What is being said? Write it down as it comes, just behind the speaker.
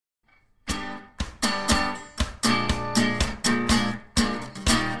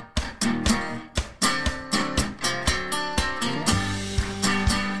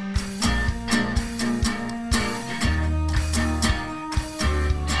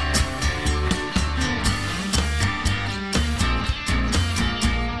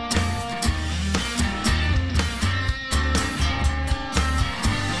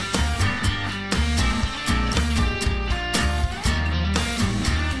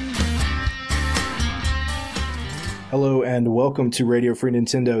Hello and welcome to Radio Free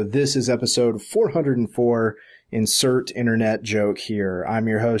Nintendo. This is episode 404. Insert internet joke here. I'm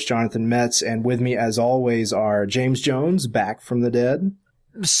your host, Jonathan Metz, and with me, as always, are James Jones, back from the dead.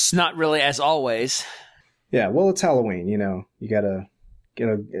 It's not really as always. Yeah, well, it's Halloween, you know. You gotta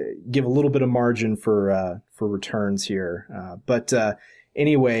give a little bit of margin for returns here. But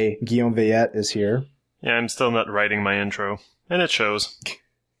anyway, Guillaume Veillette is here. Yeah, I'm still not writing my intro, and it shows.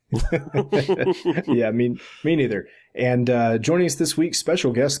 Yeah, me neither. And joining us this week,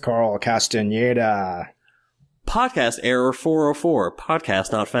 special guest Carl Castaneda. Podcast error 404.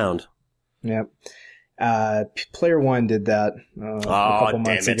 Podcast not found. Yep. Player One did that a couple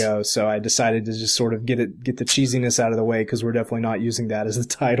months ago, so I decided to just sort of get the cheesiness out of the way because we're definitely not using that as the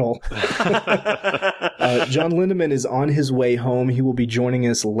title. John Lindemann is on his way home. He will be joining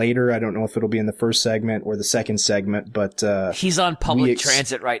us later. I don't know if it'll be in the first segment or the second segment, but he's on public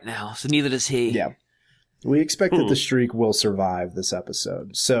transit right now, so neither does he. Yeah. We expect that the streak will survive this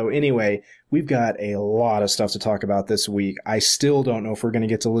episode. So anyway, we've got a lot of stuff to talk about this week. I still don't know if we're going to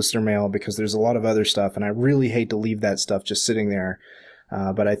get to listener mail because there's a lot of other stuff, and I really hate to leave that stuff just sitting there.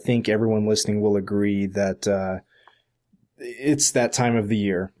 But I think everyone listening will agree that it's that time of the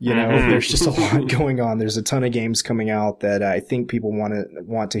year. You know, there's just a lot going on. There's a ton of games coming out that I think people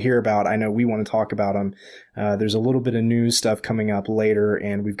want to hear about. I know we want to talk about them. There's a little bit of news stuff coming up later,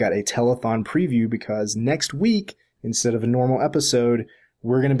 and we've got a telethon preview because next week, instead of a normal episode,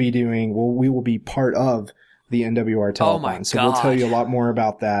 we will be part of the NWR telethon. Oh my God. So we'll tell you a lot more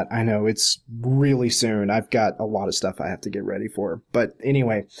about that. I know it's really soon. I've got a lot of stuff I have to get ready for. But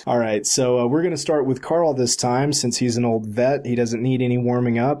anyway, all right. So we're going to start with Carl this time since he's an old vet. He doesn't need any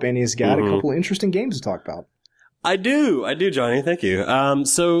warming up, and he's got a couple of interesting games to talk about. I do, Johnny. Thank you.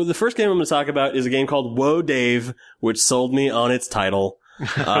 So the first game I'm going to talk about is a game called Whoa Dave, which sold me on its title.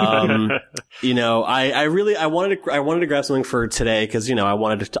 You know, I wanted to grab something for today because, you know,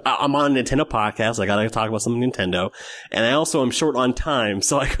 I'm on a Nintendo podcast. I got to talk about something Nintendo. And I also am short on time,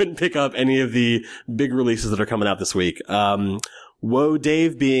 so I couldn't pick up any of the big releases that are coming out this week. Whoa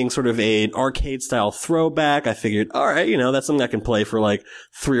Dave being sort of an arcade style throwback, I figured, all right, you know, that's something I can play for like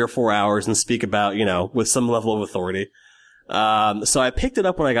 3 or 4 hours and speak about, you know, with some level of authority. So I picked it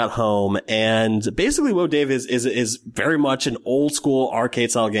up when I got home, and basically Whoa Dave is very much an old school arcade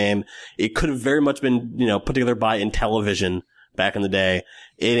style game. It could have very much been, you know, put together by Intellivision back in the day.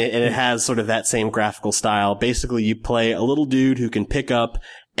 And it has sort of that same graphical style. Basically, you play a little dude who can pick up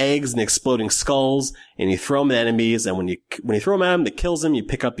eggs and exploding skulls, and you throw them at enemies, and when you throw them at them, it kills them. You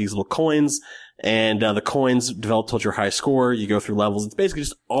pick up these little coins, and the coins develop towards your high score. You go through levels. It's basically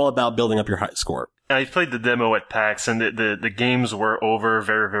just all about building up your high score. I played the demo at PAX, and the games were over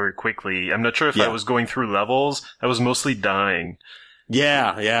very, very quickly. I'm not sure if I was going through levels. I was mostly dying.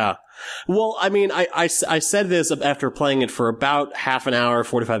 Yeah. Well, I mean, I said this after playing it for about half an hour,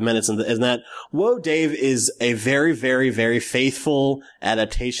 45 minutes, and that Whoa Dave is a very, very, very faithful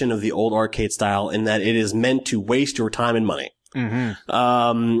adaptation of the old arcade style in that it is meant to waste your time and money.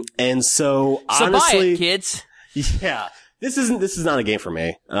 And so honestly, buy it, kids. Yeah. This is not a game for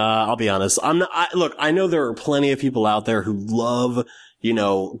me. I'll be honest. Look, I know there are plenty of people out there who love, you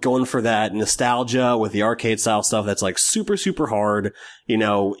know, going for that nostalgia with the arcade style stuff that's like super, super hard. You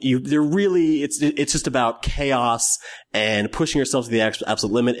know, it's just about chaos and pushing yourself to the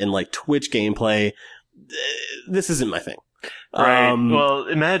absolute limit and like Twitch gameplay. This isn't my thing. Right. Well,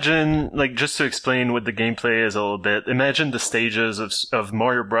 imagine, like, just to explain what the gameplay is a little bit, imagine the stages of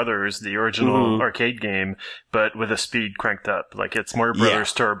Mario Brothers, the original arcade game, but with a speed cranked up. Like, it's Mario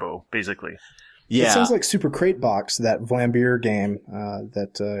Brothers Turbo, basically. Yeah. It sounds like Super Crate Box, that Vlambeer game,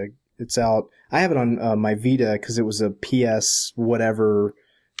 that it's out. I have it on my Vita because it was a PS Minis.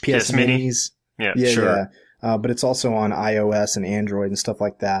 Yeah, sure. Yeah. But it's also on iOS and Android and stuff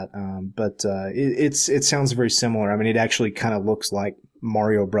like that. But it sounds very similar. I mean, it actually kind of looks like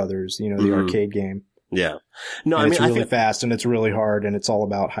Mario Brothers, you know, the arcade game. Yeah. No, and it's really fast and it's really hard and it's all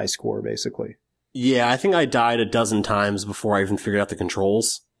about high score, basically. Yeah, I think I died a dozen times before I even figured out the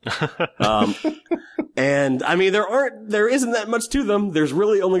controls. And I mean, there isn't that much to them. There's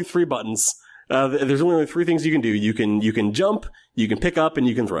really only 3 buttons. There's only 3 things you can do. You can jump, you can pick up, and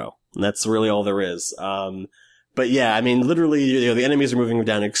you can throw. And that's really all there is. But yeah, I mean, literally, you know, the enemies are moving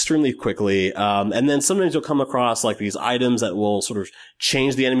down extremely quickly. And then sometimes you'll come across like these items that will sort of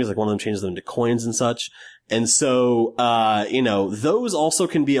change the enemies. Like one of them changes them into coins and such. And so, you know, those also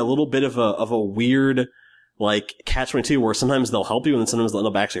can be a little bit of a weird, like, catch-22 where sometimes they'll help you and then sometimes they'll end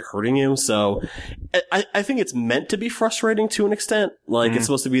up actually hurting you. So I think it's meant to be frustrating to an extent. Like, it's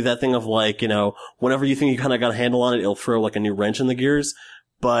supposed to be that thing of like, you know, whenever you think you kind of got a handle on it, it'll throw like a new wrench in the gears.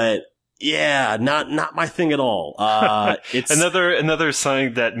 But yeah, not my thing at all. It's another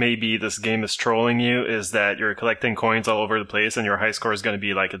sign that maybe this game is trolling you is that you're collecting coins all over the place and your high score is going to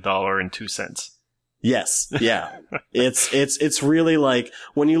be like $1.02. Yes, yeah. It's really like,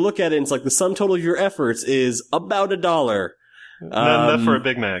 when you look at it, it's like the sum total of your efforts is about $1. Not enough for a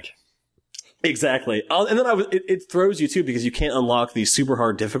Big Mac. Exactly. And then it throws you too, because you can't unlock the super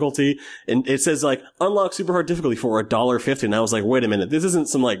hard difficulty. And it says like, unlock super hard difficulty for $1.50. And I was like, wait a minute, this isn't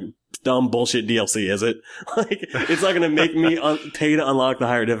some like dumb bullshit DLC, is it? Like, it's not going to make me pay to unlock the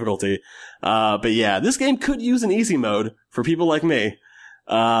higher difficulty. But yeah, this game could use an easy mode for people like me.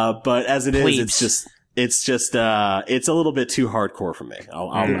 But as it is, it's just a little bit too hardcore for me.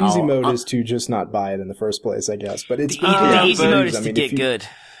 Easy mode is to just not buy it in the first place, I guess. But it's the easy mode is to get good.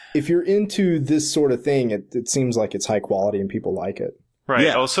 If you're into this sort of thing, it seems like it's high quality and people like it. Right.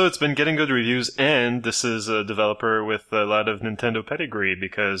 Yeah. Also, it's been getting good reviews, and this is a developer with a lot of Nintendo pedigree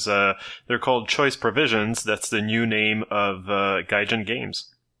because they're called Choice Provisions. That's the new name of Gaijin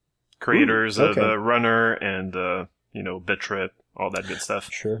Games, creators of Runner and BitTrip, all that good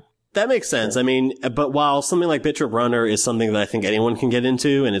stuff. Sure. That makes sense. I mean, but while something like BitTrip Runner is something that I think anyone can get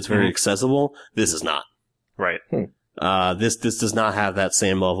into and it's very accessible, this is not. Right. This does not have that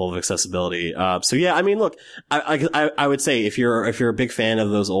same level of accessibility. So yeah, I mean, look, I would say if you're a big fan of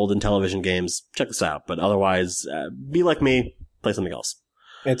those old Intellivision games, check this out. But otherwise, be like me, play something else.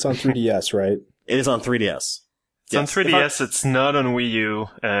 It's on 3DS, right? It is on 3DS. It's on 3DS. It's not on Wii U,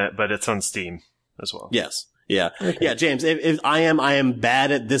 but it's on Steam as well. Yes. Yeah. Okay. Yeah, James, if I am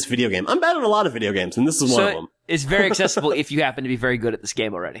bad at this video game. I'm bad at a lot of video games, and this is one of them. It's very accessible if you happen to be very good at this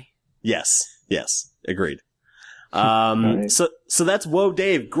game already. Yes. Agreed. Right. So that's Whoa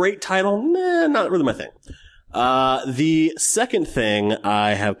Dave. Great title. Nah, not really my thing. The second thing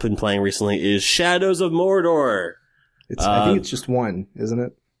I have been playing recently is Shadows of Mordor. I think it's just one, isn't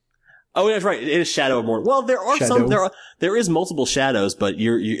it? Oh, that's right. It is Shadow of Mordor. Well, there is multiple shadows, but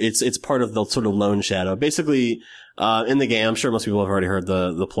it's part of the sort of lone shadow. Basically, in the game, I'm sure most people have already heard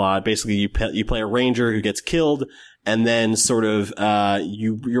the plot. Basically, you play a ranger who gets killed, and then sort of,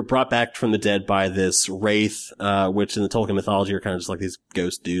 you're brought back from the dead by this wraith, which in the Tolkien mythology are kind of just like these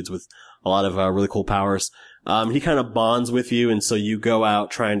ghost dudes with a lot of, really cool powers. He kind of bonds with you, and so you go out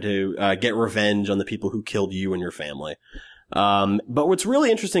trying to, get revenge on the people who killed you and your family. But what's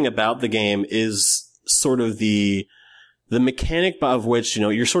really interesting about the game is sort of the mechanic of which,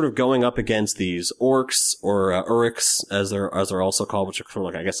 you're sort of going up against these orcs or, Uruks, as they're also called, which are sort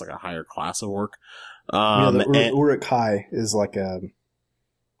of like, I guess, like a higher class of orc. The Uruk-hai is like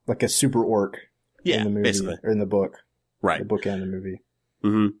a super orc in the movie, basically. Or in the book. Right. The book and the movie.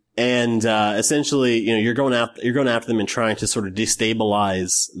 Mm-hmm. And, essentially, you're going after them and trying to sort of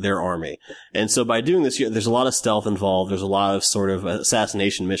destabilize their army. And so by doing this, there's a lot of stealth involved. There's a lot of sort of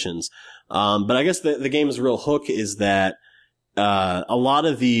assassination missions. But I guess the game's real hook is that, a lot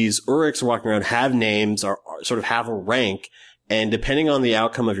of these Uruks walking around have names or sort of have a rank. And depending on the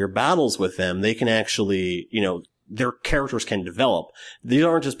outcome of your battles with them, they can actually, their characters can develop. These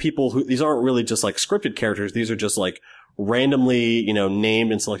aren't really just like scripted characters. These are just like randomly,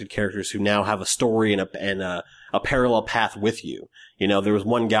 named and selected characters who now have a story and a parallel path with you. There was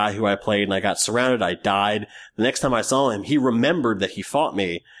one guy who I played and I got surrounded. I died. The next time I saw him, he remembered that he fought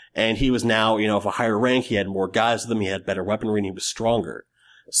me, and he was now, of a higher rank. He had more guys with him. He had better weaponry and he was stronger.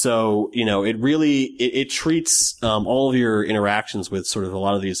 So, it really, it treats, all of your interactions with sort of a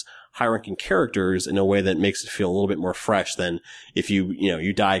lot of these high-ranking characters in a way that makes it feel a little bit more fresh than if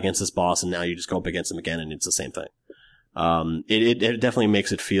you die against this boss and now you just go up against him again and it's the same thing. It definitely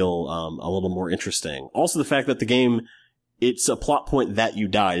makes it feel, a little more interesting. Also, the fact that the game, it's a plot point that you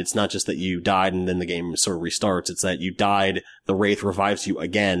died. It's not just that you died and then the game sort of restarts. It's that you died, the Wraith revives you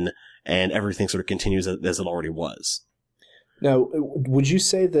again, and everything sort of continues as it already was. Now, would you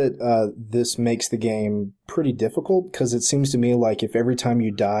say that this makes the game pretty difficult? Because it seems to me like if every time you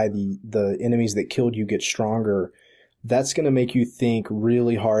die, the enemies that killed you get stronger, that's going to make you think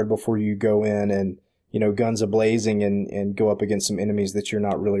really hard before you go in and, guns a-blazing and go up against some enemies that you're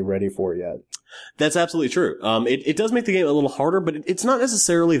not really ready for yet. That's absolutely true. It does make the game a little harder, but it's not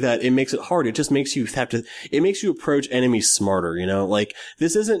necessarily that it makes it hard. It just makes you it makes you approach enemies smarter, Like,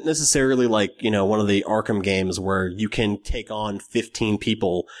 this isn't necessarily like, one of the Arkham games where you can take on 15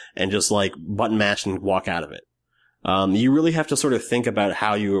 people and just like button mash and walk out of it. You really have to sort of think about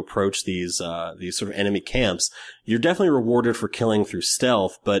how you approach these sort of enemy camps. You're definitely rewarded for killing through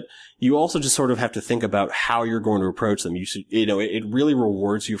stealth, but you also just sort of have to think about how you're going to approach them. It really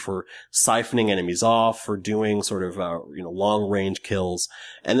rewards you for siphoning enemies off, for doing sort of, long range kills.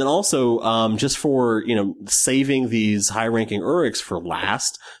 And then also, just for, saving these high ranking Uruks for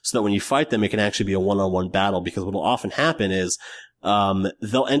last, so that when you fight them, it can actually be a one-on-one battle, because what will often happen is,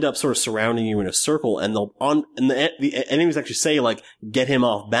 they'll end up sort of surrounding you in a circle, and the enemies actually say, like, get him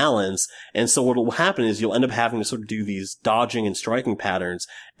off balance. And so what will happen is you'll end up having to sort of do these dodging and striking patterns,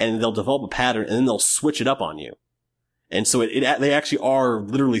 and they'll develop a pattern, and then they'll switch it up on you. And so they actually are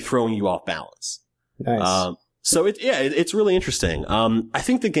literally throwing you off balance. Nice. So it's really interesting. I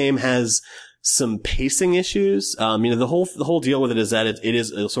think the game has some pacing issues. The whole deal with it is that it is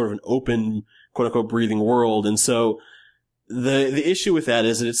a sort of an open, quote unquote, breathing world. And so, the issue with that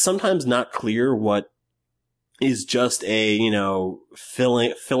is that it's sometimes not clear what is just a,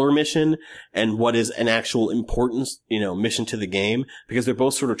 filler mission and what is an actual important, mission to the game, because they're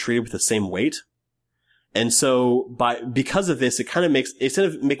both sort of treated with the same weight. And so because of this, it kind of makes, instead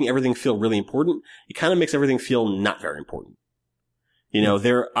of making everything feel really important, it kind of makes everything feel not very important.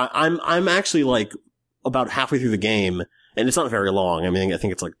 I'm actually like about halfway through the game, and it's not very long. I mean, I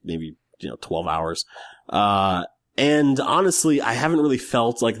think it's like maybe, 12 hours. And honestly, I haven't really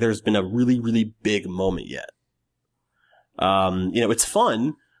felt like there's been a really, really big moment yet. It's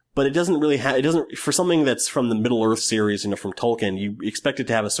fun, but it doesn't, for something that's from the Middle-earth series, from Tolkien, you expect it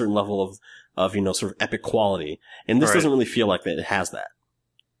to have a certain level of sort of epic quality. And this doesn't really feel like that it has that.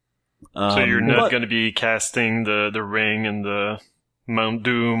 So you're not going to be casting the ring and the Mount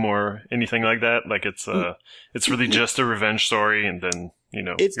Doom or anything like that? Like it's really just a revenge story, and then,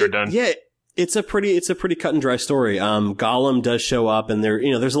 you're done? Yeah. It's a pretty cut and dry story. Gollum does show up, and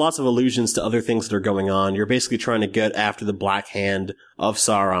there's lots of allusions to other things that are going on. You're basically trying to get after the Black Hand of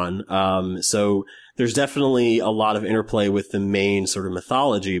Sauron. So there's definitely a lot of interplay with the main sort of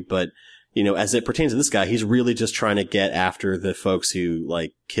mythology, but, as it pertains to this guy, he's really just trying to get after the folks who,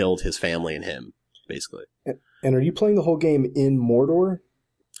 like, killed his family and him, basically. And are you playing the whole game in Mordor?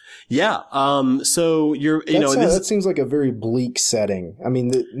 Yeah. So that seems like a very bleak setting. I mean,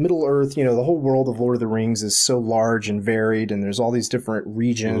 the Middle Earth, the whole world of Lord of the Rings is so large and varied, and there's all these different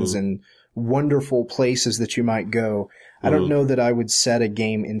regions and wonderful places that you might go. I don't know that I would set a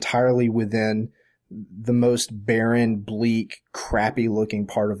game entirely within the most barren, bleak, crappy looking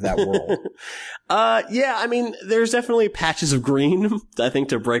part of that world. Yeah, I mean, there's definitely patches of green, I think,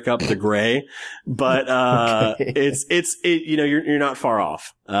 to break up the gray, but, okay. You're not far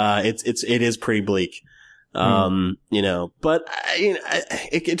off. It is pretty bleak. But,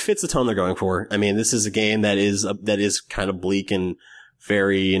 it fits the tone they're going for. I mean, this is a game that is kind of bleak and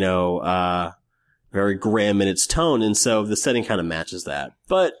very, very grim in its tone, and so the setting kind of matches that.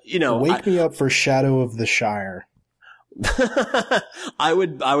 But, wake me up for Shadow of the Shire. I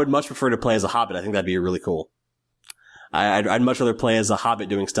would much prefer to play as a hobbit. I think that'd be really cool. I'd much rather play as a hobbit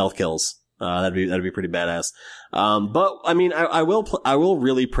doing stealth kills. That'd be pretty badass. But I mean, I will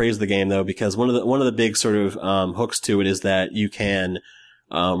really praise the game though, because one of the big sort of hooks to it is that you can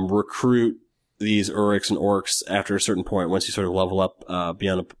recruit these Uruks and Orcs after a certain point once you sort of level up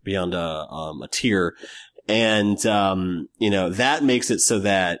beyond a tier. And that makes it so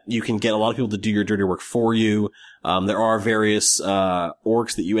that you can get a lot of people to do your dirty work for you. There are various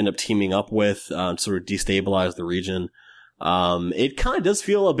orcs that you end up teaming up with to sort of destabilize the region. It kind of does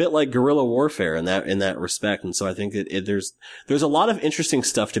feel a bit like guerrilla warfare in that respect, and so I think there's a lot of interesting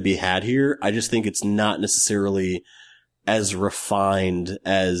stuff to be had here. I just think it's not necessarily as refined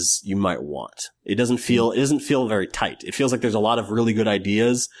as you might want. It doesn't feel very tight. It feels like there's a lot of really good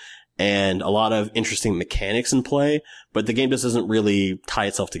ideas and a lot of interesting mechanics in play, but the game just doesn't really tie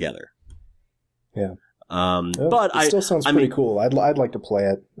itself together. Yeah. But it still sounds pretty cool. I'd like to play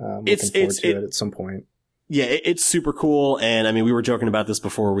it. Looking forward to it at some point. Yeah, it's super cool. And I mean, we were joking about this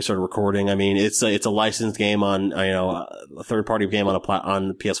before we started recording. I mean, it's a licensed game on, a third party game on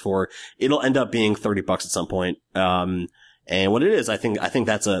the PS4. It'll end up being $30 at some point. And what it is, I think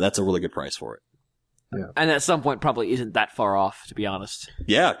that's a really good price for it. Yeah. And at some point probably isn't that far off, to be honest.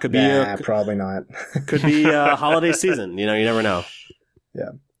 Yeah, could be. Probably not. Could be holiday season. You never know.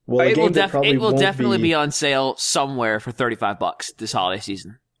 Yeah. Well, it will definitely be on sale somewhere for $35 this holiday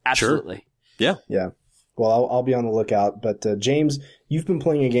season. Absolutely. Sure. Yeah. Yeah. Well, I'll be on the lookout. But James, you've been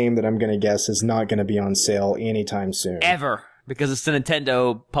playing a game that I'm going to guess is not going to be on sale anytime soon. Ever. Because it's a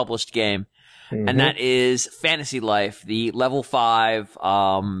Nintendo published game. Mm-hmm. And that is Fantasy Life, the level 5,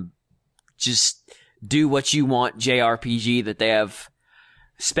 just do what you want JRPG that they have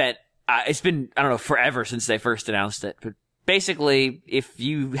spent it's been, I don't know, forever since they first announced it. But basically, if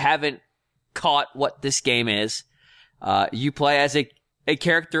you haven't caught what this game is, you play as a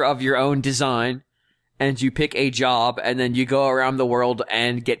character of your own design, and you pick a job, and then you go around the world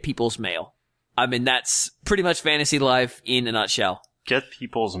and get people's mail. I mean, that's pretty much Fantasy Life in a nutshell. Get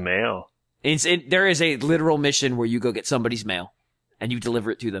people's mail. There is a literal mission where you go get somebody's mail, and you deliver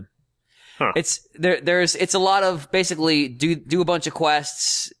it to them. Huh. It's a lot of basically do a bunch of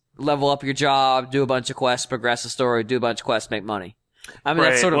quests, level up your job, do a bunch of quests, progress the story, do a bunch of quests, make money. I mean,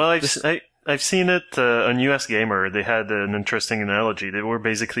 that's sort of... Well, I've seen it on US Gamer. They had an interesting analogy. They were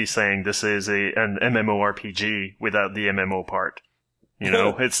basically saying this is an MMORPG without the MMO part. You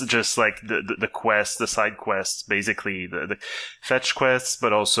know, it's just like the quests, the side quests, basically the fetch quests,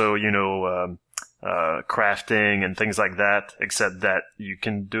 but also, you know, crafting and things like that, except that you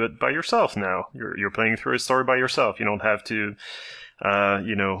can do it by yourself now. You're playing through a story by yourself. You don't have to,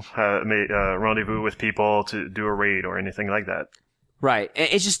 rendezvous with people to do a raid or anything like that. Right.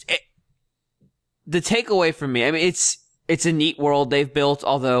 It's just... the takeaway from me, I mean, it's a neat world they've built,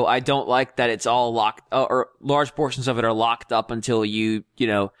 although I don't like that it's all locked, or large portions of it are locked up until you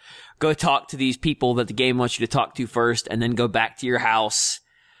know, go talk to these people that the game wants you to talk to first, and then go back to your house,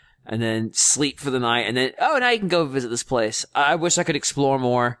 and then sleep for the night, and then, now you can go visit this place. I wish I could explore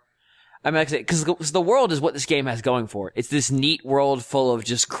more. I mean, because the world is what this game has going for it. It's this neat world full of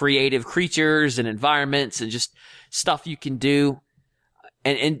just creative creatures and environments and just stuff you can do.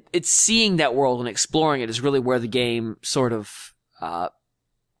 And it's seeing that world and exploring it is really where the game sort of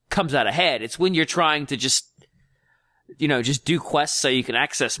comes out ahead. It's when you're trying to just do quests so you can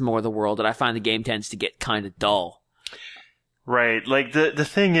access more of the world that I find the game tends to get kind of dull. Right. Like, the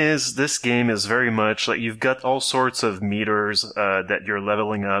thing is, this game is very much like you've got all sorts of meters that you're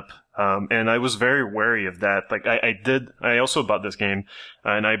leveling up. And I was very wary of that. Like, I also bought this game,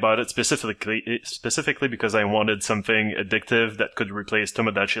 and I bought it specifically because I wanted something addictive that could replace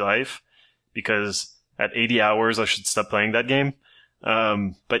Tomodachi Life, because at 80 hours I should stop playing that game.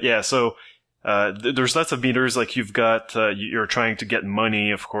 But yeah, so, there's lots of meters, like you've got, you're trying to get money,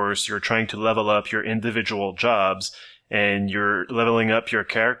 of course, you're trying to level up your individual jobs, and you're leveling up your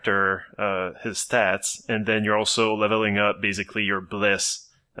character, his stats, and then you're also leveling up basically your bliss,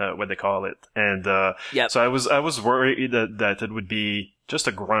 what they call it. And, yep. So I was worried that it would be just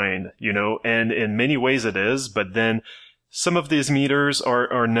a grind, you know, and in many ways it is, but then some of these meters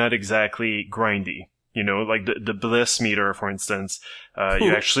are not exactly grindy. You know, like the bliss meter, for instance,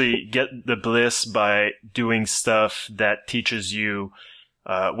 you actually get the bliss by doing stuff that teaches you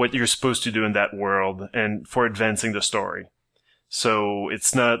what you're supposed to do in that world and for advancing the story. So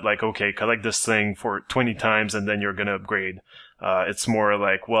it's not like, okay, collect this thing for 20 times and then you're gonna upgrade. It's more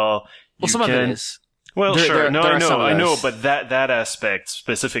like, some of it is. Well, sure. I know, those. but that aspect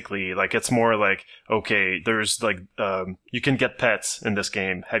specifically, like, it's more like, okay, there's like, you can get pets in this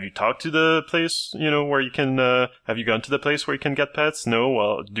game. Have you talked to the place, you know, where you can, have you gone to the place where you can get pets? No?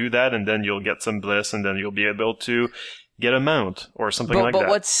 Well, do that and then you'll get some bliss and then you'll be able to get a mount or something like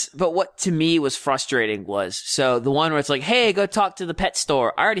that. But what to me was frustrating was, so the one where it's like, hey, go talk to the pet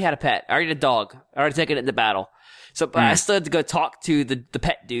store. I already had a pet. I already had a dog. I already taken it into battle. So, but I still had to go talk to the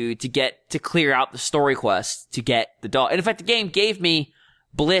pet dude to clear out the story quest to get the dog. And in fact, the game gave me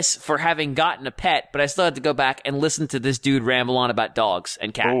bliss for having gotten a pet, but I still had to go back and listen to this dude ramble on about dogs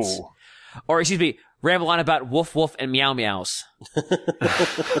and cats. Oh. Or, excuse me, ramble on about woof woof and meow meows.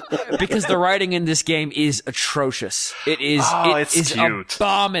 Because the writing in this game is atrocious. It is cute.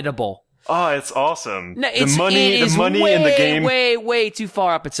 Abominable. Oh, it's awesome. No, the money in the game, way too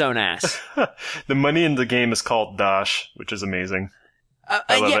far up its own ass. The money in the game is called Dash, which is amazing.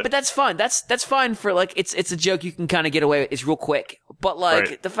 But that's fun. That's fine for, like, it's a joke you can kind of get away with. It's real quick. But, like,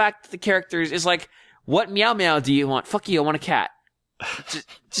 right. The fact that the characters is like, what meow meow do you want? Fuck you, I want a cat.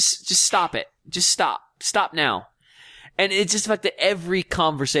 just stop it. Just stop. Stop now. And it's just the fact that every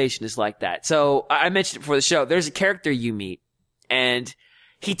conversation is like that. So, I mentioned it before the show. There's a character you meet, and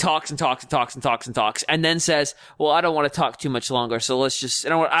he talks and talks and talks and talks and talks, and then says, well, I don't want to talk too much longer, so let's just,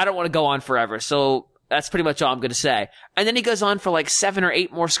 I don't want to go on forever, so that's pretty much all I'm going to say. And then he goes on for like 7 or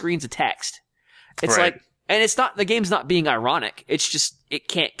 8 more screens of text. It's right. like, and it's not, the game's not being ironic. It's just, it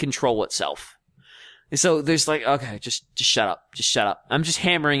can't control itself. And so there's like, okay, just shut up. Just shut up. I'm just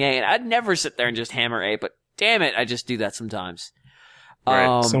hammering A, and I'd never sit there and just hammer A, but damn it, I just do that sometimes.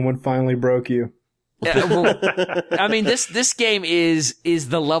 Right. Someone finally broke you. Yeah, well, I mean, this game is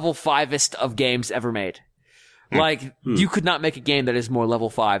the level 5est of games ever made. Like, you could not make a game that is more level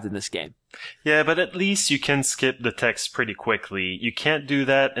 5 than this game. Yeah, but at least you can skip the text pretty quickly. You can't do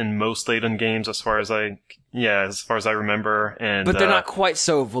that in most Layton games, as far as I Yeah, as far as I remember. And but they're not quite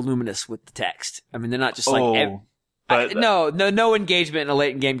so voluminous with the text. I mean, they're not just like... but no engagement in a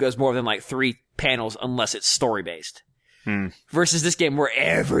Layton game goes more than like 3 panels unless it's story-based. Versus this game where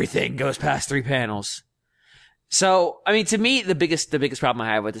everything goes past 3 panels. So, I mean, to me, the biggest problem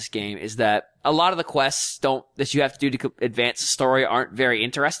I have with this game is that a lot of the quests that you have to do to advance the story aren't very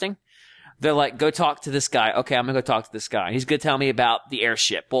interesting. They're like, go talk to this guy. Okay, I'm gonna go talk to this guy. He's gonna tell me about the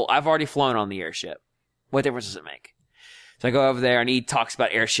airship. Well, I've already flown on the airship. What difference does it make? So I go over there and he talks about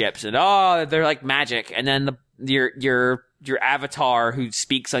airships and they're like magic. And then your avatar who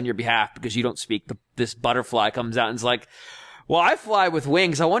speaks on your behalf because you don't speak, this butterfly comes out and is like, well, I fly with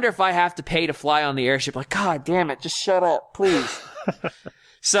wings. I wonder if I have to pay to fly on the airship. Like, God damn it, just shut up, please.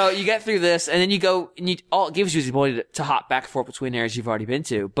 So you get through this, and then you go, and all it gives you is the ability to hop back and forth between areas you've already been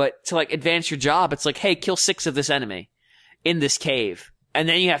to. But to like advance your job, it's like, hey, kill 6 of this enemy in this cave. And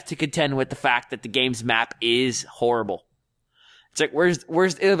then you have to contend with the fact that the game's map is horrible. It's like,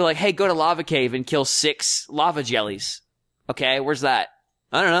 it'll be like, hey, go to Lava Cave and kill 6 lava jellies. Okay, where's that?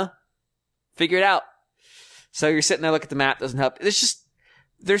 I don't know. Figure it out. So you're sitting there, look at the map, doesn't help.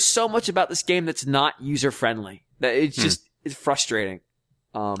 There's so much about this game that's not user-friendly. That it's frustrating.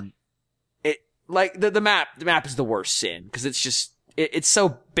 The map is the worst sin, because it's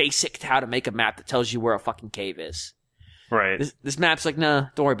so basic to how to make a map that tells you where a fucking cave is. Right. This map's like, nah,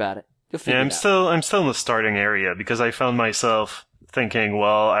 don't worry about it. You'll figure it out. I'm still in the starting area, because I found myself thinking,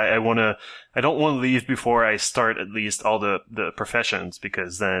 well, I don't want to leave before I start at least all the professions,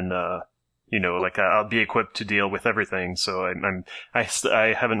 because then, I'll be equipped to deal with everything. So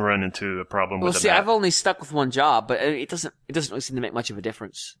I haven't run into a problem with the map. I've only stuck with one job, but it doesn't really seem to make much of a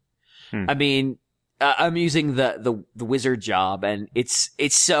difference. I mean, I'm using the wizard job, and it's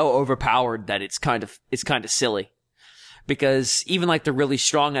so overpowered that it's kind of silly. Because even like the really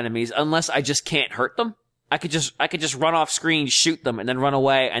strong enemies, unless I just can't hurt them, I could just run off screen, shoot them, and then run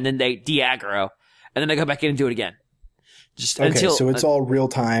away, and then they de-aggro, and then I go back in and do it again. So it's all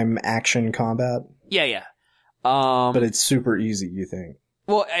real-time action combat? Yeah. But it's super easy, you think?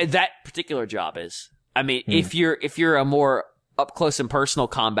 Well, that particular job is. I mean, if you're a more up-close and personal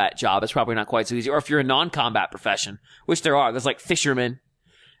combat job, it's probably not quite so easy. Or if you're a non-combat profession, which there's like fisherman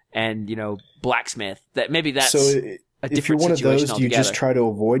and, blacksmith, that's a different situation. If you're one of those, do you just try to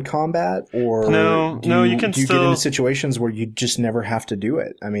avoid combat? Or do you get into situations where you just never have to do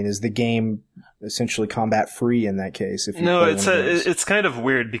it? I mean, is the game essentially combat free in that case? It's kind of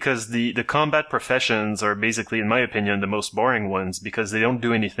weird, because the combat professions are basically, in my opinion, the most boring ones, because they don't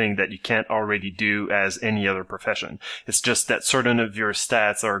do anything that you can't already do as any other profession. It's just that certain of your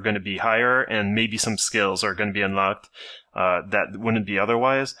stats are going to be higher, and maybe some skills are going to be unlocked that wouldn't be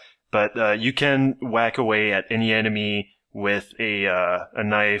otherwise. But you can whack away at any enemy with a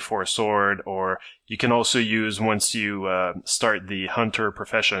knife or a sword, or you can also use, once you start the hunter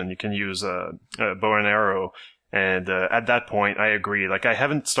profession, you can use a bow and arrow. And at that point, I agree. Like, I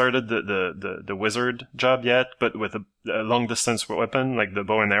haven't started the wizard job yet, but with a long distance weapon like the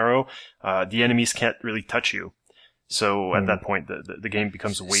bow and arrow, the enemies can't really touch you. So at that point, the game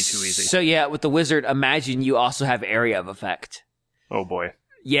becomes way too easy. So yeah, with the wizard, imagine you also have area of effect. Oh boy.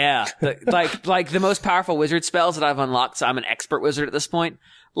 Yeah, like the most powerful wizard spells that I've unlocked, so I'm an expert wizard at this point.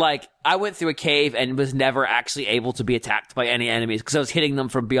 Like, I went through a cave and was never actually able to be attacked by any enemies because I was hitting them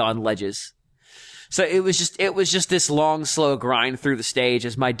from beyond ledges. So it was just this long, slow grind through the stage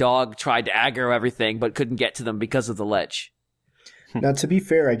as my dog tried to aggro everything but couldn't get to them because of the ledge. Now, to be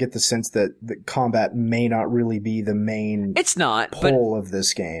fair, I get the sense that the combat may not really be the main pull of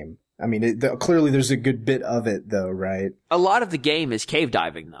this game. I mean, clearly there's a good bit of it, though, right? A lot of the game is cave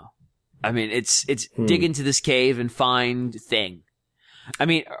diving, though. I mean, it's dig into this cave and find thing. I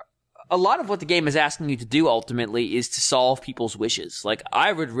mean, a lot of what the game is asking you to do ultimately is to solve people's wishes. Like,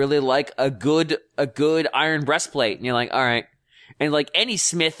 I would really like a good iron breastplate, and you're like, all right. And like any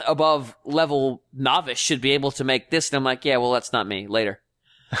smith above level novice should be able to make this, and I'm like, yeah, well, that's not me. Later.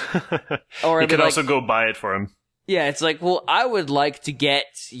 Or you can also go buy it for him. Yeah, it's like, well, I would like to get,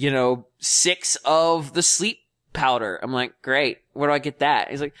 6 of the sleep powder. I'm like, great. Where do I get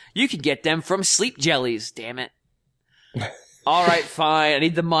that? He's like, you could get them from sleep jellies. Damn it. All right, fine. I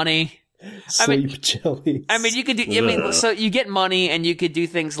need the money. Sleep jellies. I mean, you could do, so you get money and you could do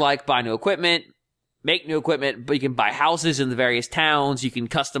things like buy new equipment, make new equipment, but you can buy houses in the various towns. You can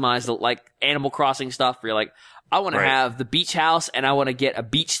customize the, like, Animal Crossing stuff where you're like, I want to have the beach house and I want to get a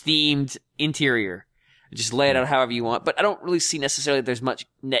beach themed interior. Just lay it out however you want. But I don't really see necessarily there's much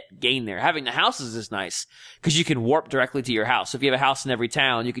net gain there. Having the houses is nice because you can warp directly to your house. So if you have a house in every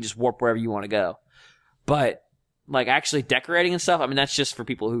town, you can just warp wherever you want to go. But like actually decorating and stuff, I mean, that's just for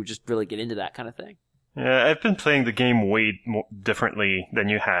people who just really get into that kind of thing. Yeah, I've been playing the game way more differently than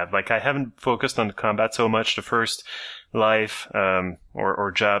you have. Like, I haven't focused on the combat so much. The first life,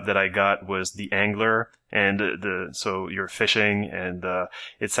 or job that I got was the angler, and so you're fishing, and,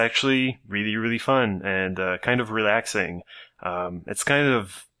 it's actually really, really fun, and, kind of relaxing. It's kind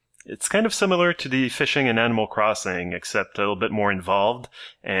of similar to the fishing in Animal Crossing, except a little bit more involved,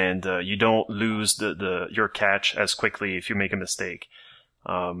 and, you don't lose your catch as quickly if you make a mistake.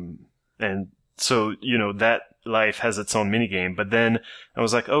 And so, that life has its own minigame, but then I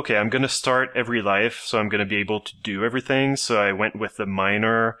was like, okay, I'm going to start every life, so I'm going to be able to do everything. So I went with the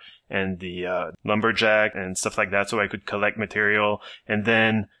miner and the lumberjack and stuff like that, so I could collect material. And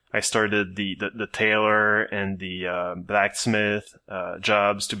then I started the tailor and the blacksmith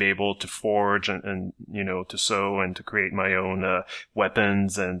jobs to be able to forge and to sew and to create my own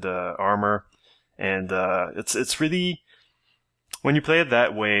weapons and armor. And it's really, when you play it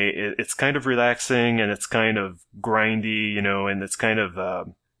that way, it's kind of relaxing and it's kind of grindy, and it's kind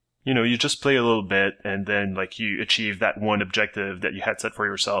of, you just play a little bit and then like you achieve that one objective that you had set for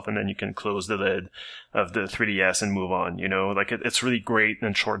yourself, and then you can close the lid of the 3DS and move on, like it's really great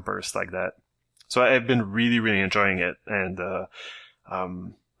in short bursts like that. So I've been really, really enjoying it. And,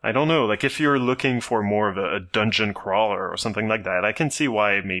 I don't know, like if you're looking for more of a dungeon crawler or something like that, I can see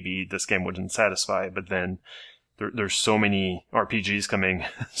why maybe this game wouldn't satisfy, but then there's so many RPGs coming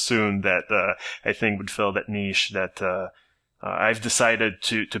soon that I think would fill that niche that I've decided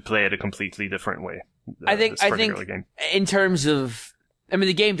to play it a completely different way. I think game. In terms of,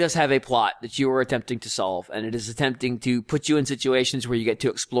 the game does have a plot that you are attempting to solve, and it is attempting to put you in situations where you get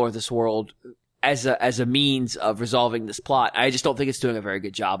to explore this world as a means of resolving this plot. I just don't think it's doing a very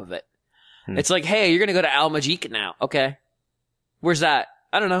good job of it. It's like, hey, you're gonna go to Al Majik now. Okay. Where's that?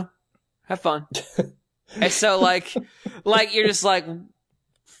 I don't know. Have fun. And so, like you're just like,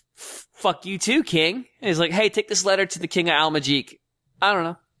 fuck you too, King. And he's like, hey, take this letter to the King of Al Majik. I don't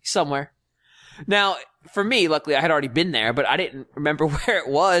know. Somewhere. Now, for me, luckily, I had already been there, but I didn't remember where it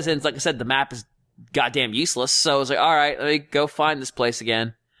was. And like I said, the map is goddamn useless. So I was like, all right, let me go find this place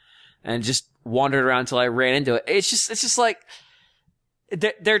again. And just wandered around until I ran into it. It's just like,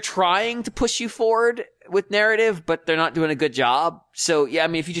 they're trying to push you forward with narrative, but they're not doing a good job. So, yeah,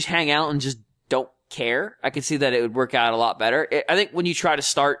 if you just hang out and just don't care, I can see that it would work out a lot better. I think when you try to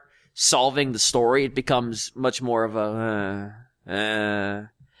start solving the story, it becomes much more of a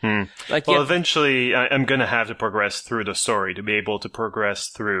eventually I'm going to have to progress through the story to be able to progress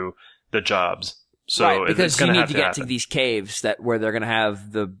through the jobs. So right, because you need to get to these caves where they're going to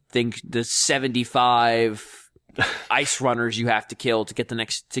have the 75 ice runners you have to kill to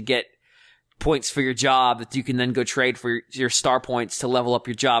get points for your job that you can then go trade for your star points to level up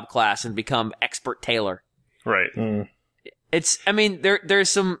your job class and become expert tailor. Right. It's, there's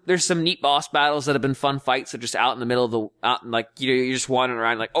some neat boss battles that have been fun fights that are just out in the middle of you're just wandering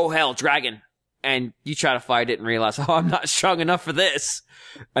around like, oh hell, dragon. And you try to fight it and realize, oh, I'm not strong enough for this.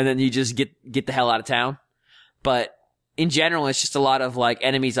 And then you just get the hell out of town. But in general, it's just a lot of like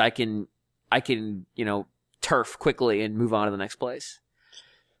enemies I can, turf quickly and move on to the next place.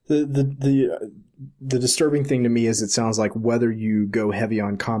 The disturbing thing to me is it sounds like whether you go heavy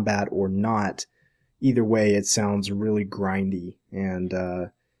on combat or not, either way, it sounds really grindy. And,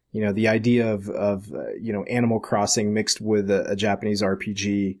 the idea of Animal Crossing mixed with a Japanese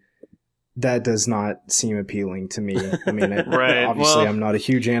RPG, that does not seem appealing to me. Right. Obviously I'm not a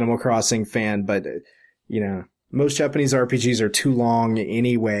huge Animal Crossing fan, but, most Japanese RPGs are too long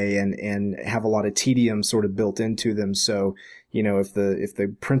anyway and have a lot of tedium sort of built into them. So, if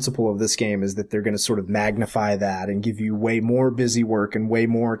the principle of this game is that they're going to sort of magnify that and give you way more busy work and way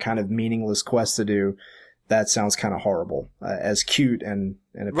more kind of meaningless quests to do, that sounds kind of horrible, as cute and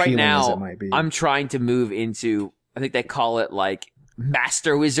appealing right now, as it might be. I'm trying to move into, I think they call it like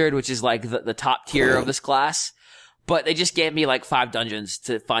Master Wizard, which is like the top tier of this class. But they just gave me like 5 dungeons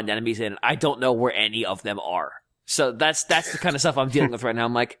to find enemies in. I don't know where any of them are. So that's the kind of stuff I'm dealing with right now.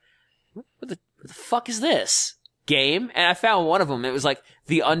 I'm like, what the fuck is this game? And I found one of them. It was like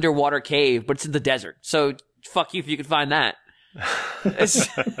the underwater cave, but it's in the desert. So fuck you if you could find that.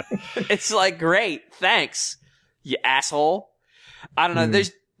 It's like, great, thanks, you asshole. I don't know.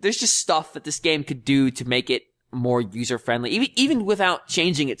 There's just stuff that this game could do to make it more user friendly, even without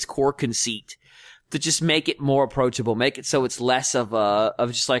changing its core conceit. To just make it more approachable, make it so it's less of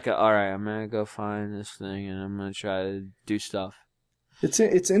just like all right, I'm gonna go find this thing and I'm gonna try to do stuff. It's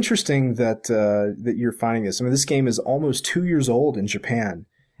interesting that you're finding this. This game is almost 2 years old in Japan.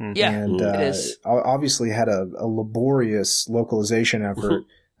 Yeah, and it is. Obviously had a laborious localization effort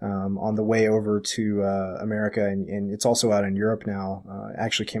on the way over to America, and it's also out in Europe now.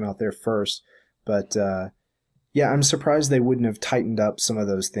 Actually came out there first. But yeah, I'm surprised they wouldn't have tightened up some of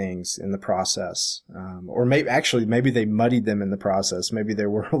those things in the process. Or maybe they muddied them in the process. Maybe they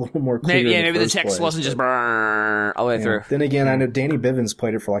were a little more clear. Maybe the text wasn't just all the way through. Then again, I know Danny Bivens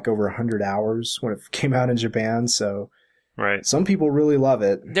played it for like over 100 hours when it came out in Japan, so right. Some people really love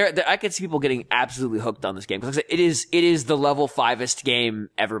it. I could see people getting absolutely hooked on this game because it is the level 5est game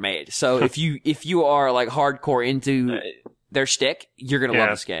ever made. So if you are like hardcore into their shtick, you're gonna love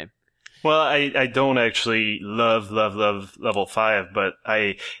this game. Well, I don't actually love level 5, but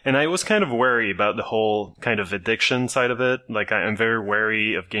I was kind of wary about the whole kind of addiction side of it. Like I'm very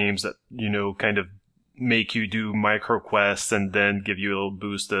wary of games that, kind of make you do micro quests and then give you a little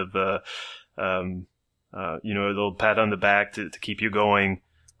boost of, a little pat on the back to keep you going.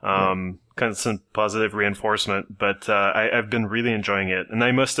 Kind of some positive reinforcement, but I've been really enjoying it, and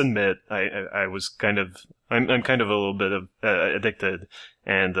I must admit, I'm kind of a little bit of addicted,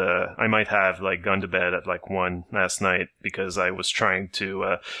 and I might have like gone to bed at like 1 last night because I was trying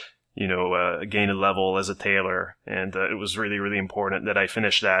to gain a level as a tailor, and it was really, really important that I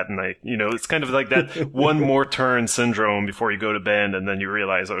finish that. And it's kind of like that one more turn syndrome before you go to bed, and then you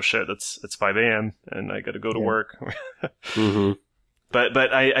realize, oh shit, it's 5 a.m. and I got to go to work. Mm-hmm. But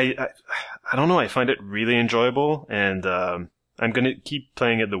I don't know. I find it really enjoyable, and I'm gonna keep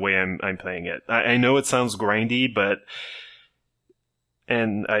playing it the way I'm playing it. I know it sounds grindy,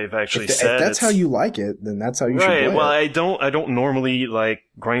 and I've actually said if that's how you like it, then that's how you should play it. Well, it. I don't normally like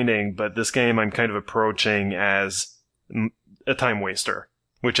grinding, but this game I'm kind of approaching as a time waster,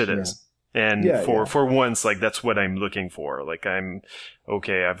 which it is. And for once, like that's what I'm looking for. Like I've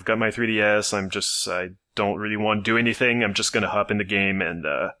got my 3DS. I don't really want to do anything. I'm just going to hop in the game and,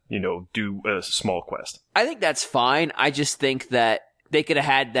 do a small quest. I think that's fine. I just think that they could have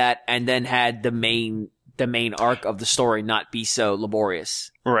had that and then had the main arc of the story not be so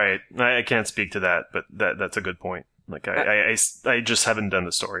laborious. Right. I can't speak to that, but that's a good point. Like I just haven't done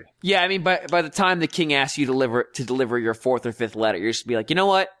the story. Yeah. I mean, by the time the king asks you to deliver your 4th or 5th letter, you're just be like, you know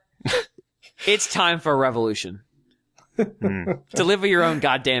what? It's time for a revolution. Deliver your own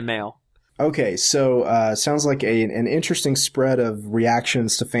goddamn mail. Okay, so sounds like an interesting spread of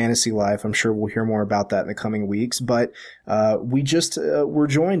reactions to Fantasy Life. I'm sure we'll hear more about that in the coming weeks. But we just were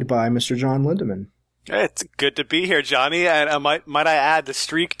joined by Mr. John Lindemann. It's good to be here, Johnny. And might I add, the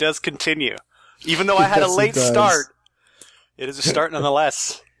streak does continue. Even though I had a late start, it is a start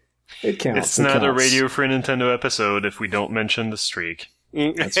nonetheless. It counts. It's not a Radio Free Nintendo episode if we don't mention the streak.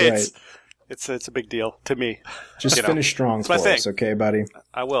 That's right. It's a big deal to me. Just finish strong for us, okay, buddy?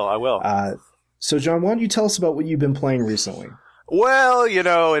 I will. So, John, why don't you tell us about what you've been playing recently? Well,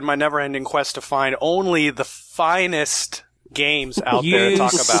 in my never-ending quest to find only the finest games out there to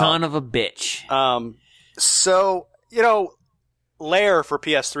talk about. You son of a bitch. So, Lair for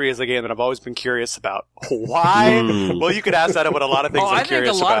PS3 is a game that I've always been curious about. Why? Well, you could ask that about a lot of things I'm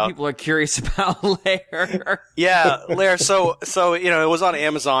curious about. I think a lot of people are curious about Lair. Yeah, Lair. So it was on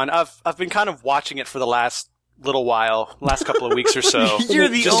Amazon. I've been kind of watching it for the last little while, last couple of weeks or so. You're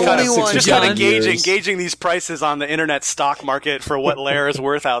the only one, just John. kind of gauging these prices on the internet stock market for what Lair is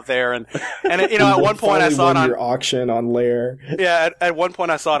worth out there. And at one point I saw it on your auction on Lair. Yeah, at one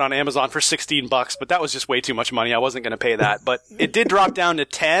point I saw it on Amazon for $16, but that was just way too much money. I wasn't going to pay that. But it did drop down to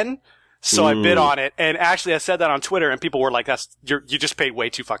 10. So I bid on it, and actually I said that on Twitter, and people were like, you just paid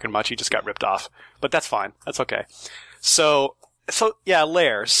way too fucking much. You just got ripped off. But that's fine. That's okay. So yeah,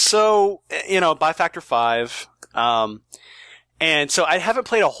 Lair. So, by Factor 5. And so I haven't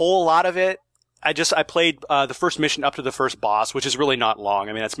played a whole lot of it. I played, the first mission up to the first boss, which is really not long.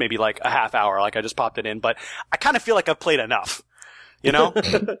 I mean, that's maybe like a half hour. Like I just popped it in, but I kind of feel like I've played enough, And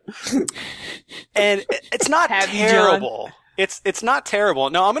it's not terrible. It's not terrible.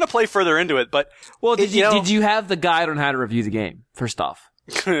 No, I'm going to play further into it, but. Well, did you have the guide on how to review the game, first off?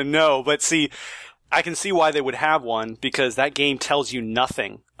 No, but see, I can see why they would have one, because that game tells you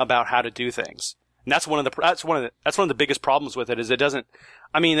nothing about how to do things. And that's one of the biggest problems with it, is it doesn't.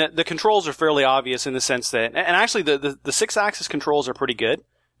 I mean, the controls are fairly obvious in the sense that, and actually the 6-axis controls are pretty good.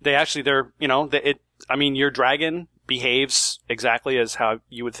 Your dragon behaves exactly as how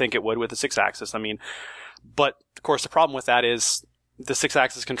you would think it would with the 6-axis. I mean, but of course the problem with that is the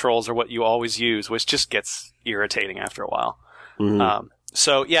 6-axis controls are what you always use, which just gets irritating after a while. Mm-hmm.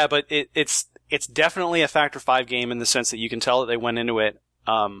 So yeah, but it's definitely a Factor 5 game in the sense that you can tell that they went into it,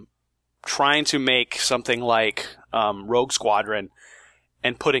 trying to make something like Rogue Squadron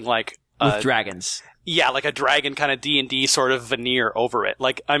and putting like with dragons. Yeah, like a dragon kind of D&D sort of veneer over it.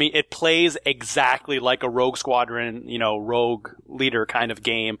 Like, I mean, it plays exactly like a Rogue Squadron, Rogue Leader kind of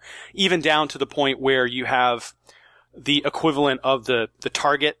game, even down to the point where you have the equivalent of the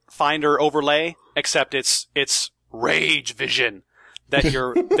target finder overlay except it's rage vision that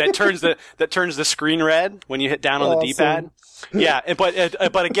turns the screen red when you hit down on the D-pad. Yeah,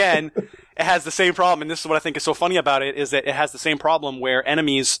 but again, it has the same problem, and this is what I think is so funny about it, is that it has the same problem where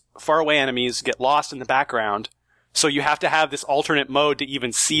faraway enemies get lost in the background, so you have to have this alternate mode to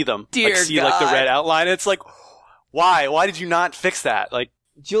even see them. Dear see God. like the red outline. It's like, why? Why did you not fix that? Like,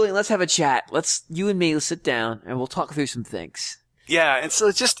 Julian, let's have a chat. You and me, let's sit down and we'll talk through some things. yeah, and so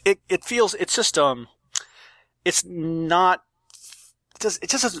it just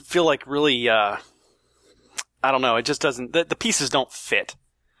doesn't feel like really, I don't know, it just doesn't, the pieces don't fit,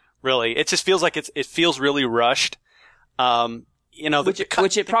 really. It just feels like it feels really rushed.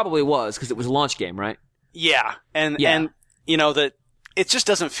 Which it probably was, because it was a launch game, right? Yeah, and it just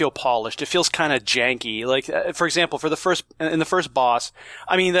doesn't feel polished. It feels kind of janky. Like, for example, in the first boss,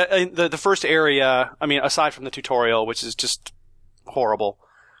 I mean, the first area, I mean, aside from the tutorial, which is just horrible,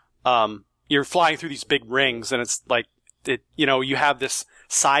 you're flying through these big rings, and it's like, you have this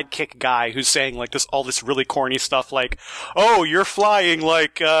sidekick guy who's saying like all this really corny stuff like, oh, you're flying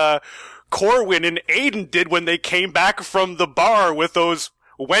like, Corwin and Aiden did when they came back from the bar with those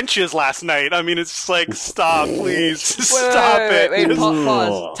wenches last night. I mean, it's just like, stop, please. Stop it. Wait,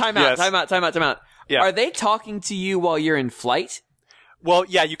 pause. Time out, Yes. time out. Yeah. Are they talking to you while you're in flight? Well,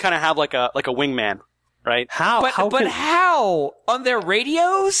 yeah, you kind of have like a wingman, right? How On their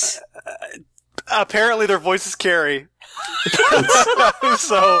radios? Apparently their voices carry.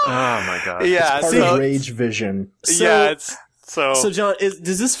 So, Oh my god. yeah, Part of rage vision. So John,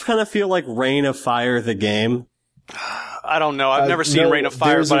 does this kind of feel like Reign of Fire the game? I don't know. I've never seen Reign of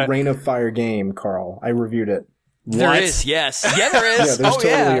Fire, There's but a Reign of Fire game, Carl. I reviewed it. There is, yes. Yeah, there is. Yeah, there's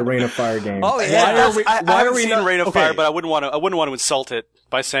totally a Reign of Fire game. Oh, yeah. I haven't seen Reign of Fire, but I wouldn't want to insult it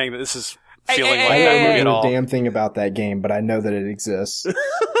by saying that this is feeling like that movie at I all. don't know a damn thing about that game, but I know that it exists.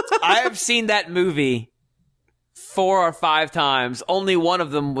 I have seen that movie 4 or 5 times. Only one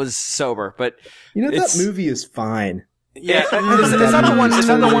of them was sober, but You know, It's- that movie is fine. Yeah, is that the one? Is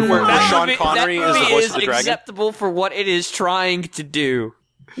that the one where Sean Connery that is the movie voice of the dragon? acceptable for what it is trying to do.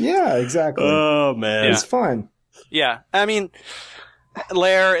 Yeah, exactly. Oh man. It's fun. Yeah, I mean,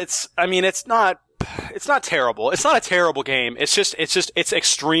 Lair. It's not terrible. It's not a terrible game. It's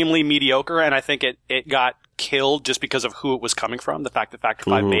extremely mediocre, and I think it got killed just because of who it was coming from. The fact that Factor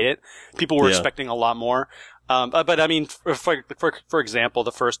 5 made it, people were expecting a lot more. But I mean, for example,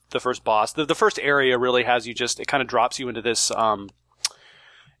 the first boss, the first area really has you it kind of drops you into this kind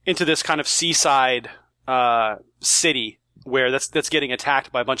of seaside, city where that's getting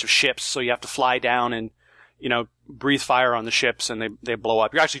attacked by a bunch of ships. So you have to fly down and, breathe fire on the ships and they blow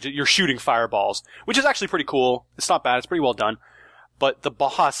up. You're shooting fireballs, which is actually pretty cool. It's not bad. It's pretty well done. But the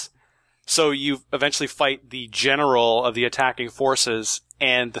boss, so you eventually fight the general of the attacking forces.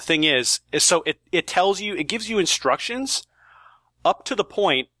 And the thing is so it tells you, it gives you instructions up to the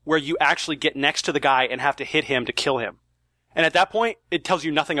point where you actually get next to the guy and have to hit him to kill him. And at that point, it tells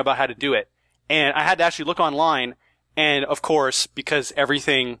you nothing about how to do it. And I had to actually look online, and of course, because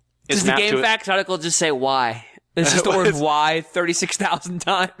everything is Does the mapped to GameFAQs article just say why? It's just the word why 36,000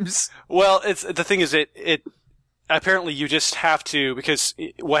 times. Well, the thing is, it apparently you just have to, because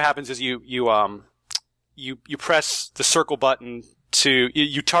what happens is you press the circle button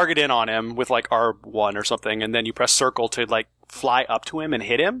you target in on him with like R1 or something, and then you press circle to like fly up to him and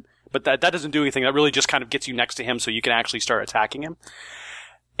hit him. But that doesn't do anything. That really just kind of gets you next to him so you can actually start attacking him.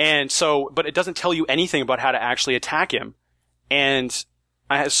 And so, but it doesn't tell you anything about how to actually attack him. And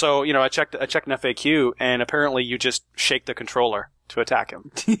I checked an FAQ, and apparently you just shake the controller to attack him.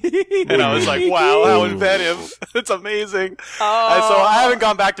 And I was like, wow, how inventive. It's amazing. Oh. And so I haven't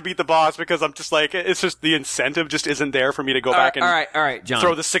gone back to beat the boss because I'm just like, it's just the incentive just isn't there for me to go back and all right, John.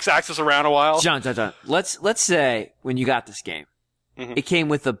 throw the 6-axis around a while. John. Let's say when you got this game, it came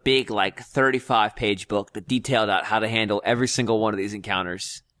with a big, like, 35-page book that detailed out how to handle every single one of these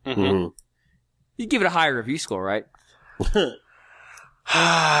encounters. You give it a higher review score, right?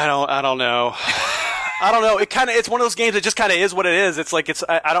 I don't know. I don't know. It's one of those games that just kind of is what it is. It's like,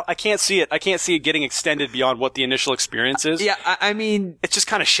 I can't see it. I can't see it getting extended beyond what the initial experience is. Yeah, I mean, it's just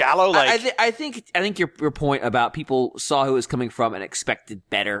kind of shallow. Like, I think your point about people saw who it was coming from and expected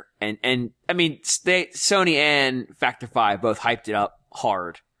better. And I mean, Sony and Factor 5 both hyped it up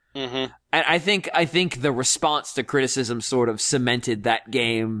hard. And I think the response to criticism sort of cemented that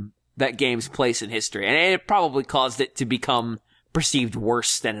game's place in history. And it probably caused it to become perceived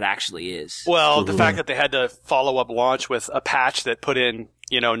worse than it actually is. Well, the fact that they had to follow up launch with a patch that put in,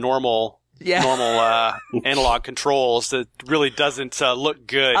 normal analog controls that really doesn't look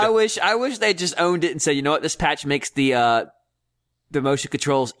good. I wish they just owned it and said, you know what, this patch makes the motion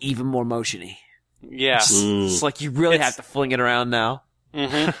controls even more motiony. Yeah. It's like you really have to fling it around now.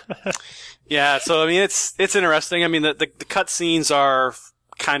 Mm-hmm. Yeah, so I mean, it's interesting. I mean, the cutscenes are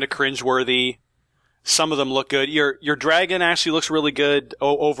kind of cringeworthy. Some of them look good. Your dragon actually looks really good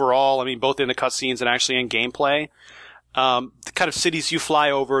overall. I mean, both in the cutscenes and actually in gameplay. The kind of cities you fly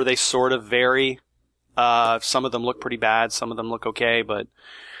over, they sort of vary. Some of them look pretty bad. Some of them look okay, but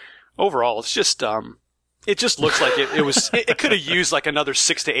overall, it's just it just looks like it could have used like another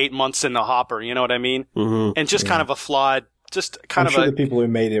 6 to 8 months in the hopper. You know what I mean? Mm-hmm. And just kind of a flawed, I'm sure the people who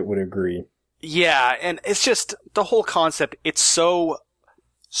made it would agree. Yeah, and it's just the whole concept. It's so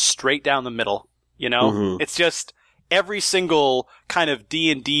straight down the middle, you know? Mm-hmm. It's just every single kind of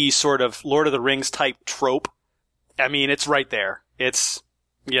D&D sort of Lord of the Rings type trope. I mean, it's right there. It's,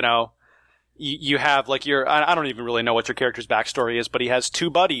 you know, you have like I don't even really know what your character's backstory is, but he has 2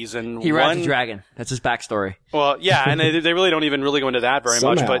 buddies and he rides a dragon. That's his backstory. Well, yeah, and they really don't even really go into that very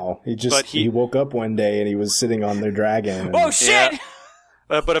much. But he woke up one day and he was sitting on their dragon. And, oh shit! Yeah.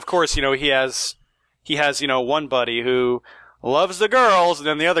 But of course, you know, he has, you know, one buddy who loves the girls, and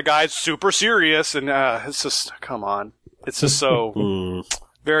then the other guy's super serious, and it's just, come on. It's just so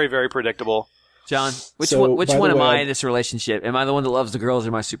very, very predictable. John, which one am I in this relationship? Am I the one that loves the girls, or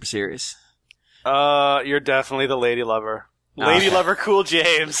am I super serious? You're definitely the lady lover. Lady lover Cool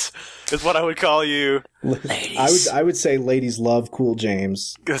James is what I would call you. Ladies. I would say ladies love Cool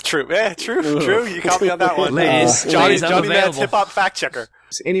James. True. Yeah, true. You caught me on that one. Ladies. Johnny Ladies, I'm Man's available. hip-hop fact checker.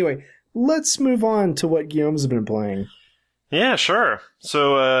 Anyway, let's move on to what Guillaume's been playing. Yeah, sure.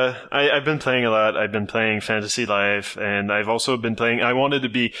 So, I've been playing a lot. I've been playing Fantasy Life, and I've also been playing,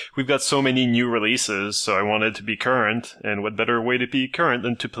 we've got so many new releases, so I wanted to be current, and what better way to be current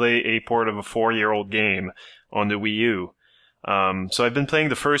than to play a port of a 4-year-old game on the Wii U. So I've been playing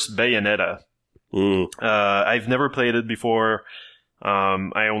the first Bayonetta. I've never played it before.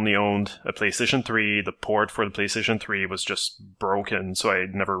 I only owned a PlayStation 3. The port for the PlayStation 3 was just broken, so I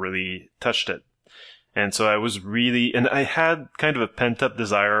never really touched it. And so and I had kind of a pent-up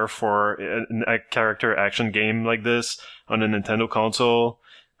desire for a character action game like this on a Nintendo console.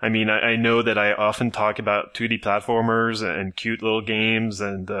 I mean, I know that I often talk about 2D platformers and cute little games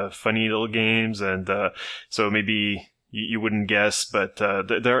and funny little games, and so maybe you wouldn't guess, but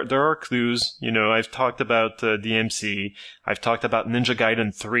there are clues. You know, I've talked about DMC. I've talked about Ninja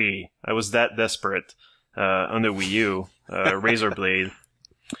Gaiden 3. I was that desperate on the Wii U, Razorblade.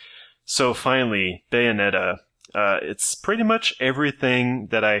 So finally, Bayonetta. It's pretty much everything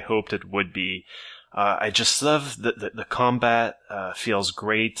that I hoped it would be. I just love the combat, feels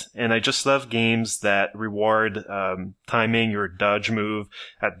great. And I just love games that reward, timing your dodge move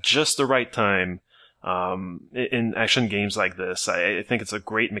at just the right time. In action games like this, I think it's a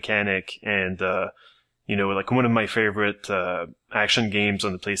great mechanic. And, you know, like one of my favorite, action games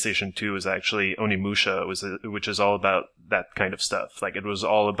on the PlayStation 2 is actually Onimusha, which is all about that kind of stuff. Like it was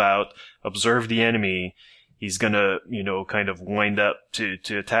all about observe the enemy. He's gonna, you know, kind of wind up to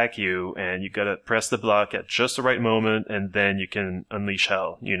attack you, and you gotta press the block at just the right moment, and then you can unleash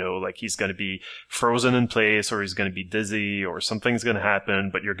hell. You know, like he's gonna be frozen in place, or he's gonna be dizzy, or something's gonna happen,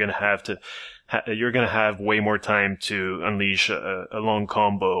 but you're gonna have way more time to unleash a long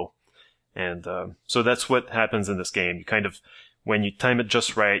combo. And, so that's what happens in this game. You kind of, when you time it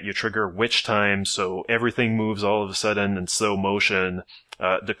just right, you trigger witch time, so everything moves all of a sudden in slow motion.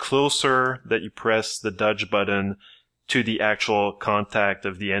 The closer that you press the dodge button to the actual contact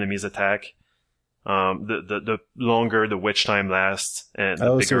of the enemy's attack, the longer the witch time lasts, and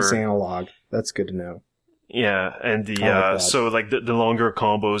the bigger. So it's analog. That's good to know. Yeah, and so like the longer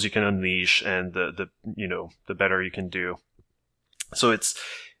combos you can unleash, and the better you can do. So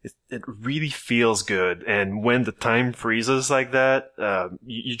it really feels good, and when the time freezes like that,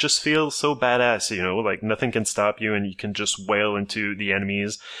 you just feel so badass, you know, like nothing can stop you, and you can just wail into the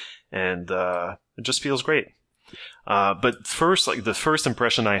enemies, and it just feels great. But first, like the first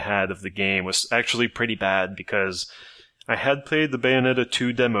impression I had of the game was actually pretty bad, because I had played the Bayonetta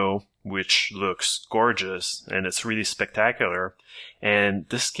 2 demo, which looks gorgeous, and it's really spectacular, and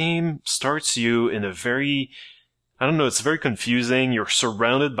this game starts you in a very, I don't know, it's very confusing. You're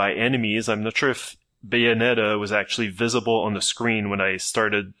surrounded by enemies. I'm not sure if Bayonetta was actually visible on the screen when I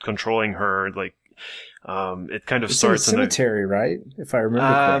started controlling her. Like, it kind of starts in a cemetery, right? If I remember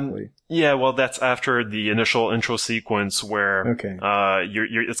correctly. Yeah, well, that's after the initial intro sequence where,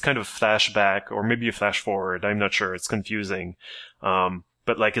 it's kind of flashback, or maybe a flash forward. I'm not sure. It's confusing.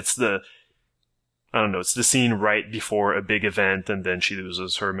 But like, it's the scene right before a big event, and then she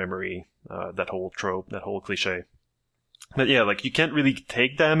loses her memory. That whole trope, that whole cliche. But yeah, like you can't really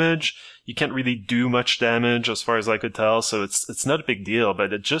take damage. You can't really do much damage as far as I could tell. So it's not a big deal, but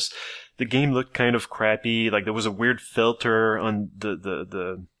the game looked kind of crappy. Like there was a weird filter on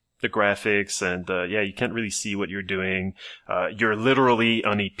the graphics, and yeah, you can't really see what you're doing. You're literally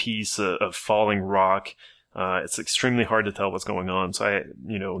on a piece of falling rock. It's extremely hard to tell what's going on. So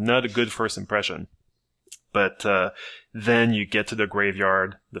not a good first impression. But then you get to the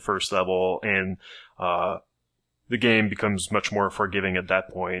graveyard, the first level, and the game becomes much more forgiving at that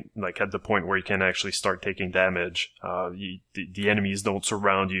point, like at the point where you can actually start taking damage. The enemies don't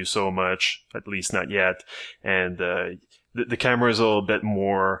surround you so much, at least not yet, and the camera is a little bit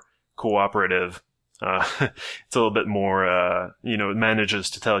more cooperative. It's a little bit more, it manages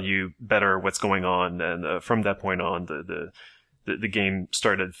to tell you better what's going on, and from that point on, the game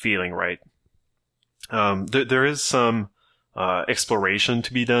started feeling right. There is some exploration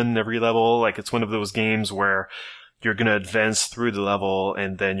to be done in every level. Like it's one of those games where you're gonna advance through the level,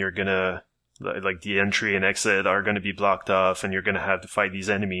 and then you're gonna, like, the entry and exit are gonna be blocked off, and you're gonna have to fight these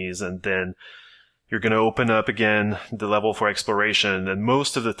enemies, and then you're gonna open up again the level for exploration. And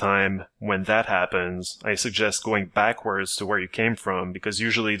most of the time when that happens, I suggest going backwards to where you came from, because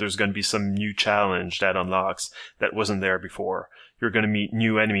usually there's gonna be some new challenge that unlocks that wasn't there before. You're gonna meet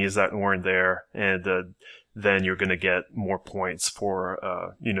new enemies that weren't there, and then you're gonna get more points for,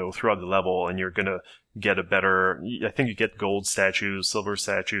 throughout the level, and you're gonna get a better, I think you get gold statues, silver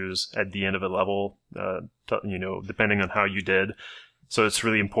statues at the end of a level, depending on how you did. So it's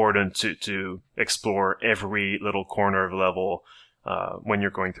really important to explore every little corner of a level, when you're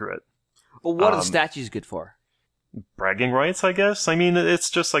going through it. Well, what are the statues good for? Bragging rights, I guess. I mean, it's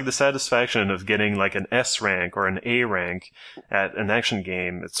just like the satisfaction of getting like an S rank or an A rank at an action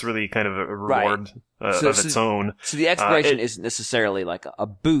game. It's really kind of a reward of its own. So the exploration isn't necessarily like a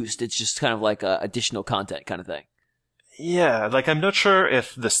boost. It's just kind of like additional content kind of thing. Yeah, like I'm not sure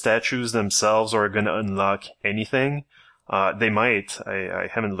if the statues themselves are going to unlock anything. They might. I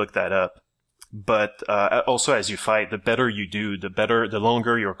haven't looked that up. But also as you fight, the better you do, the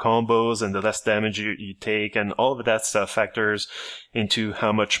longer your combos and the less damage you take, and all of that stuff factors into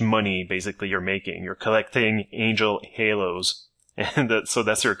how much money basically you're making. You're collecting angel halos, and so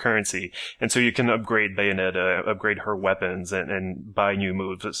that's your currency. And so you can upgrade Bayonetta, upgrade her weapons, and buy new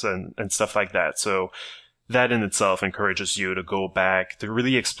moves and stuff like that. So that in itself encourages you to go back, to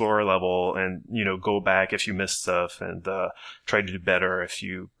really explore a level, and, go back if you missed stuff, and try to do better if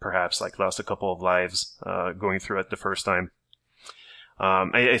you perhaps lost a couple of lives going through it the first time.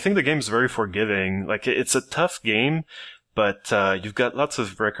 I think the game is very forgiving. Like, it's a tough game, but you've got lots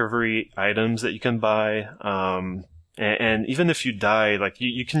of recovery items that you can buy. And even if you die,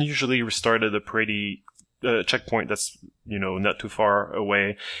 you can usually restart at a pretty checkpoint that's, not too far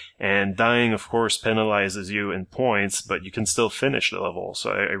away. And dying, of course, penalizes you in points, but you can still finish the level. So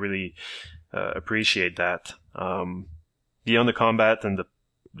I really appreciate that. Beyond the combat and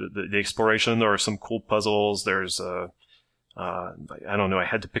the exploration, there are some cool puzzles. There's I don't know, I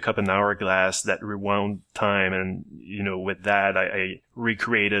had to pick up an hourglass that rewound time, and with that I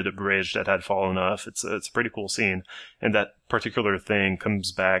recreated a bridge that had fallen off. It's a pretty cool scene, and that particular thing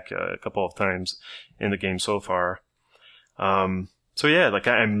comes back a couple of times in the game so far. So yeah,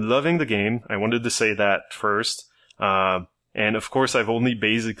 I'm loving the game. I wanted to say that first. And of course I've only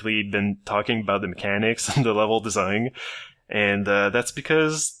basically been talking about the mechanics and the level design, and that's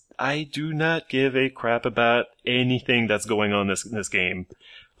because I do not give a crap about anything that's going on in this game.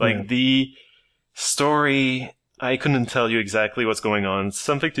 The story, I couldn't tell you exactly what's going on. It's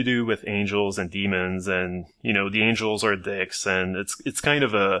something to do with angels and demons, and, the angels are dicks, and it's kind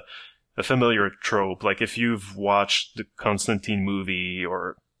of a familiar trope. Like, if you've watched the Constantine movie,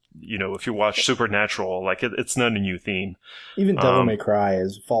 or, if you watch Supernatural, it's not a new theme. Even Devil May Cry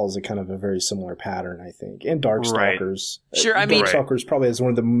follows a kind of a very similar pattern, I think. And Darkstalkers. Right. Sure, I mean... Darkstalkers probably has one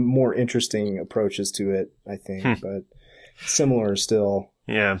of the more interesting approaches to it, I think, but similar still.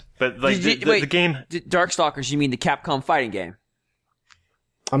 Yeah, but the game... Darkstalkers, you mean the Capcom fighting game?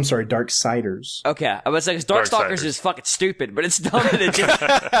 I'm sorry, Darksiders. Okay, I was like, Darkstalkers is fucking stupid, but it's dumb.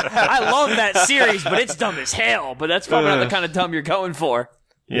 I love that series, but it's dumb as hell. But that's probably not the kind of dumb you're going for.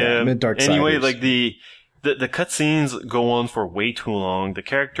 Yeah. Anyway, the cutscenes go on for way too long. The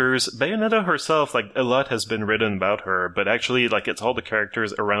characters, Bayonetta herself, a lot has been written about her, but actually, it's all the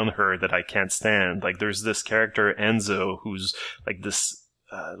characters around her that I can't stand. There's this character, Enzo, who's, this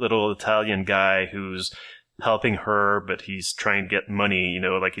little Italian guy who's helping her, but he's trying to get money,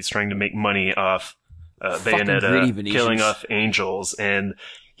 he's trying to make money off Bayonetta killing off angels, and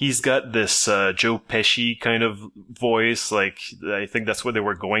he's got this Joe Pesci kind of voice. Like, I think that's what they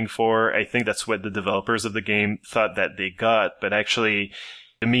were going for. I think that's what the developers of the game thought that they got. But actually,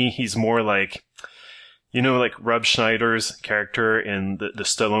 to me, he's more like, you know, like Rob Schneider's character in the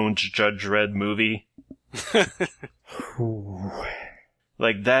Stallone Judge Dredd movie.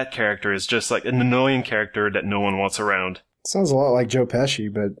 Like, that character is just like an annoying character that no one wants around. Sounds a lot like Joe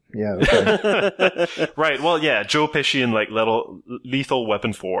Pesci, but yeah. Okay. Right. Well, yeah, Joe Pesci in like Lethal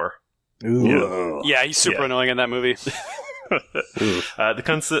Weapon 4. Ooh. Yeah, he's super annoying in that movie. The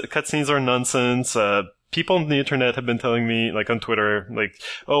cutscenes are nonsense. People on the internet have been telling me, like on Twitter, like,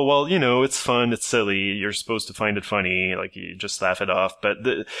 oh, well, you know, it's fun, it's silly, you're supposed to find it funny, like you just laugh it off. But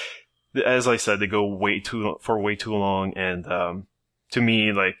as I said, they go way too long, and to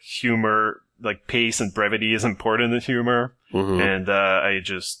me, like, humor, like pace and brevity is important in humor. Mm-hmm. And I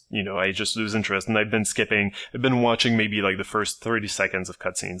just lose interest, and I've been watching maybe like the first 30 seconds of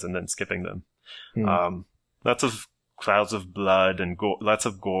cutscenes and then skipping them. Lots of clouds of blood and lots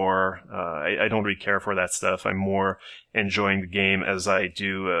of gore. I don't really care for that stuff. I'm more enjoying the game as I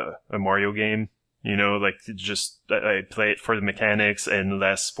do a Mario game. You know, like, just I play it for the mechanics and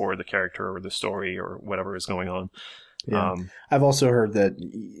less for the character or the story or whatever is going on. Yeah. I've also heard that,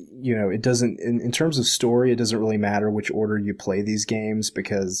 you know, it doesn't, in terms of story, it doesn't really matter which order you play these games,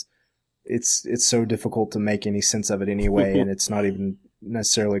 because it's so difficult to make any sense of it anyway, and it's not even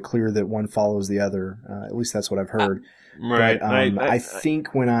necessarily clear that one follows the other. At least that's what I've heard. Right. But I think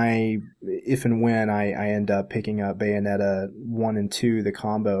if and when I end up picking up Bayonetta 1 and 2, the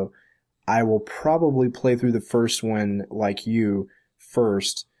combo, I will probably play through the first one like you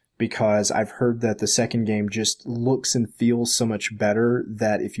first, because I've heard that the second game just looks and feels so much better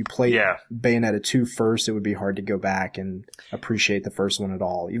that if you play Bayonetta 2 first, it would be hard to go back and appreciate the first one at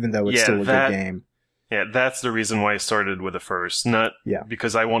all, even though it's still a good game. Yeah, that's the reason why I started with the first. Not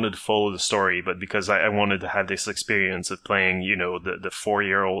because I wanted to follow the story, but because I wanted to have this experience of playing, you know, the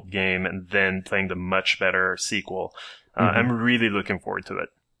 4-year-old game and then playing the much better sequel. I'm really looking forward to it.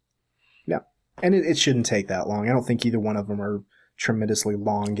 Yeah, and it shouldn't take that long. I don't think either one of them are tremendously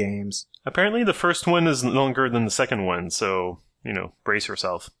long games. Apparently the first one is longer than the second one, so, you know, brace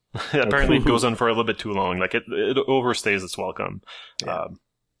yourself. Apparently it goes on for a little bit too long. Like, it overstays its welcome. Yeah.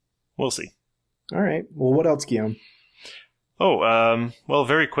 We'll see. All right. Well, what else, Guillaume? Well,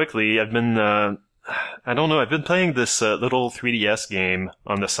 very quickly, I've been, I don't know, I've been playing this little 3DS game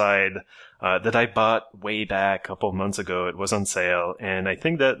on the side that I bought way back a couple of months ago. It was on sale, and I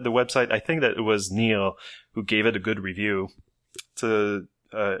think that it was Neil who gave it a good review. It's an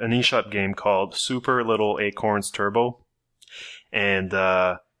eShop game called Super Little Acorns Turbo, and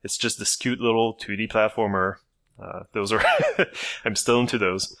it's just this cute little 2D platformer. Those are I'm still into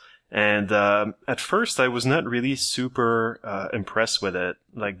those. And at first, I was not really super impressed with it.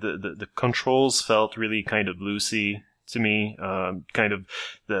 Like, the controls felt really kind of loosey to me. Kind of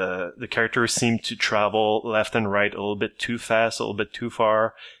the characters seemed to travel left and right a little bit too fast, a little bit too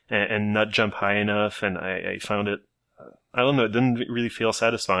far, and not jump high enough. And I found it, I don't know, it didn't really feel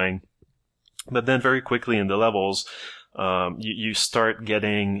satisfying. But then very quickly in the levels, you start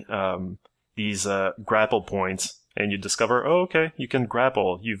getting these grapple points. And you discover, oh, okay, you can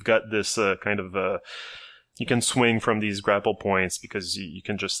grapple. You've got this you can swing from these grapple points because you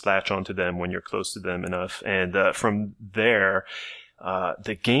can just latch onto them when you're close to them enough. And from there,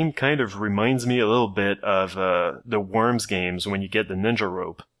 the game kind of reminds me a little bit of the Worms games when you get the ninja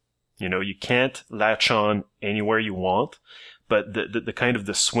rope. You know, you can't latch on anywhere you want, but the kind of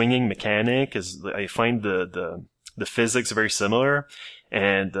the swinging mechanic is, I find the physics very similar.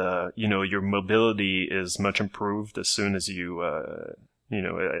 And, you know, your mobility is much improved as soon as you,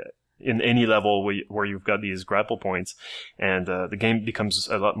 in any level where you've got these grapple points. And, the game becomes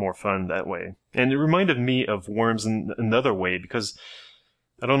a lot more fun that way. And it reminded me of Worms in another way, because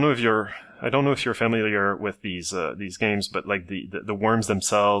I don't know if you're familiar with these games, but like the Worms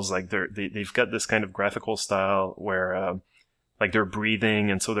themselves, like they've got this kind of graphical style where, like, they're breathing,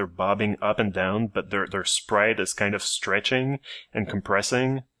 and so they're bobbing up and down, but their sprite is kind of stretching and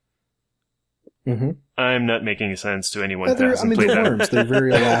compressing. Mm-hmm. I'm not making sense to anyone who hasn't played that. Worms, they're very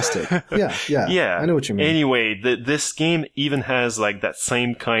elastic. Yeah. I know what you mean. Anyway, this game even has, like, that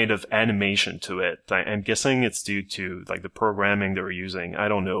same kind of animation to it. I'm guessing it's due to, like, the programming they were using. I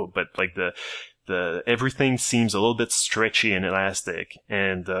don't know, but, like, the everything seems a little bit stretchy and elastic.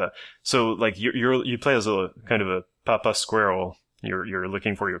 And, so, like, you play as a kind of a Papa Squirrel. You're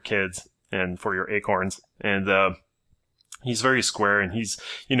looking for your kids and for your acorns. And, he's very square, and he's,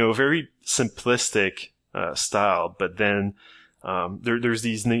 you know, very simplistic, style, but then, there's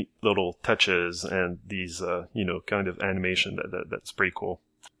these neat little touches and these, you know, kind of animation that's pretty cool.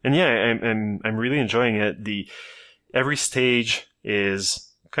 And yeah, I'm really enjoying it. Every stage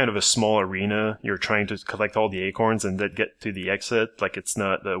is kind of a small arena. You're trying to collect all the acorns and then get to the exit. Like, it's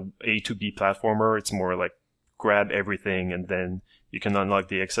not the A to B platformer. It's more like grab everything and then you can unlock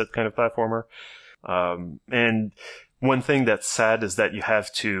the exit kind of platformer. And one thing that's sad is that you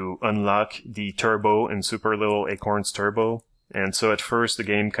have to unlock the turbo and Super Little Acorns Turbo. And so at first the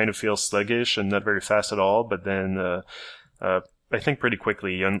game kind of feels sluggish and not very fast at all, but then, I think pretty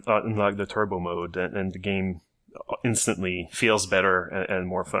quickly you unlock the turbo mode and the game instantly feels better and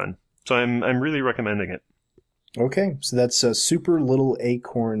more fun. So I'm really recommending it. Okay, so that's Super Little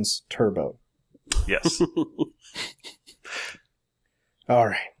Acorns Turbo. Yes. All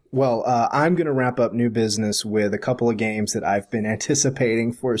right. Well, I'm going to wrap up new business with a couple of games that I've been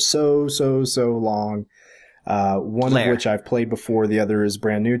anticipating for so long. One of which I've played before, the other is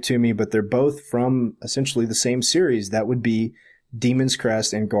brand new to me, but they're both from essentially the same series. That would be Demon's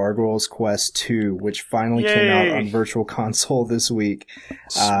Crest and Gargoyle's Quest 2, which finally came out on Virtual Console this week.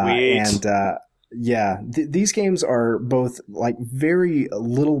 Sweet. These games are both like very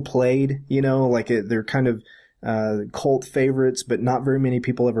little played, you know, like they're kind of cult favorites, but not very many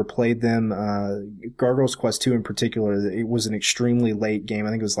people ever played them. Gargoyle's Quest 2 in particular, it was an extremely late game. I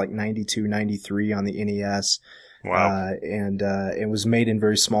think it was like 92, 93 on the NES. Wow. And it was made in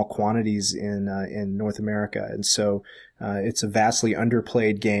very small quantities in North America. And so, it's a vastly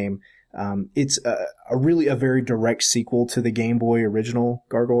underplayed game. It's really a very direct sequel to the Game Boy original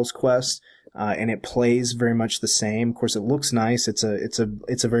Gargoyle's Quest. And it plays very much the same. Of course, it looks nice. It's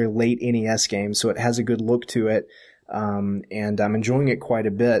a very late NES game, so it has a good look to it. And I'm enjoying it quite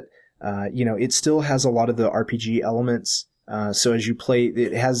a bit. It still has a lot of the RPG elements. So as you play,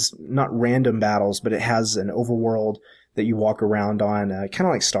 it has not random battles, but it has an overworld that you walk around on, kind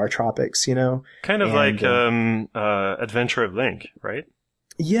of like Star Tropics, you know? Kind of like Adventure of Link, right?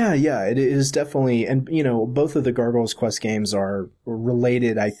 Yeah, it is definitely. And, you know, both of the Gargoyle's Quest games are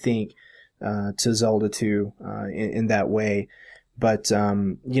related, I think, to Zelda 2 in that way. But,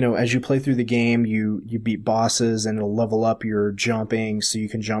 as you play through the game, you beat bosses and it'll level up your jumping, so you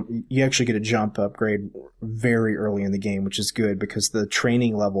can jump. You actually get a jump upgrade very early in the game, which is good because the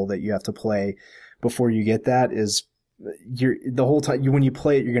training level that you have to play before you get that is the whole time when you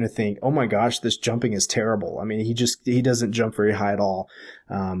play it, you're going to think, oh my gosh, this jumping is terrible. I mean, he doesn't jump very high at all.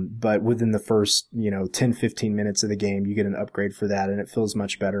 But within the first, 10, 15 minutes of the game, you get an upgrade for that and it feels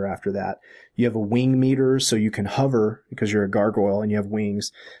much better after that. You have a wing meter, so you can hover because you're a gargoyle and you have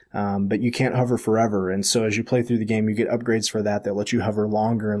wings. But you can't hover forever. And so as you play through the game, you get upgrades for that let you hover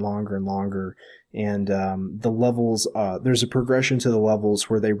longer and longer and longer. And, the levels, there's a progression to the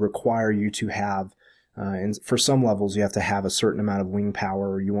levels where they require you to have and for some levels, you have to have a certain amount of wing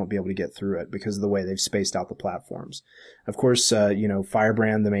power or you won't be able to get through it because of the way they've spaced out the platforms. Of course,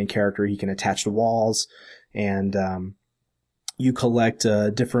 Firebrand, the main character, he can attach to walls and, you collect,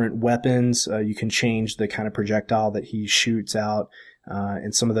 different weapons. You can change the kind of projectile that he shoots out.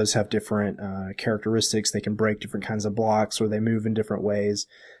 And some of those have different, characteristics. They can break different kinds of blocks or they move in different ways.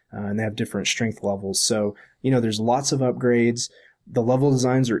 And they have different strength levels. So, there's lots of upgrades. The level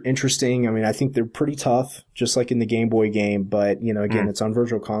designs are interesting. I mean, I think they're pretty tough, just like in the Game Boy game. But, again, it's on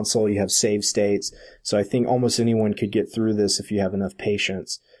Virtual Console. You have save states. So I think almost anyone could get through this if you have enough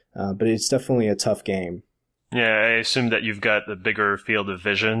patience. But it's definitely a tough game. Yeah, I assume that you've got a bigger field of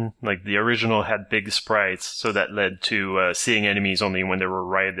vision. Like the original had big sprites, so that led to seeing enemies only when they were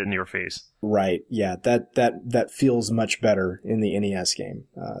right in your face. Right. Yeah. That feels much better in the NES game.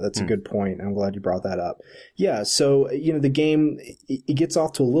 That's a good point. I'm glad you brought that up. Yeah. So, the game, it gets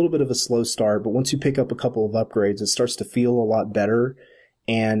off to a little bit of a slow start, but once you pick up a couple of upgrades, it starts to feel a lot better.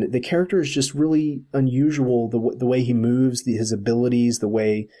 And the character is just really unusual. The way he moves, his abilities, the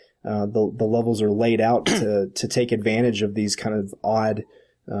way, the levels are laid out to take advantage of these kind of odd,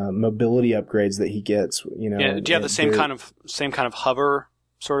 mobility upgrades that he gets, Yeah. Do you have the same kind of hover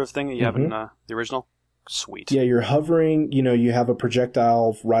sort of thing that you have in the original? Sweet. Yeah, you're hovering, you have a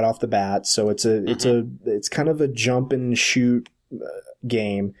projectile right off the bat. So it's kind of a jump and shoot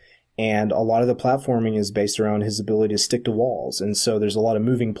game. And a lot of the platforming is based around his ability to stick to walls. And so there's a lot of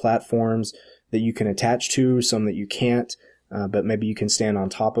moving platforms that you can attach to, some that you can't. But maybe you can stand on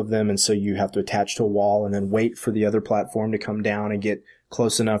top of them. And so you have to attach to a wall and then wait for the other platform to come down and get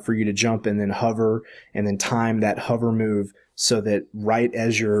close enough for you to jump and then hover and then time that hover move so that right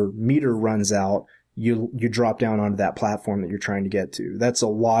as your meter runs out, you drop down onto that platform that you're trying to get to. That's a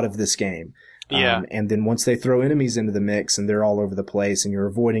lot of this game. Yeah. And then once they throw enemies into the mix and they're all over the place and you're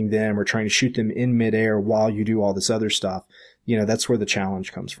avoiding them or trying to shoot them in midair while you do all this other stuff, that's where the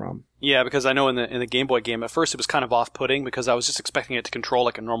challenge comes from. Yeah, because I know in the Game Boy game, at first it was kind of off-putting because I was just expecting it to control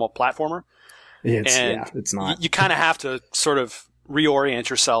like a normal platformer. It's not. You kind of have to sort of reorient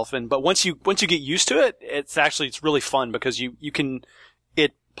yourself, but once you get used to it, it's really fun because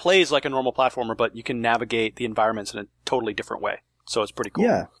it plays like a normal platformer, but you can navigate the environments in a totally different way. So it's pretty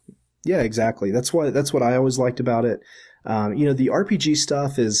cool. Yeah, exactly. That's what I always liked about it. The RPG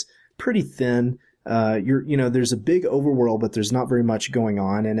stuff is pretty thin. There's a big overworld, but there's not very much going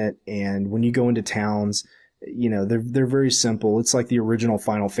on in it. And when you go into towns, they're very simple. It's like the original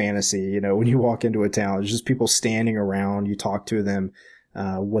Final Fantasy. When you walk into a town, there's just people standing around. You talk to them.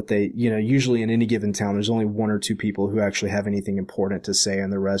 Usually in any given town, there's only one or two people who actually have anything important to say,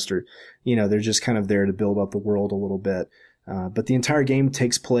 and the rest are, they're just kind of there to build up the world a little bit. But the entire game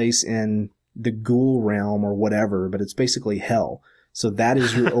takes place in the ghoul realm or whatever, but it's basically hell. So that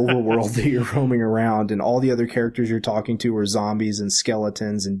is your overworld that you're roaming around, and all the other characters you're talking to are zombies and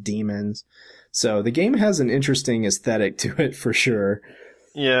skeletons and demons. So the game has an interesting aesthetic to it for sure.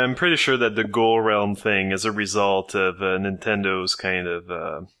 Yeah, I'm pretty sure that the Ghoul Realm thing is a result of Nintendo's kind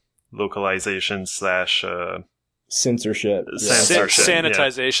of localization / censorship. Censorship.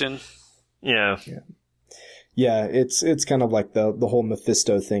 Sanitization. Yeah. Yeah, it's kind of like the whole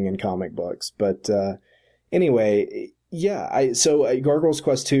Mephisto thing in comic books. But anyway, Gargoyle's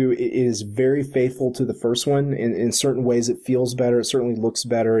Quest 2 is very faithful to the first one. In certain ways, it feels better. It certainly looks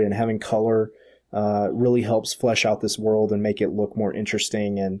better, and having color really helps flesh out this world and make it look more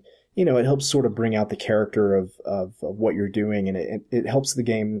interesting. And, it helps sort of bring out the character of what you're doing, and it helps the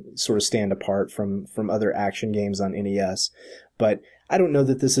game sort of stand apart from other action games on NES. But I don't know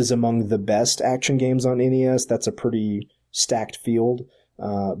that this is among the best action games on NES. That's a pretty stacked field.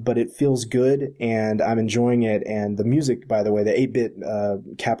 But it feels good, and I'm enjoying it. And the music, by the way, the 8-bit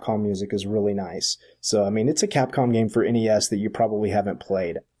Capcom music is really nice. So, it's a Capcom game for NES that you probably haven't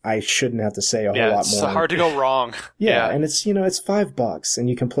played. I shouldn't have to say a whole lot more. It's hard to go wrong. Yeah, and it's it's $5, and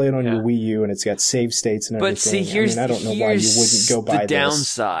you can play it on your Wii U, and it's got save states and everything. But see, I don't know why you wouldn't go buy the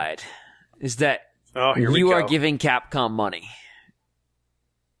downside is that you are giving Capcom money.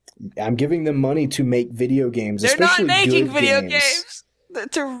 I'm giving them money to make video games. They're not especially making good video games.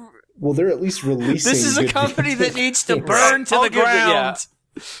 Well, they're at least releasing. This is a company that needs to burn to the ground.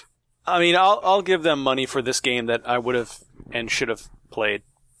 I'll give them money for this game that I would have and should have played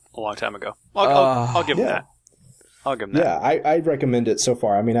a long time ago. I'll give them that. I'll give them that. Yeah, I recommend it so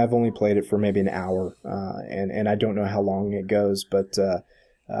far. I've only played it for maybe an hour, and I don't know how long it goes, but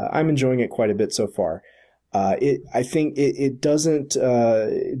I'm enjoying it quite a bit so far. I think it doesn't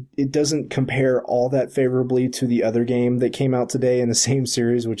compare all that favorably to the other game that came out today in the same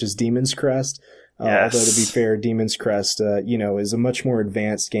series, which is Demon's Crest. Yes. Although to be fair, Demon's Crest, is a much more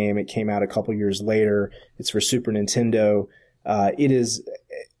advanced game. It came out a couple years later. It's for Super Nintendo. It is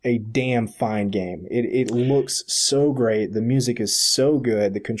a damn fine game. It looks so great. The music is so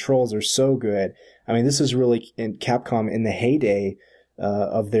good. The controls are so good. This is really in Capcom in the heyday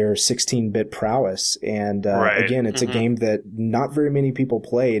of their 16-bit prowess. And again, it's a game that not very many people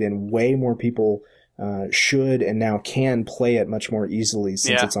played, and way more people should and now can play it much more easily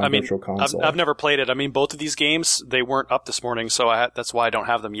since it's on Virtual Console. I've never played it. Both of these games, they weren't up this morning, so that's why I don't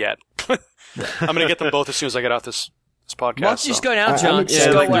have them yet. I'm going to get them both as soon as I get off this podcast. Why don't you just go now, John? I'm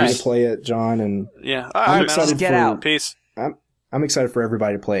excited for you to play it, John. And I'm excited get out. Peace. I'm excited for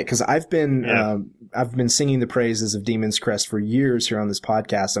everybody to play it because I've been singing the praises of Demon's Crest for years here on this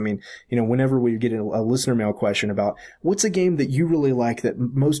podcast. Whenever we get a listener mail question about what's a game that you really like that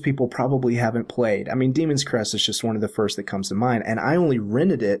most people probably haven't played, Demon's Crest is just one of the first that comes to mind. And I only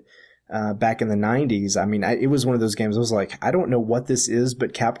rented it back in the 90s. It was one of those games I was like, I don't know what this is,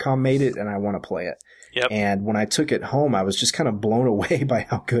 but Capcom made it and I want to play it. Yep. And when I took it home, I was just kind of blown away by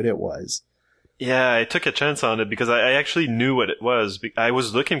how good it was. Yeah, I took a chance on it because I actually knew what it was. I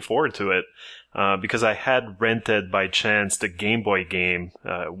was looking forward to it because I had rented by chance the Game Boy game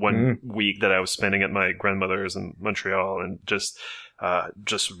one week that I was spending at my grandmother's in Montreal, and just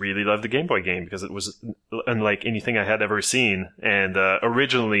really loved the Game Boy game because it was unlike anything I had ever seen. And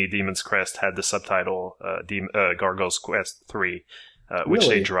originally, Demon's Crest had the subtitle Gargoyle's Quest 3. Which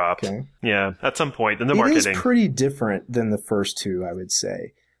Really? they dropped. Okay. Yeah, at some point in the marketing. It is pretty different than the first two, I would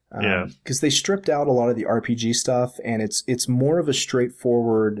say. Because they stripped out a lot of the RPG stuff, and it's more of a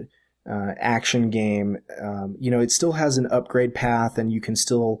straightforward action game. It still has an upgrade path, and you can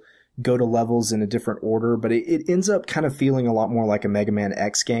still go to levels in a different order, but it ends up kind of feeling a lot more like a Mega Man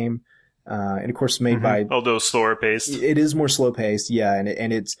X game and of course made by, although slower paced. It is more slow paced, yeah,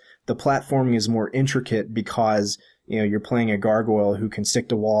 and it's the platforming is more intricate because you're playing a gargoyle who can stick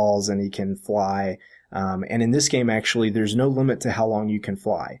to walls and he can fly. And in this game, actually, there's no limit to how long you can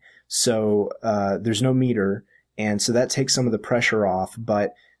fly. So there's no meter, and so that takes some of the pressure off.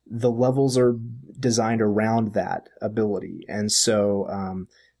 But the levels are designed around that ability, and so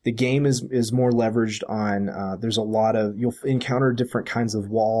the game is more leveraged on. There's a lot of you'll encounter different kinds of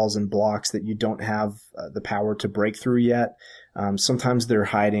walls and blocks that you don't have the power to break through yet. Sometimes they're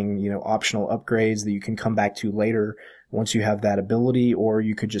hiding, optional upgrades that you can come back to later once you have that ability, or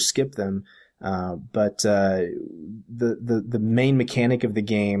you could just skip them. But the main mechanic of the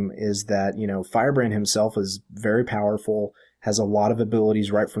game is that, Firebrand himself is very powerful, has a lot of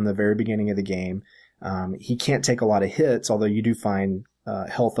abilities right from the very beginning of the game. He can't take a lot of hits, although you do find,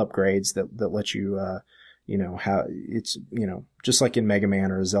 health upgrades that let you, how it's, just like in Mega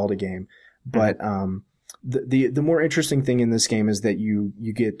Man or a Zelda game. But, the more interesting thing in this game is that you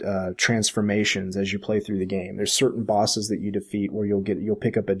get transformations as you play through the game. There's certain bosses that you defeat where you'll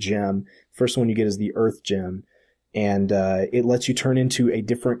pick up a gem. First one you get is the Earth Gem, and it lets you turn into a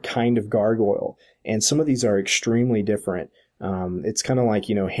different kind of gargoyle. And some of these are extremely different. It's kind of like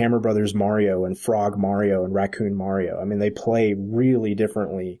Hammer Brothers Mario and Frog Mario and Raccoon Mario. I mean, they play really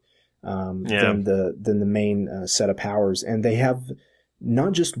differently than the main set of powers, and they have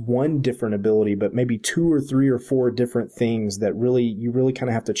not just one different ability, but maybe 2 or 3 or 4 different things that you really kind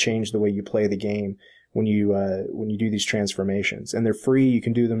of have to change the way you play the game when you do these transformations. And they're free. You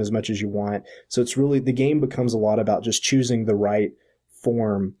can do them as much as you want. So it's really, the game becomes a lot about just choosing the right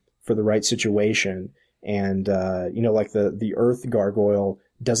form for the right situation. And, like the Earth Gargoyle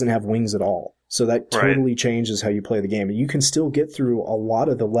doesn't have wings at all. So that totally changes how you play the game. And you can still get through a lot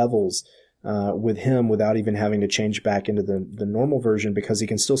of the levels with him without even having to change back into the normal version, because he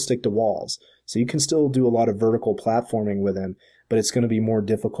can still stick to walls. So you can still do a lot of vertical platforming with him, but it's going to be more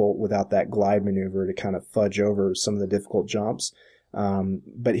difficult without that glide maneuver to kind of fudge over some of the difficult jumps.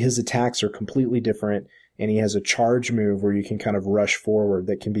 But his attacks are completely different, and he has a charge move where you can kind of rush forward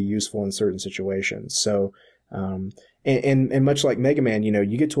that can be useful in certain situations. So, and much like Mega Man,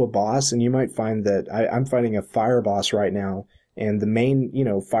 you get to a boss and you might find that I'm fighting a fire boss right now. And the main,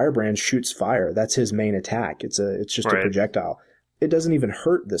 Firebrand shoots fire. That's his main attack. It's just a projectile. It doesn't even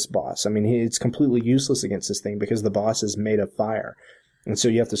hurt this boss. I mean, it's completely useless against this thing because the boss is made of fire. And so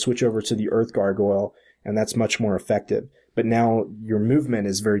you have to switch over to the Earth Gargoyle, and that's much more effective. But now your movement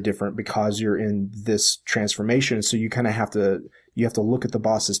is very different because you're in this transformation. So you kind of have to look at the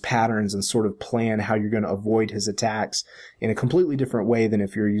boss's patterns and sort of plan how you're going to avoid his attacks in a completely different way than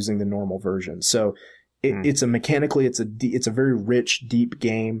if you're using the normal version. So it's a very rich, deep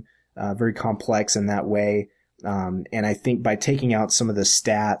game, very complex in that way. And I think by taking out some of the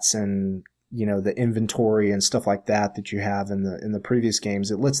stats and, the inventory and stuff like that you have in the previous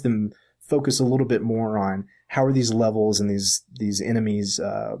games, it lets them focus a little bit more on how are these levels and these enemies,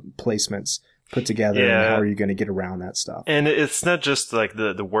 placements put together, and how are you going to get around that stuff. And it's not just like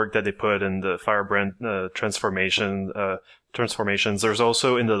the work that they put in the Firebrand, transformations. There's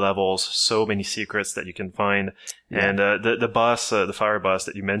also in the levels so many secrets that you can find. Yeah. And the boss, the fire boss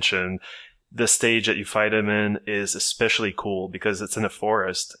that you mentioned, the stage that you fight him in is especially cool because it's in a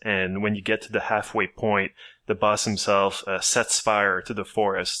forest, and when you get to the halfway point, the boss himself sets fire to the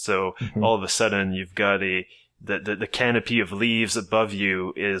forest. So all of a sudden you've got the canopy of leaves above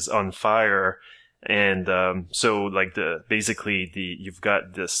you is on fire. And so like you've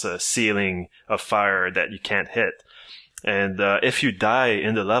got this ceiling of fire that you can't hit. And if you die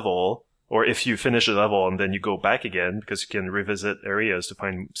in the level, or if you finish the level and then you go back again, because you can revisit areas to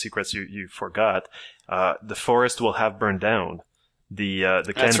find secrets you forgot, the forest will have burned down.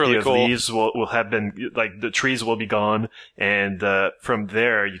 The canopy really of leaves will have been, like, the trees will be gone, and from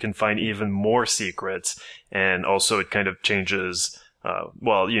there you can find even more secrets. And also it kind of changes,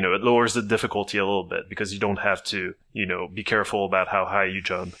 it lowers the difficulty a little bit because you don't have to, be careful about how high you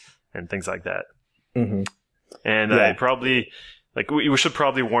jump and things like that. Mm-hmm. And I probably, we should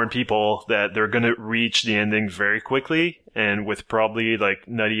probably warn people that they're going to reach the ending very quickly, and with probably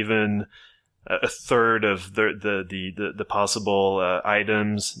not even a third of the possible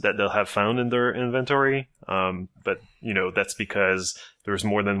items that they'll have found in their inventory. But that's because there's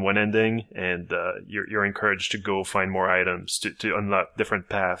more than one ending, and you're encouraged to go find more items to unlock different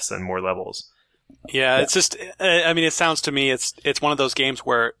paths and more levels. Yeah, it's just, it sounds to me it's one of those games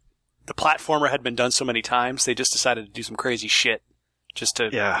where the platformer had been done so many times, they just decided to do some crazy shit just to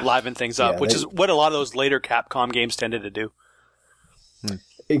liven things up, which is what a lot of those later Capcom games tended to do.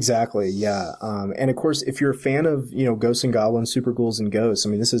 Exactly, yeah. And of course, if you're a fan of, Ghosts and Goblins, Super Ghouls and Ghosts, I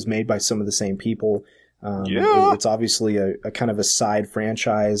mean, this is made by some of the same people. It's obviously a kind of a side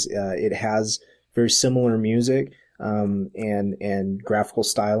franchise. It has very similar music, and graphical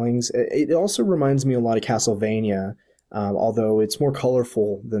stylings. It also reminds me a lot of Castlevania, although it's more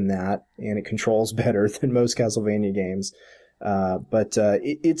colorful than that, and it controls better than most Castlevania games. But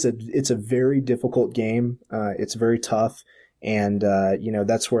it's a very difficult game. It's very tough. And,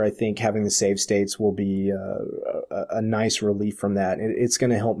 that's where I think having the save states will be a nice relief from that. It's going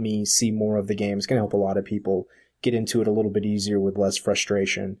to help me see more of the game. It's going to help a lot of people get into it a little bit easier with less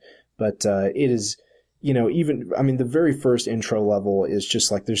frustration. But it is, the very first intro level is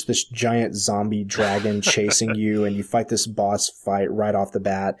just like there's this giant zombie dragon chasing you, and you fight this boss fight right off the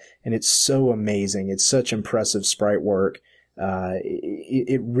bat. And it's so amazing. It's such impressive sprite work.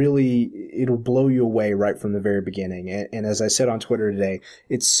 It'll blow you away right from the very beginning. And as I said on Twitter today,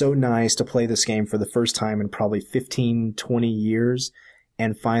 it's so nice to play this game for the first time in probably 15, 20 years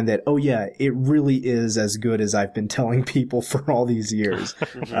and find that, oh yeah, it really is as good as I've been telling people for all these years.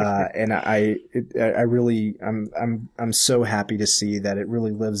 And I'm so happy to see that it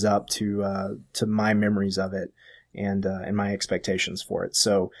really lives up to my memories of it and my expectations for it.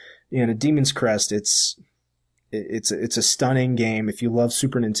 So, Demon's Crest, it's a stunning game. If you love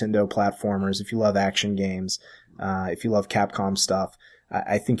Super Nintendo platformers, if you love action games, if you love Capcom stuff,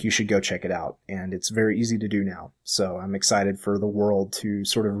 I think you should go check it out. And it's very easy to do now. So I'm excited for the world to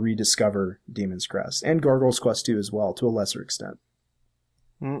sort of rediscover Demon's Crest and Gargoyle's Quest 2 as well, to a lesser extent.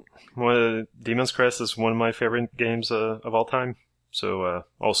 Well, Demon's Crest is one of my favorite games of all time. So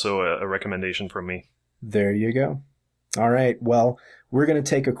also a recommendation from me. There you go. All right. Well, we're going to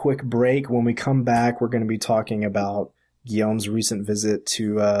take a quick break. When we come back, we're going to be talking about Guillaume's recent visit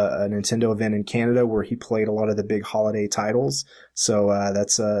to a Nintendo event in Canada where he played a lot of the big holiday titles. So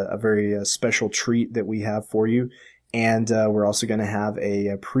that's a very special treat that we have for you. And we're also going to have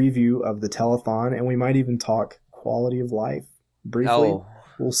a preview of the telethon, and we might even talk quality of life briefly. Oh.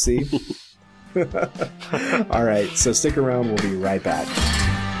 We'll see. All right. So stick around. We'll be right back.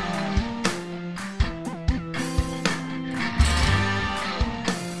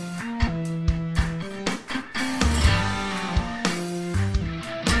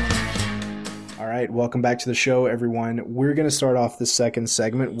 Welcome back to the show, everyone. We're going to start off the second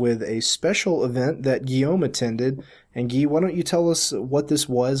segment with a special event that Guillaume attended. And Guy, why don't you tell us what this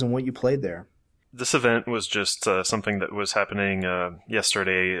was and what you played there? This event was just something that was happening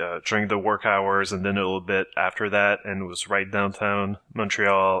yesterday during the work hours and then a little bit after that, and it was right downtown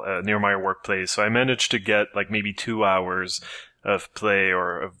Montreal near my workplace. So I managed to get like maybe 2 hours of play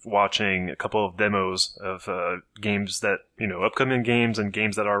or of watching a couple of demos of games that, upcoming games and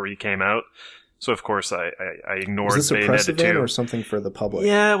games that already came out. So of course I ignored Is this a Bayonetta press event 2. or something for the public?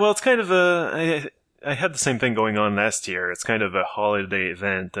 Yeah, well, it's kind of I had the same thing going on last year. It's kind of a holiday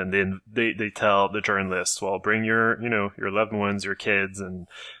event, and then they tell the journalists, well, bring your your loved ones, your kids, and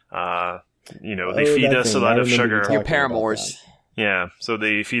they feed us a lot of sugar. Your paramours. Yeah, so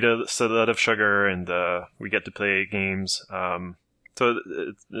they feed us a lot of sugar, and we get to play games. So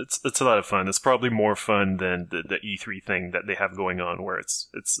it's a lot of fun. It's probably more fun than the E3 thing that they have going on, where it's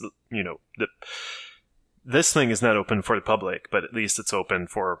this thing is not open for the public, but at least it's open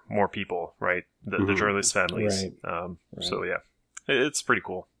for more people, right? The journalist families. Right. So yeah, it's pretty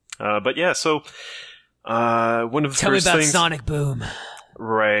cool. But yeah, so one of the Tell me first about things, Sonic Boom.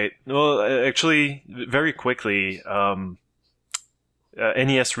 Right. Well, actually, very quickly, NES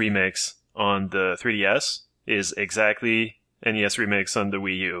Remix on the 3DS is exactly NES Remix on the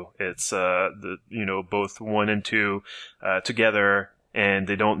Wii U. It's both 1 and 2 together, and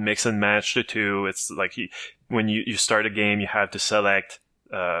they don't mix and match the two. It's like when you start a game, you have to select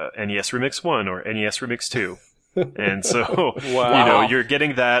NES Remix 1 or NES Remix 2. And so, Wow. you're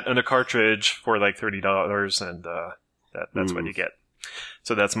getting that on a cartridge for like $30, and that's what you get.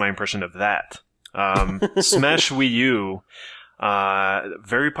 So that's my impression of that. Smash Wii U.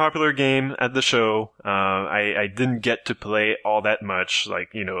 Very popular game at the show. I didn't get to play all that much.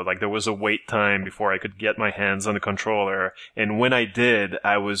 Like there was a wait time before I could get my hands on the controller. And when I did,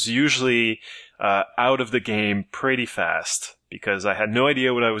 I was usually, out of the game pretty fast because I had no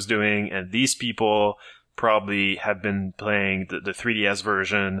idea what I was doing. And these people probably have been playing the 3DS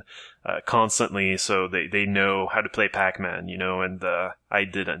version, constantly. So they know how to play Pac-Man, and, I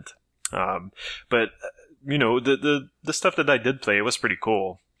didn't. But, the stuff that I did play was pretty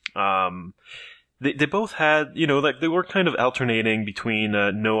cool. They both had, they were kind of alternating between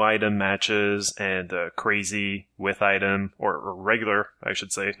no item matches and crazy with item, or regular, I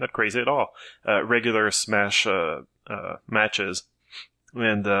should say, not crazy at all, regular Smash matches.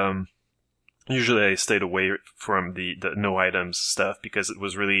 And usually I stayed away from the no items stuff because it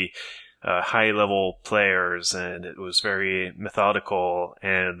was really high level players and it was very methodical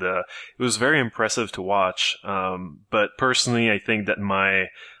and it was very impressive to watch. But personally, I think that my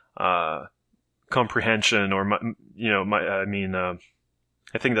comprehension or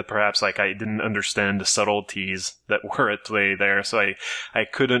I think that perhaps like I didn't understand the subtleties that were at play there, so I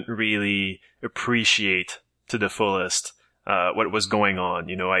couldn't really appreciate to the fullest what was going on.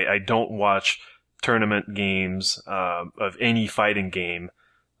 You know, I don't watch tournament games of any fighting game,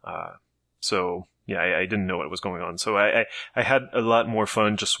 so yeah, I didn't know what was going on. So I had a lot more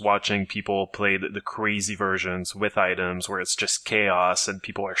fun just watching people play the crazy versions with items where it's just chaos and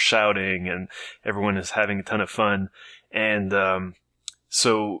people are shouting and everyone is having a ton of fun. And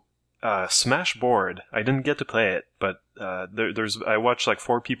so Smash Board, I didn't get to play it, but I watched like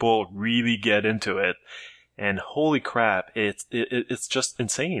 4 people really get into it, and holy crap, it's just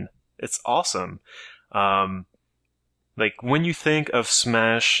insane. It's awesome. Like when you think of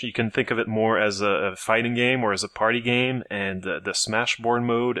Smash, you can think of it more as a fighting game or as a party game, and the Smash Board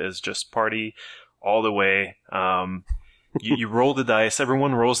mode is just party all the way. You roll the dice,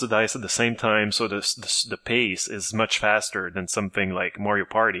 everyone rolls the dice at the same time, so the pace is much faster than something like Mario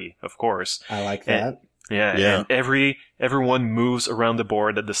Party, of course. I like that. And everyone moves around the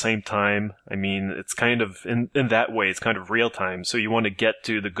board at the same time. I mean, it's kind of, in that way, it's kind of real time, so you want to get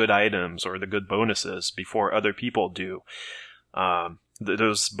to the good items or the good bonuses before other people do.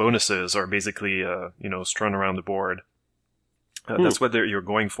 Those bonuses are basically, strewn around the board. That's what you're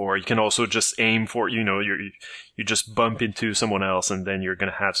going for. You can also just aim for, you just bump into someone else and then you're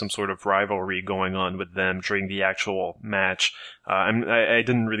going to have some sort of rivalry going on with them during the actual match. I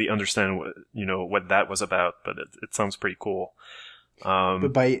didn't really understand what that was about, but it sounds pretty cool.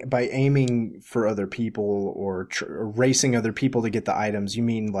 But by aiming for other people or racing other people to get the items, you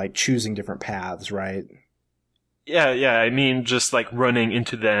mean like choosing different paths, right? Yeah. I mean, just like running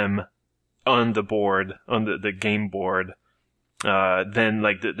into them on the board, on the game board. Then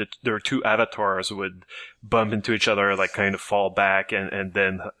like there are 2 avatars would bump into each other, like kind of fall back and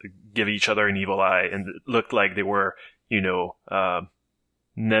then give each other an evil eye, and it looked like they were, nemesi.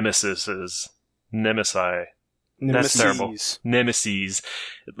 That's terrible. Nemesis.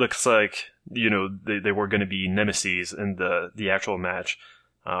 It looks like, they were going to be nemesis in the actual match.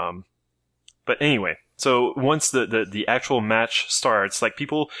 But anyway, so once the actual match starts, like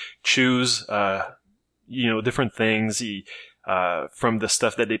people choose, different things. From the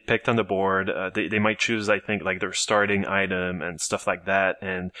stuff that they picked on the board, they might choose, I think, like their starting item and stuff like that.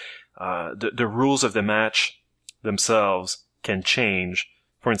 And the rules of the match themselves can change.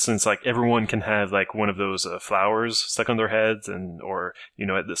 For instance, like everyone can have like one of those flowers stuck on their heads, or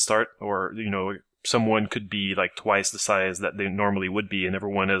at the start, or someone could be like twice the size that they normally would be, and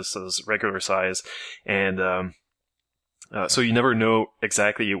everyone is regular size. And so you never know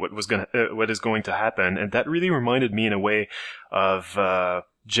exactly what is going to happen, and that really reminded me in a way of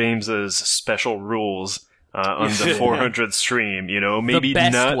James's special rules on the 400 stream. Maybe the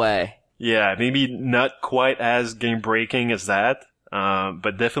best not way. Yeah, maybe not quite as game breaking as that,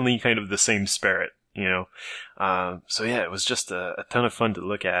 but definitely kind of the same spirit. So yeah, it was just a ton of fun to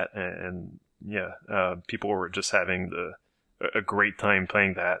look at, and people were just having a great time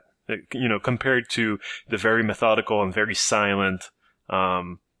playing that. Compared to the very methodical and very silent,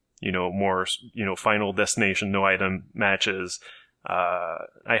 more, Final Destination no item matches,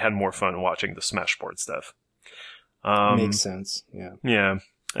 I had more fun watching the Smash Board stuff. Makes sense. Yeah. Yeah.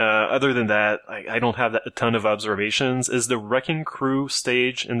 Other than that, I don't have a ton of observations. Is the Wrecking Crew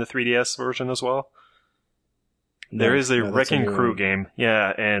stage in the 3DS version as well? There is a Wrecking Crew game.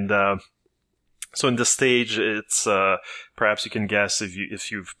 Yeah. And, so in this stage, it's perhaps you can guess if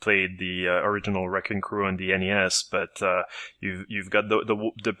you've played the original Wrecking Crew on the NES, but you've got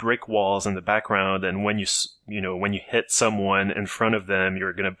the brick walls in the background, and when you hit someone in front of them,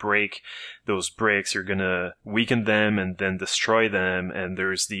 you're gonna break those bricks, you're gonna weaken them and then destroy them, and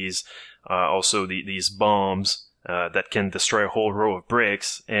there's these also these bombs that can destroy a whole row of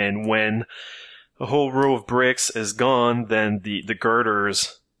bricks, and when a whole row of bricks is gone, then the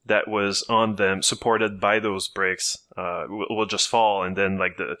girders that was on them, supported by those bricks, will just fall, and then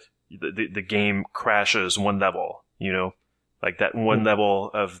like the game crashes one level. Like that one level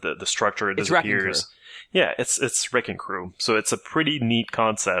of the structure disappears. Yeah, it's Wrecking Crew. So it's a pretty neat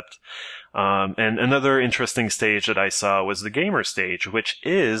concept. And another interesting stage that I saw was the Gamer stage, which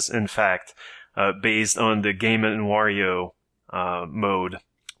is in fact based on the Game & Wario mode,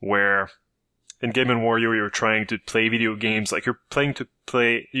 where in Game & Wario, you're trying to play video games, like you're trying to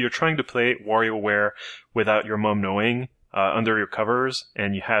play WarioWare without your mom knowing, under your covers,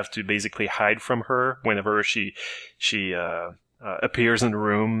 and you have to basically hide from her whenever she appears in the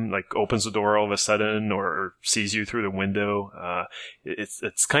room, like opens the door all of a sudden or sees you through the window.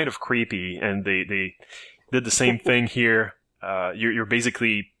 It's kind of creepy, and they did the same thing here. You're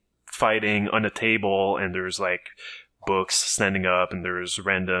basically fighting on a table, and there's like books standing up, and there's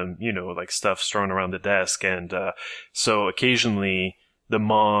random, like stuff strewn around the desk, and so occasionally the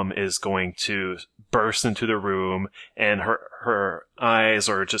mom is going to burst into the room, and her eyes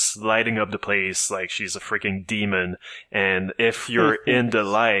are just lighting up the place like she's a freaking demon. And if you're in the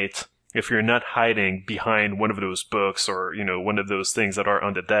light, if you're not hiding behind one of those books or, one of those things that are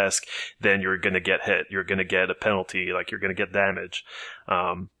on the desk, then you're gonna get hit. You're gonna get a penalty, like you're gonna get damage.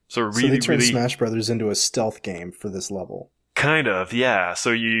 So they turned Smash Brothers into a stealth game for this level. Kind of, yeah.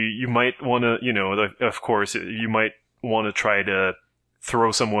 So you might want to, of course, you might want to try to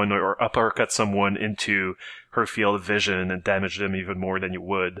throw someone or uppercut someone into her field of vision and damage them even more than you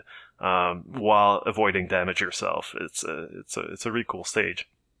would, while avoiding damage yourself. It's a really cool stage.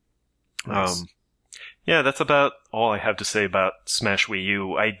 Nice. Yeah, that's about all I have to say about Smash Wii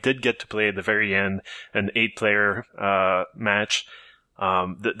U. I did get to play at the very end an 8-player match.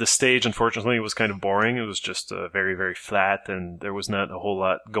 The stage, unfortunately, was kind of boring. It was just very, very flat, and there was not a whole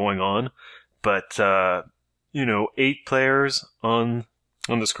lot going on. But 8 players on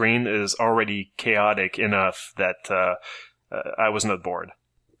the screen is already chaotic enough that I was not bored.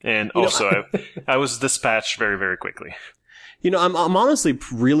 And also, I was dispatched very, very quickly. I'm honestly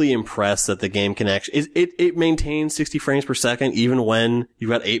really impressed that the game can actually it maintains 60 frames per second even when you've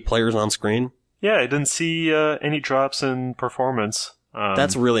got 8 players on screen. Yeah, I didn't see any drops in performance.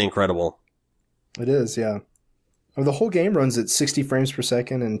 That's really incredible. It is, yeah. The whole game runs at 60 frames per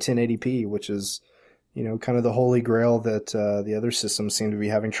second and 1080p, which is, kind of the holy grail that the other systems seem to be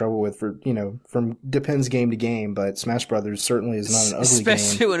having trouble with from depends game to game, but Smash Brothers certainly is not an ugly game.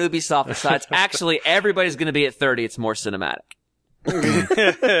 Especially when Ubisoft decides, actually, everybody's going to be at 30, it's more cinematic.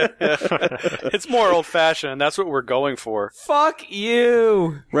 It's more old-fashioned. That's what we're going for. Fuck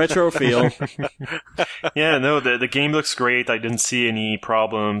you! Retro feel. Yeah, no, the game looks great. I didn't see any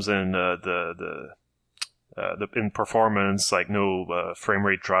problems in in performance, like no frame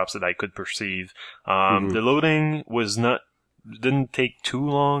rate drops that I could perceive. The loading didn't take too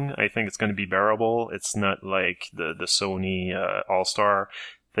long. I think it's going to be bearable. It's not like the Sony All-Star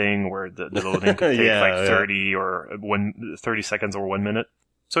thing where the loading could take 30 seconds or 1 minute.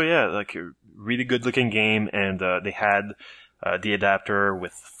 So yeah, like a really good looking game, and they had the adapter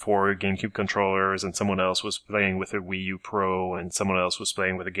with 4 GameCube controllers, and someone else was playing with a Wii U Pro, and someone else was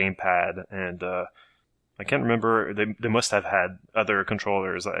playing with a gamepad, and I can't remember, they must have had other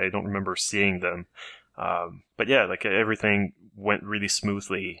controllers. I don't remember seeing them. But yeah, like everything went really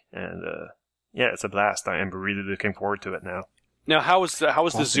smoothly, and yeah, it's a blast. I am really looking forward to it now. Now, how was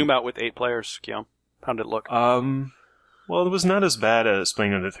the zoom out with 8 players, Guillaume? How did it look? Well, it was not as bad as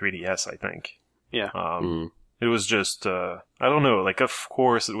playing on the 3DS, I think. Yeah. It was just, I don't know, like, of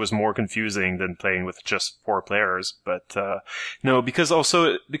course it was more confusing than playing with just 4 players, but, no, because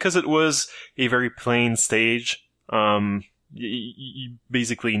it was a very plain stage, you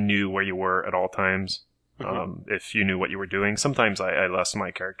basically knew where you were at all times, if you knew what you were doing. Sometimes I lost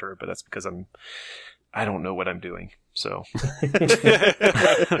my character, but that's because I don't know what I'm doing, so.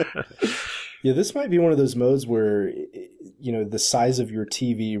 Yeah, this might be one of those modes where, the size of your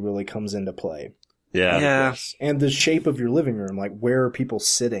TV really comes into play. Yeah. And the shape of your living room, like where are people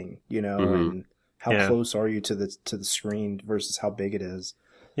sitting, and how close are you to the screen versus how big it is.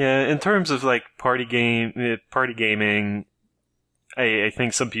 Yeah, in terms of like party gaming, I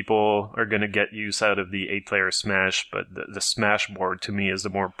think some people are going to get use out of the 8-player Smash, but the Smash board to me is the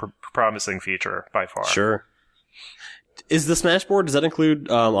more promising feature by far. Sure. Is the Smash board, does that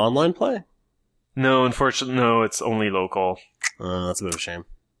include online play? No, unfortunately, no, it's only local. That's a bit of a shame.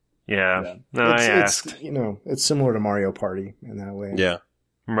 Yeah. No, I asked. It's similar to Mario Party in that way. Yeah.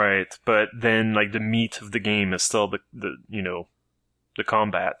 Right, but then like the meat of the game is still the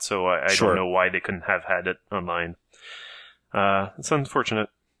combat, so I don't know why they couldn't have had it online. It's unfortunate.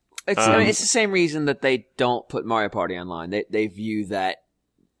 It's the same reason that they don't put Mario Party online. They view that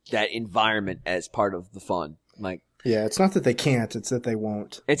environment as part of the fun. Like, yeah, it's not that they can't, it's that they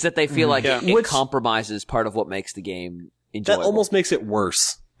won't. It's that they feel like it compromises part of what makes the game enjoyable. That almost makes it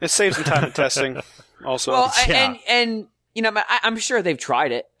worse. It saves some time in testing, also. Well, and I'm sure they've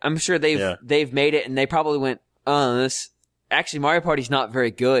tried it. I'm sure they've made it, and they probably went, this actually Mario Party's not very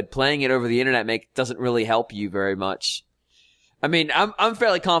good. Playing it over the internet doesn't really help you very much. I mean, I'm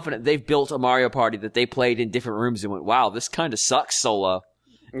fairly confident they've built a Mario Party that they played in different rooms and went, wow, this kind of sucks solo.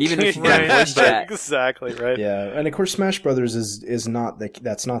 Even if you Right, have voice chat. Exactly, right? Yeah, and of course, Smash Brothers is not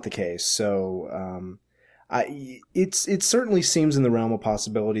that's not the case. So, it certainly seems in the realm of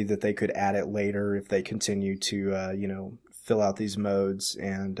possibility that they could add it later if they continue to fill out these modes,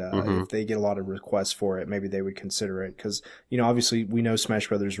 and if they get a lot of requests for it, maybe they would consider it. Because obviously we know Smash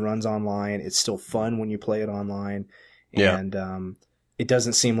Brothers runs online. It's still fun when you play it online, and it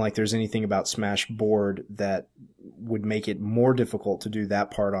doesn't seem like there's anything about Smash Board that would make it more difficult to do that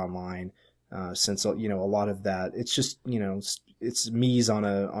part online. Since a lot of that, it's just it's Mii's on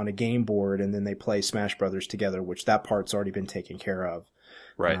a game board, and then they play Smash Brothers together, which that part's already been taken care of.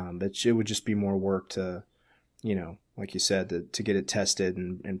 Right. But it would just be more work to, like you said, to get it tested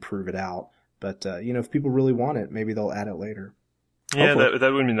and prove it out. But if people really want it, maybe they'll add it later. Yeah,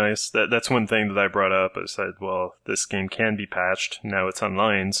 that would be nice. That's one thing that I brought up. I said, well, this game can be patched. Now it's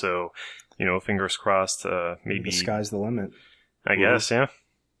online, so, fingers crossed, maybe... The sky's the limit. I guess, yeah.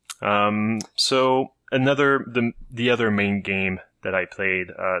 So, the other main game that I played,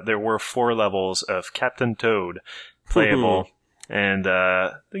 there were 4 levels of Captain Toad playable, and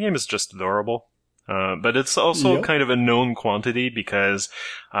the game is just adorable. But it's also kind of a known quantity because,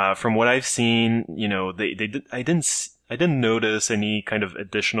 from what I've seen, I didn't notice any kind of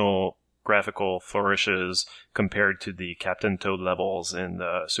additional graphical flourishes compared to the Captain Toad levels in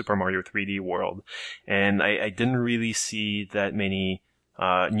the Super Mario 3D World. And I didn't really see that many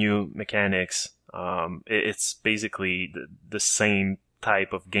new mechanics. It's basically the same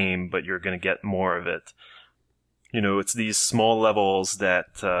type of game, but you're going to get more of it. It's these small levels that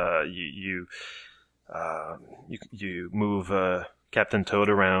you move Captain Toad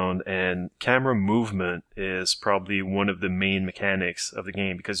around, and camera movement is probably one of the main mechanics of the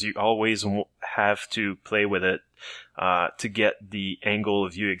game because you always have to play with it to get the angle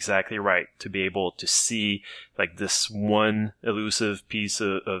of view exactly right, to be able to see like this one elusive piece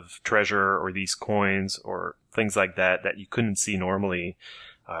of treasure or these coins or things like that you couldn't see normally.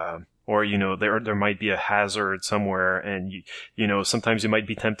 Or, there might be a hazard somewhere, and sometimes you might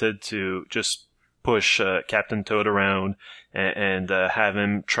be tempted to just push Captain Toad around and have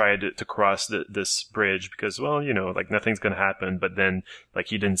him try to cross this bridge because, well, nothing's going to happen. But then,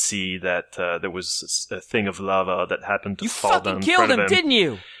 you didn't see that there was a thing of lava that happened to fall down in front of him. You fucking killed him, didn't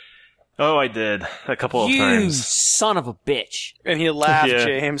you? Oh, I did. A couple of times. You son of a bitch. And he laughed, Yeah.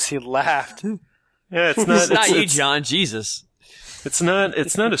 James. He laughed. Yeah, it's not... It's not you, John. Jesus. It's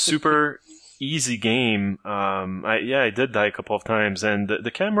not a super easy game. I did die a couple of times, and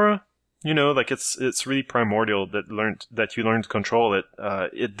the camera... it's really primordial that you learn to control it.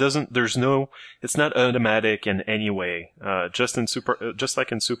 It's not automatic in any way. Just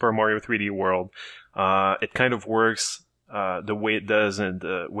like in Super Mario 3D World, it kind of works, the way it does in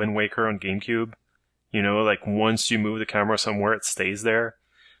the Wind Waker on GameCube. Once you move the camera somewhere, it stays there.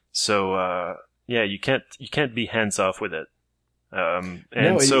 So, you can't be hands off with it.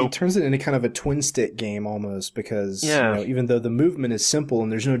 It turns it into kind of a twin stick game almost because even though the movement is simple and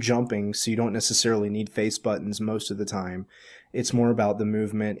there's no jumping, so you don't necessarily need face buttons most of the time, it's more about the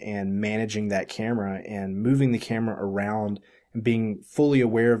movement and managing that camera and moving the camera around and being fully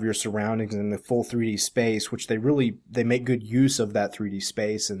aware of your surroundings in the full 3D space, which they make good use of that 3D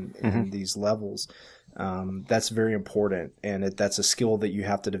space in these levels. That's very important, and that's a skill that you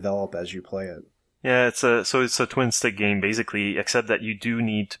have to develop as you play it. Yeah, it's a twin stick game basically, except that you do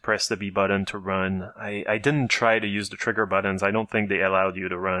need to press the B button to run. I didn't try to use the trigger buttons. I don't think they allowed you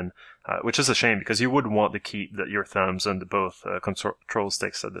to run, which is a shame because you would want to keep your thumbs on both control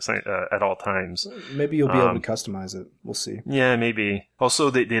sticks at the same at all times. Maybe you'll be able to customize it. We'll see. Yeah, maybe.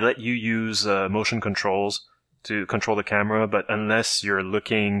 Also, they let you use motion controls to control the camera, but unless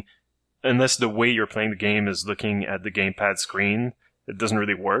the way you're playing the game is looking at the gamepad screen, it doesn't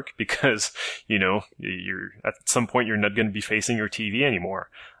really work because, you're at some point you're not going to be facing your TV anymore.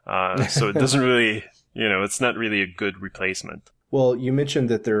 So it doesn't really, it's not really a good replacement. Well, you mentioned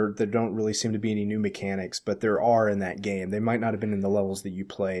that there don't really seem to be any new mechanics, but there are in that game. They might not have been in the levels that you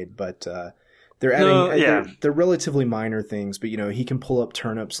played, but they're adding they're relatively minor things. But he can pull up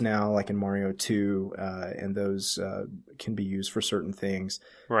turnips now, like in Mario 2, and those can be used for certain things.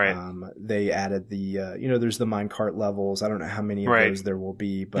 Right. They added the there's the minecart levels. I don't know how many of those there will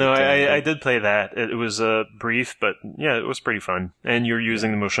be, but no, I did play that. It was brief, but yeah, it was pretty fun. And you're using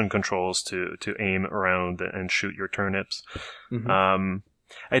the motion controls to aim around and shoot your turnips. Mm-hmm.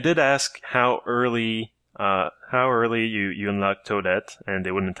 I did ask how early you unlock Toadette, and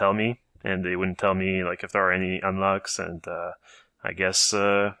they wouldn't tell me. And they wouldn't tell me if there are any unlocks, and I guess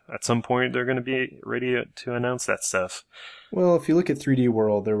at some point they're going to be ready to announce that stuff. Well, if you look at 3D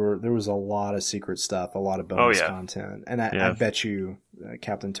World, there was a lot of secret stuff, a lot of bonus content, and I bet you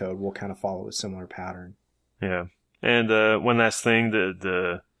Captain Toad will kind of follow a similar pattern. Yeah. And one last thing,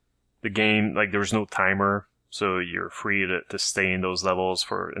 the game, like, there was no timer, so you're free to stay in those levels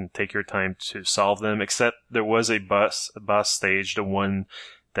and take your time to solve them, except there was a boss stage, the one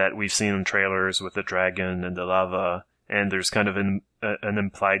that we've seen in trailers with the dragon and the lava, and there's kind of an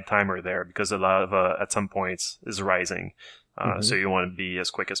implied timer there because the lava at some points is rising. So you want to be as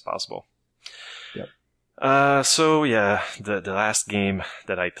quick as possible. Yep. So yeah, the last game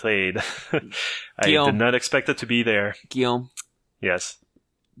that I played, I did not expect it to be there. Guillaume, Yes.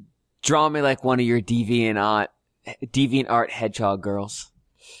 draw me like one of your DeviantArt hedgehog girls.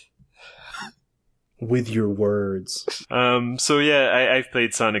 With your words. So yeah, I've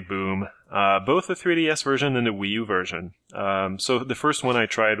played Sonic Boom, both the 3DS version and the Wii U version. So the first one I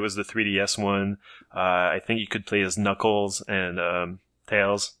tried was the 3DS one. I think you could play as Knuckles and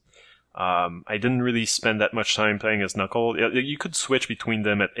Tails. I didn't really spend that much time playing as Knuckles. You could switch between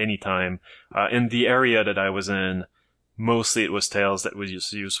them at any time. In the area that I was in, mostly it was Tails that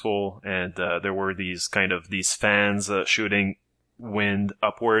was useful, and there were these fans shooting wind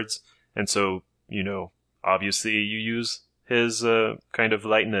upwards, and so, obviously you use his kind of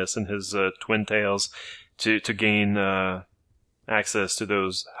lightness and his twin tails to gain access to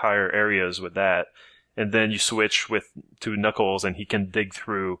those higher areas with that. And then you switch to Knuckles, and he can dig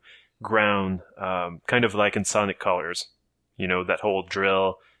through ground, kind of like in Sonic Colors, that whole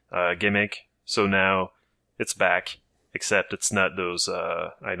drill gimmick. So now it's back, except it's not those,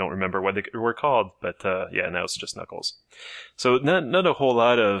 I don't remember what they were called, but yeah, now it's just Knuckles. So not a whole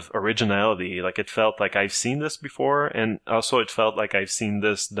lot of originality. Like, it felt like I've seen this before, and also it felt like I've seen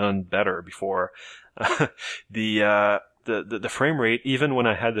this done better before. The frame rate, even when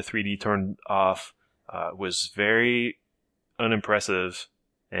I had the 3D turned off, was very unimpressive.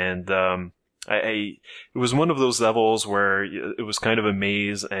 And it was one of those levels where it was kind of a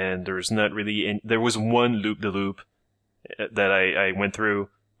maze, and there was one loop-de-loop that I went through,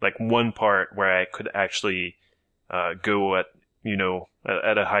 like one part where I could actually go at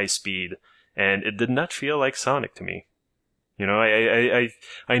a high speed, and it did not feel like Sonic to me. I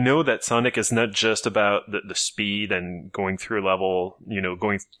know that Sonic is not just about the speed and going through a level,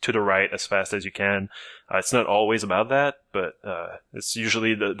 going to the right as fast as you can. It's not always about that, but it's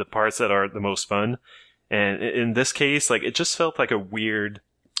usually the parts that are the most fun. And in this case, like, it just felt like a weird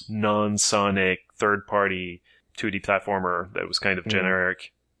non-Sonic third-party 2D platformer that was kind of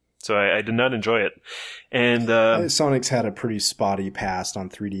generic. So I did not enjoy it. And Sonic's had a pretty spotty past on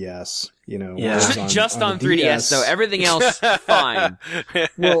 3DS, Yeah. Just on 3DS, though. Everything else, fine.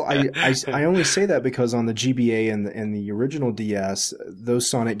 Well, I only say that because on the GBA and the original DS, those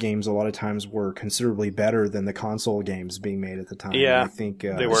Sonic games a lot of times were considerably better than the console games being made at the time. Yeah, I think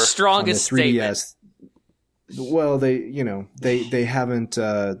they were. Strongest on the 3DS, statement. Well, they haven't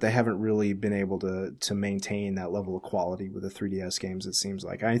really been able to maintain that level of quality with the 3DS games. It seems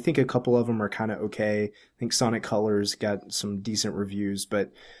like. I think a couple of them are kind of okay. I think Sonic Colors got some decent reviews,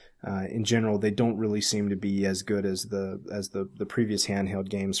 but in general, they don't really seem to be as good as the previous handheld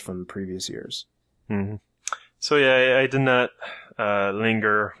games from previous years. Mm-hmm. So yeah, I did not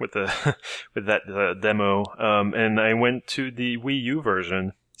linger with that demo, and I went to the Wii U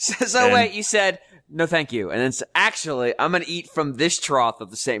version. So wait, you said no, thank you, and then actually, I'm gonna eat from this trough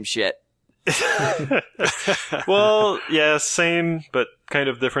of the same shit. Well, yeah, same, but kind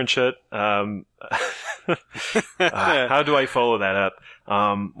of different shit. How do I follow that up?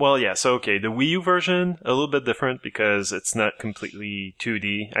 Well, yeah, so okay, the Wii U version, a little bit different because it's not completely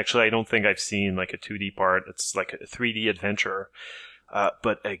 2D. Actually, I don't think I've seen like a 2D part. It's like a 3D adventure.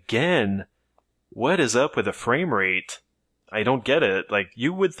 But again, what is up with the frame rate? I don't get it. Like,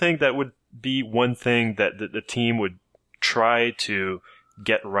 you would think that would be one thing that the team would try to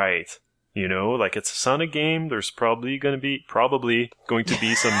get right. Like, it's a Sonic game. There's probably going to be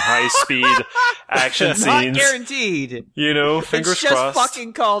some high speed action scenes. Not guaranteed. Fingers it's just crossed.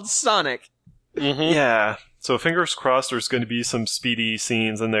 fucking called Sonic. Mm-hmm. Yeah. So fingers crossed there's going to be some speedy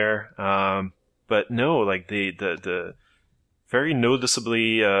scenes in there. But no, like the very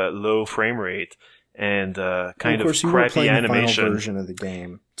noticeably low frame rate and kind of crappy animation. The final version of the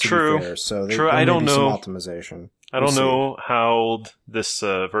game. True. Be fair, so True. I don't know. Some optimization. I don't know how old this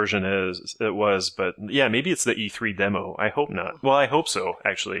version was, but yeah, maybe it's the E3 demo. I hope not. Well, I hope so,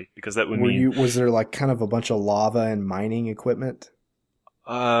 actually, because that would mean... Was there like kind of a bunch of lava and mining equipment?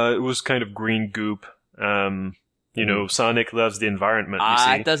 It was kind of green goop. Sonic loves the environment, you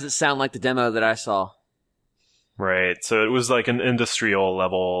see. It doesn't sound like the demo that I saw. Right, so it was like an industrial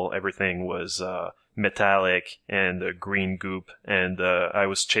level. Everything was metallic and green goop, and I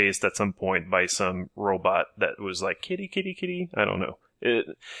was chased at some point by some robot that was like, kitty, kitty, kitty. I don't know.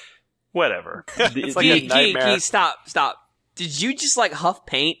 Whatever. It's like a nightmare. Geek, stop. Did you just like huff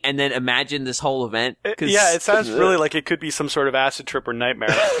paint and then imagine this whole event? Yeah, it sounds really like it could be some sort of acid trip or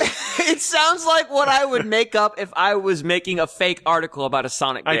nightmare. It sounds like what I would make up if I was making a fake article about a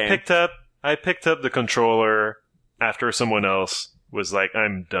Sonic game. I picked up the controller after someone else was like,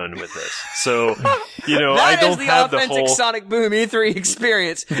 I'm done with this. So, I don't have the whole... That is the authentic Sonic Boom E3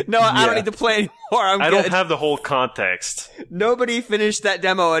 experience. No, I don't need to play anymore. I don't have the whole context. Nobody finished that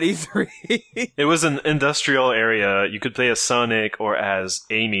demo at E3. It was an industrial area. You could play as Sonic or as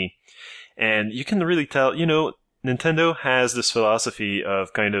Amy. And you can really tell, Nintendo has this philosophy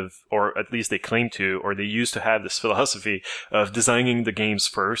of kind of, or at least they claim to, or they used to have this philosophy of designing the games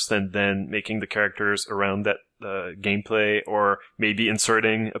first and then making the characters around that gameplay, or maybe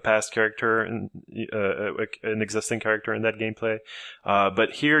inserting a past character and an existing character in that gameplay.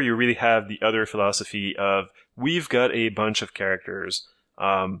 But here you really have the other philosophy of, we've got a bunch of characters,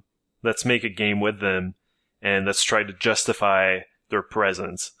 let's make a game with them, and let's try to justify their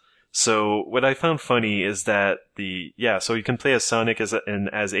presence. So what I found funny is that so you can play as Sonic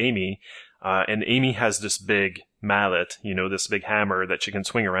as Amy, and Amy has this big mallet, this big hammer that she can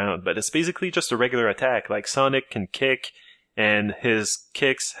swing around, but it's basically just a regular attack. Like, Sonic can kick, and his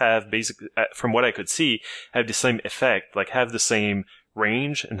kicks have basically, from what I could see, have the same effect, like have the same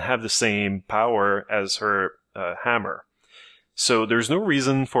range and have the same power as her hammer. So there's no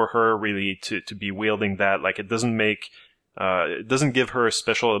reason for her really to be wielding that. Like, it doesn't give her a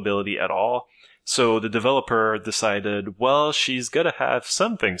special ability at all. So the developer decided, well, she's gotta have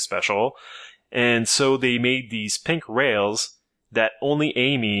something special. And so they made these pink rails that only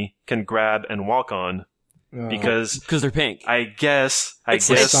Amy can grab and walk on. Because they're pink. I guess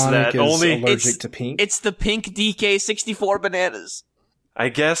Sonic that is only allergic to pink. It's the pink DK64 bananas. I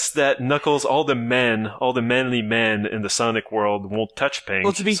guess that Knuckles, all the manly men in the Sonic world won't touch pink.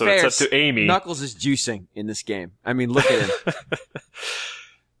 Well, to be so fair, it's up to Amy. Knuckles is juicing in this game. I mean, look at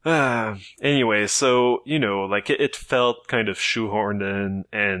him. Anyway, so, it felt kind of shoehorned in,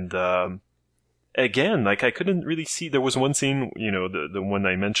 and, again, like, I couldn't really see, there was one scene, the one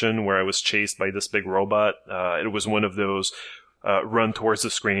I mentioned where I was chased by this big robot. It was one of those, run towards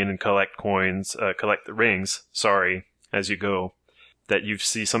the screen and collect collect the rings, as you go, that you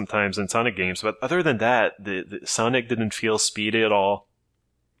see sometimes in Sonic games. But other than that, the Sonic didn't feel speedy at all.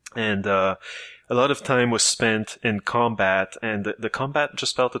 And, a lot of time was spent in combat, and the combat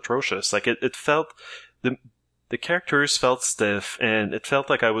just felt atrocious. Like, it felt, the characters felt stiff, and it felt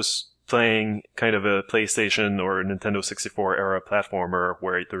like I was playing kind of a PlayStation or Nintendo 64 era platformer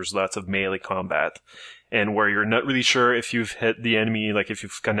where there's lots of melee combat, and where you're not really sure if you've hit the enemy, like if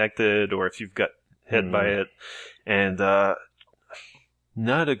you've connected or if you've got hit by it. And,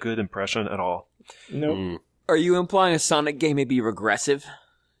 not a good impression at all. Nope. Are you implying a Sonic game may be regressive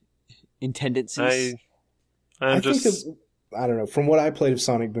in tendencies? I think I don't know. From what I played of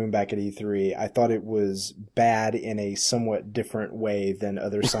Sonic Boom back at E3, I thought it was bad in a somewhat different way than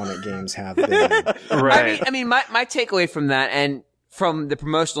other Sonic games have been. Right. I mean, my takeaway from that, and from the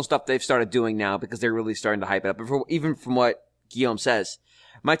promotional stuff they've started doing now, because they're really starting to hype it up, but even from what Guillaume says,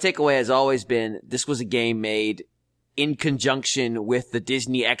 my takeaway has always been this was a game made in conjunction with the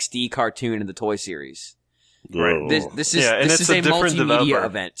Disney XD cartoon and the toy series. Right. This is a multimedia developer.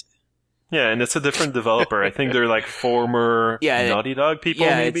 event. Yeah, and it's a different developer. I think they're like former Naughty Dog people,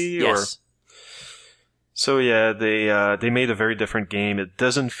 maybe? Yes. So yeah, they made a very different game. It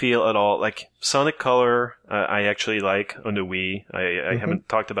doesn't feel at all like Sonic Color. I actually like on the Wii. I haven't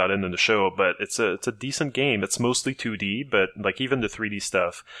talked about it in the show, but it's a decent game. It's mostly 2D, but like even the 3D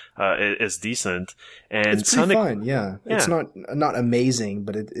stuff is decent. And it's pretty fun. Yeah, it's not amazing,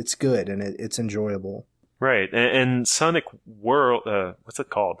 but it's good and it's enjoyable. Right, and Sonic World. What's it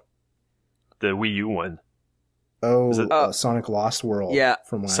called? The Wii U one. Oh, Sonic Lost World. Yeah.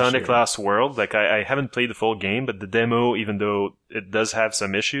 From last Sonic year. Lost World. Like, I haven't played the full game, but the demo, even though it does have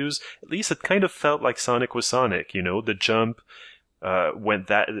some issues, at least it kind of felt like Sonic was Sonic, The jump, went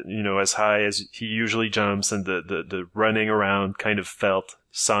that, as high as he usually jumps, and the running around kind of felt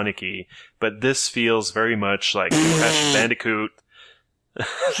Sonic-y. But this feels very much like Crash Bandicoot.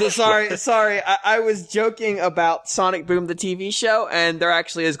 So sorry. I was joking about Sonic Boom, the TV show, and there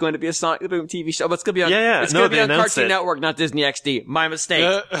actually is going to be a Sonic Boom TV show, but it's going to be on, it's going to be on Cartoon Network, not Disney XD. My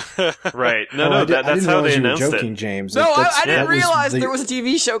mistake. Right. No, that's how they announced it. Joking, James. No, I didn't realize there was a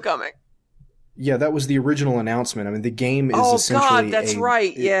TV show coming. Yeah, that was the original announcement. I mean, the game is essentially God, that's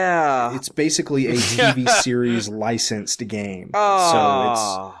right. Yeah. It's basically a TV series licensed game.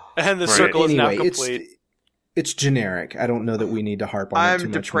 Oh. So and the circle is now complete. It's generic. I don't know that we need to harp on it too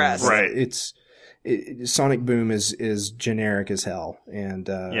much. I'm depressed. More, right. Sonic Boom is generic as hell, and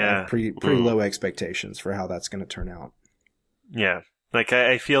pretty low expectations for how that's going to turn out. Yeah. Like,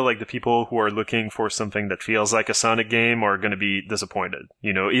 I feel like the people who are looking for something that feels like a Sonic game are going to be disappointed.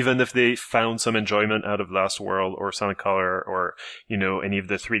 You know, even if they found some enjoyment out of Lost World or Sonic Color or, you know, any of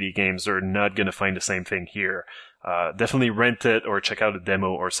the 3D games, they're not going to find the same thing here. Definitely rent it or check out a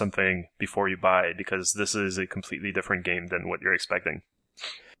demo or something before you buy, because this is a completely different game than what you're expecting.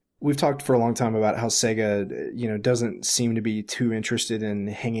 We've talked for a long time about how Sega, you know, doesn't seem to be too interested in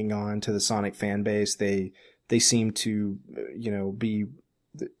hanging on to the Sonic fan base. They seem to, you know,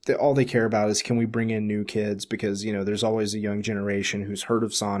 all they care about is, can we bring in new kids? Because, you know, there's always a young generation who's heard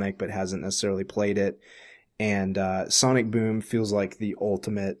of Sonic but hasn't necessarily played it. And Sonic Boom feels like the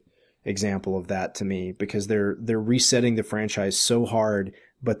ultimate example of that to me, because they're resetting the franchise so hard,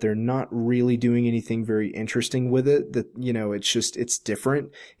 but they're not really doing anything very interesting with it. That, you know, it's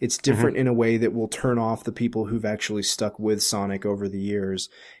different. It's different in a way that will turn off the people who've actually stuck with Sonic over the years.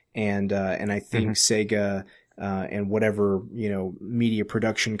 And I think Sega, and whatever, you know, media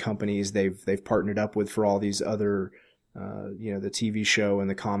production companies they've partnered up with for all these other, you know, the TV show and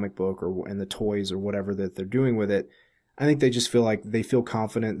the comic book and the toys or whatever that they're doing with it. I think they just feel like they feel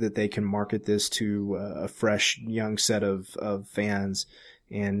confident that they can market this to a fresh, young set of fans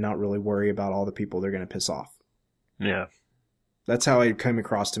and not really worry about all the people they're going to piss off. Yeah. That's how it came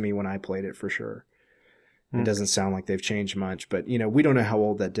across to me when I played it, for sure. It doesn't sound like they've changed much, but, you know, we don't know how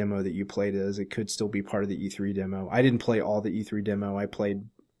old that demo that you played is. It could still be part of the E3 demo. I didn't play all the E3 demo. I played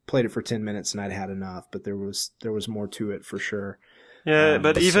it for 10 minutes and I'd had enough, but there was more to it for sure. Yeah,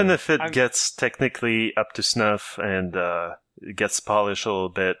 but even if it gets technically up to snuff and it gets polished a little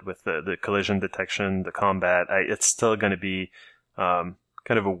bit with the collision detection, the combat, it's still going to be kind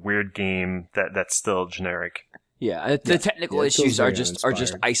of a weird game that's still generic. Yeah, the technical issues are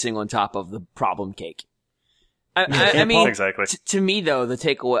just icing on top of the problem cake. I mean, exactly. To me though, the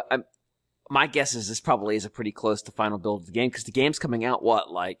takeaway, my guess is this probably is a pretty close to final build of the game, because the game's coming out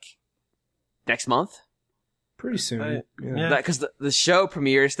like next month? Pretty soon. Yeah. Because the show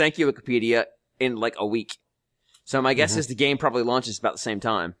premieres, thank you Wikipedia, in like a week. So my guess is the game probably launches about the same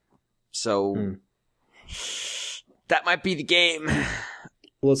time. So that might be the game.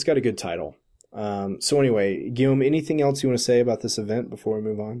 Well, it's got a good title. So anyway, Guillaume, anything else you want to say about this event before we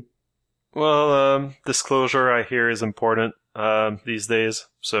move on? Well, disclosure I hear is important these days.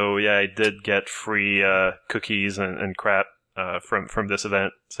 So yeah, I did get free cookies and crap from this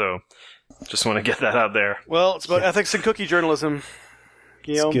event. So just want to get that out there. Well, it's about ethics and cookie journalism,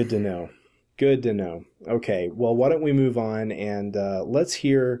 Guillaume. It's good to know. Good to know. Okay, well, why don't we move on and let's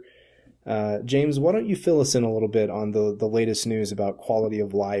hear... James, why don't you fill us in a little bit on the latest news about quality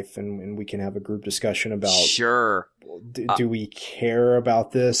of life, and we can have a group discussion about... Sure. Do we care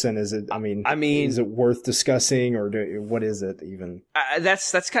about this, and is it, I mean, is it worth discussing, or what is it even?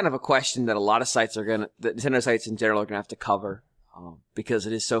 That's kind of a question that a lot of sites the Nintendo sites in general are going to have to cover, because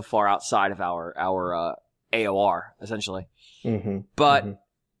it is so far outside of our AOR, essentially. But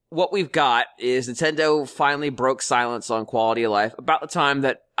what we've got is Nintendo finally broke silence on quality of life about the time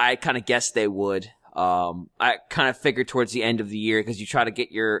that I kind of guessed they would. I kind of figured towards the end of the year, because you try to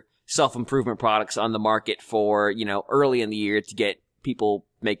get your self-improvement products on the market for, you know, early in the year to get people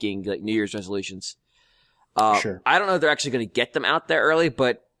making like New Year's resolutions. Sure. I don't know if they're actually going to get them out there early,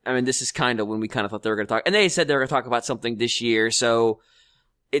 but I mean, this is kind of when we kind of thought they were going to talk, and they said they were going to talk about something this year. So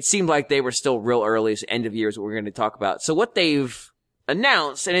it seemed like they were still real early. So end of year is what we're going to talk about. So what they've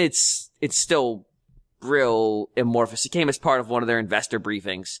announced, and it's still real amorphous. It came as part of one of their investor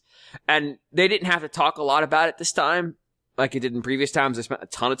briefings, and they didn't have to talk a lot about it this time, like it did in previous times. They spent a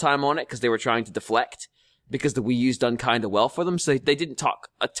ton of time on it because they were trying to deflect, because the Wii U's done kind of well for them, so they didn't talk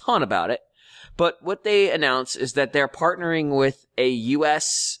a ton about it. But what they announced is that they're partnering with a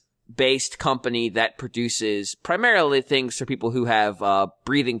US-based company that produces primarily things for people who have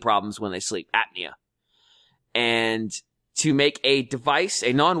breathing problems when they sleep, apnea, and to make a device,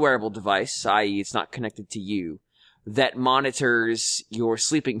 a non-wearable device, i.e. it's not connected to you, that monitors your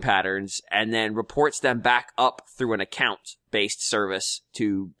sleeping patterns and then reports them back up through an account-based service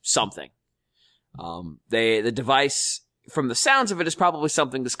to something. The device, from the sounds of it, is probably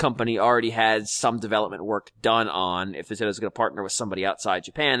something this company already had some development work done on. If Nintendo's going to partner with somebody outside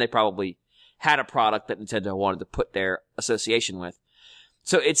Japan, they probably had a product that Nintendo wanted to put their association with.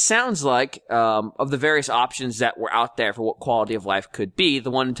 So it sounds like, of the various options that were out there for what quality of life could be,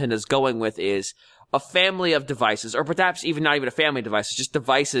 the one Nintendo's going with is a family of devices, or perhaps even not even a family of devices, just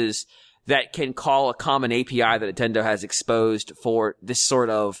devices that can call a common API that Nintendo has exposed for this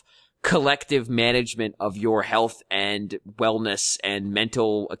sort of collective management of your health and wellness and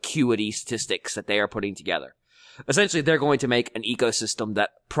mental acuity statistics that they are putting together. Essentially, they're going to make an ecosystem that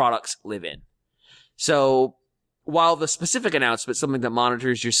products live in. So, while the specific announcement, something that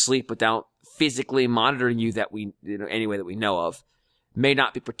monitors your sleep without physically monitoring you any way that we know of, may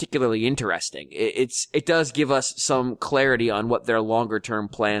not be particularly interesting, it does give us some clarity on what their longer term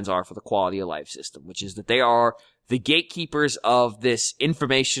plans are for the quality of life system, which is that they are the gatekeepers of this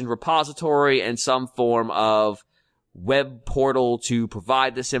information repository and some form of web portal to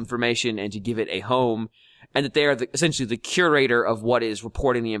provide this information and to give it a home, and that they are essentially the curator of what is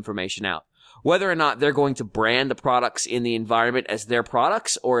reporting the information out. Whether or not they're going to brand the products in the environment as their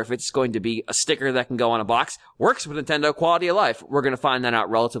products, or if it's going to be a sticker that can go on a box, works with Nintendo quality of life. We're going to find that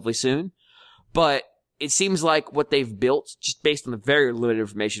out relatively soon. But it seems like what they've built, just based on the very limited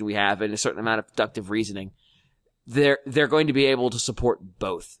information we have and a certain amount of deductive reasoning, they're going to be able to support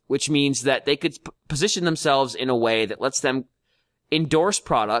both, which means that they could position themselves in a way that lets them endorse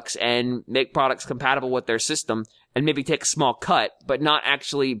products and make products compatible with their system and maybe take a small cut, but not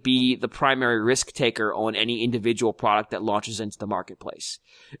actually be the primary risk taker on any individual product that launches into the marketplace.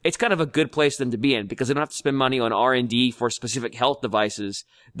 It's kind of a good place for them to be in because they don't have to spend money on R&D for specific health devices.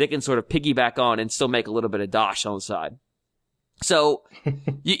 They can sort of piggyback on and still make a little bit of dosh on the side. So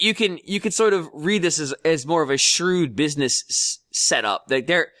you can sort of read this as more of a shrewd business setup.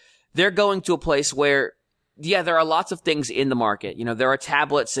 They're going to a place where, yeah, there are lots of things in the market. You know, there are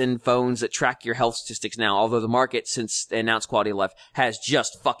tablets and phones that track your health statistics now, although the market, since they announced quality of life, has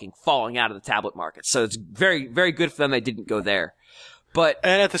just fucking falling out of the tablet market. So it's very, very good for them they didn't go there. And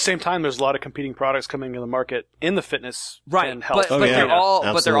at the same time, there's a lot of competing products coming in the market in the fitness and health.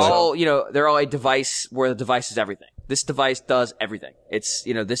 But they're all, you know, they're all a device where the device is everything. This device does everything. It's,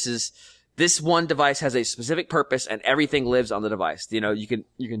 you know, this one device has a specific purpose and everything lives on the device. You know, you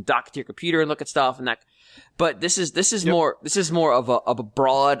can dock it to your computer and look at stuff and that. But this is more of a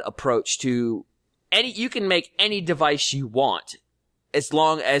broad approach to you can make any device you want as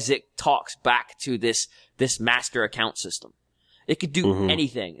long as it talks back to this master account system. It could do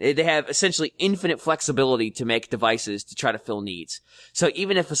anything. They have essentially infinite flexibility to make devices to try to fill needs. So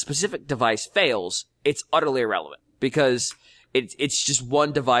even if a specific device fails, it's utterly irrelevant because it's just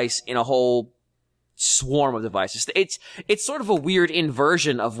one device in a whole swarm of devices. It's sort of a weird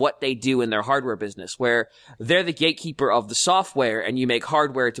inversion of what they do in their hardware business, where they're the gatekeeper of the software and you make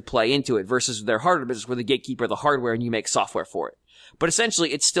hardware to play into it, versus their hardware business where the gatekeeper of the hardware and you make software for it. But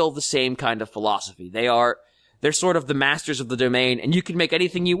essentially, it's still the same kind of philosophy. They're sort of the masters of the domain, and you can make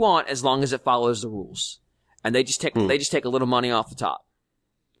anything you want as long as it follows the rules. And they just take a little money off the top.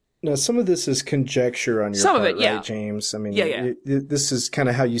 Now, some of this is conjecture on your part, right, James? I mean, this is kind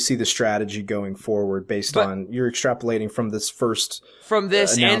of how you see the strategy going forward based on you're extrapolating from this first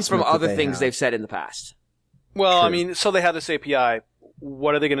and from other things they've said in the past. Well, true. I mean, so they have this API.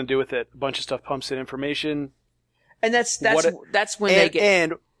 What are they going to do with it? A bunch of stuff pumps in information. And that's when they get...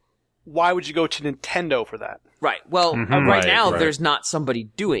 And why would you go to Nintendo for that? Right. Well, right now, there's not somebody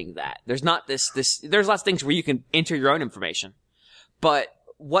doing that. There's not there's lots of things where you can enter your own information. But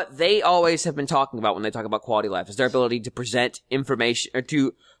what they always have been talking about when they talk about quality of life is their ability to present information, or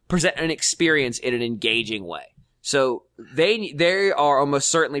to present an experience in an engaging way. So they are almost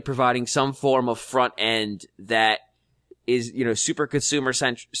certainly providing some form of front end that is, you know, super consumer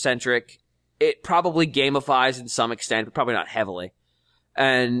centric. It probably gamifies in some extent, but probably not heavily.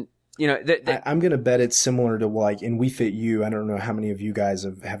 And, you know, I'm going to bet it's similar to like in We Fit You. I don't know how many of you guys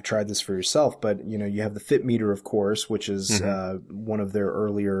have tried this for yourself, but you know, you have the Fit Meter, of course, which is one of their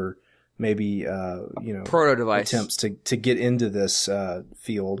earlier maybe proto device attempts to get into this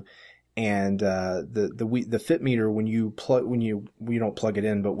field. And the Fit Meter, when you don't plug it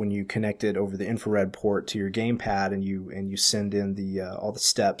in, but when you connect it over the infrared port to your gamepad and you send in the all the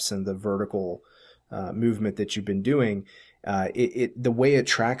steps and the vertical movement that you've been doing, the way it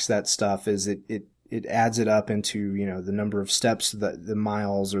tracks that stuff is it adds it up into, you know, the number of steps, the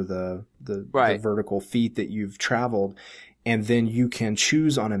miles or the vertical feet that you've traveled. And then you can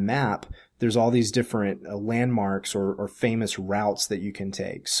choose on a map. There's all these different landmarks or famous routes that you can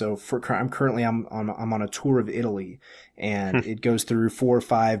take. So I'm currently on a tour of Italy, and it goes through 4 or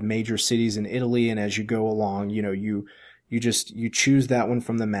 5 major cities in Italy. And as you go along, you know, you choose that one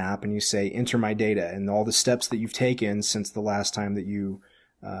from the map and you say, enter my data, and all the steps that you've taken since the last time that you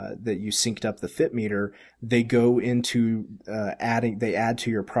synced up the Fit Meter, they go into, they add to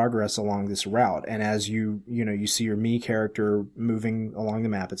your progress along this route. And as you see your me character moving along the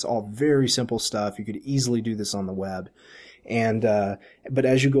map, it's all very simple stuff. You could easily do this on the web. And, but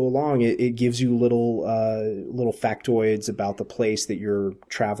as you go along, it gives you little factoids about the place that you're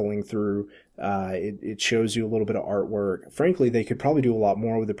traveling through. It shows you a little bit of artwork. Frankly, they could probably do a lot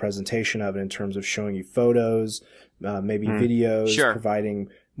more with the presentation of it in terms of showing you photos, maybe videos, providing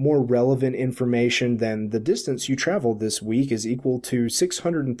more relevant information than the distance you traveled this week is equal to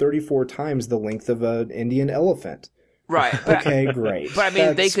 634 times the length of an Indian elephant. Right. Okay, great. But I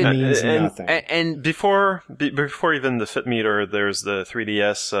mean, they could means nothing. And before even the Fit Meter, there's the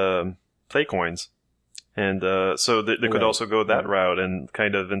 3DS play coins. And so they could also go that route and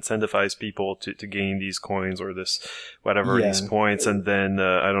kind of incentivize people to gain these coins or this these points, and then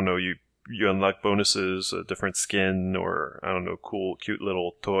I don't know, you unlock bonuses, a different skin, or I don't know, cute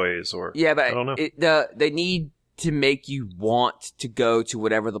little toys, or but I don't know. They need to make you want to go to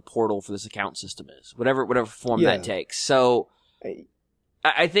whatever the portal for this account system is, whatever form that takes. So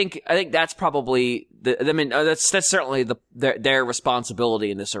I think that's probably that's certainly their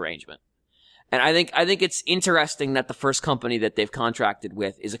responsibility in this arrangement. And I think it's interesting that the first company that they've contracted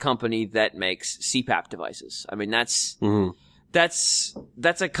with is a company that makes CPAP devices. I mean, that's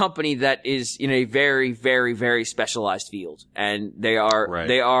a company that is in a very, very, very specialized field, and they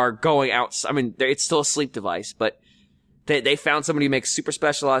are going out. I mean, it's still a sleep device, but they found somebody who makes super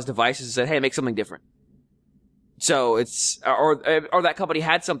specialized devices and said, "Hey, make something different." So or that company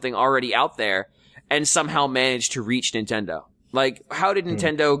had something already out there and somehow managed to reach Nintendo. Like, how did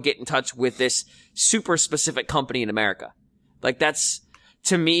Nintendo get in touch with this super specific company in America? Like, that's,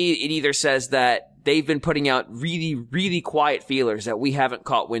 to me, it either says that they've been putting out really, really quiet feelers that we haven't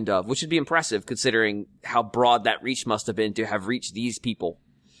caught wind of, which would be impressive considering how broad that reach must have been to have reached these people.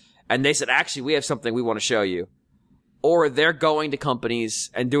 And they said, actually, we have something we want to show you. Or they're going to companies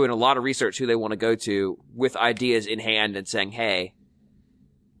and doing a lot of research who they want to go to with ideas in hand and saying, hey,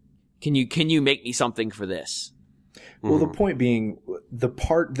 can you make me something for this? Well, the point being, the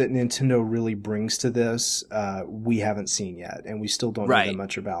part that Nintendo really brings to this, we haven't seen yet, and we still don't know that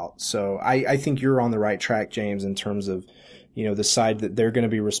much about. So I think you're on the right track, James, in terms of, the side that they're going to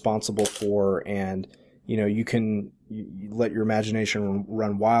be responsible for, and, you let your imagination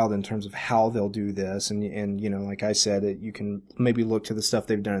run wild in terms of how they'll do this. And like I said, you can maybe look to the stuff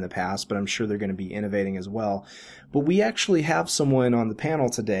they've done in the past, but I'm sure they're going to be innovating as well. But we actually have someone on the panel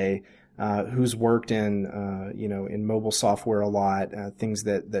today who's worked in mobile software a lot, things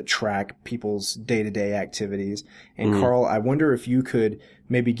that track people's day-to-day activities. And Carl, I wonder if you could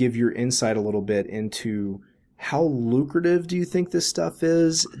maybe give your insight a little bit into how lucrative do you think this stuff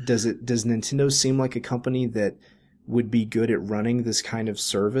is? Does Nintendo seem like a company that would be good at running this kind of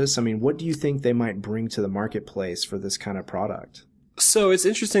service? I mean, what do you think they might bring to the marketplace for this kind of product? So it's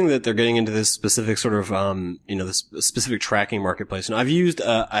interesting that they're getting into this specific sort of, this specific tracking marketplace. And I've used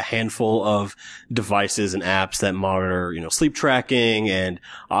a handful of devices and apps that monitor, sleep tracking, and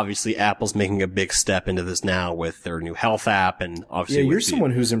obviously Apple's making a big step into this now with their new health app, and obviously you're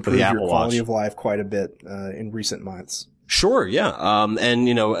someone who's improved your quality of life quite a bit in recent months. Sure, yeah.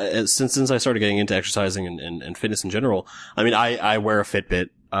 Since I started getting into exercising and fitness in general, I mean, I wear a Fitbit,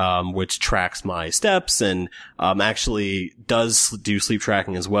 which tracks my steps and, actually does do sleep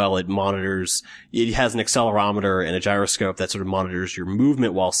tracking as well. It has an accelerometer and a gyroscope that sort of monitors your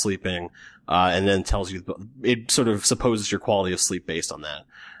movement while sleeping, and then tells you, it sort of supposes your quality of sleep based on that.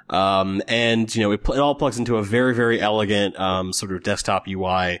 It all plugs into a very, very elegant, sort of desktop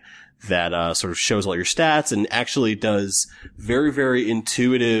UI that sort of shows all your stats and actually does very, very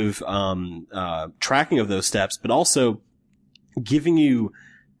intuitive tracking of those steps, but also giving you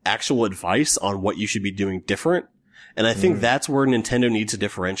actual advice on what you should be doing different. And I think that's where Nintendo needs to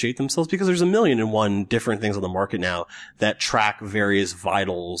differentiate themselves, because there's 1,000,001 different things on the market now that track various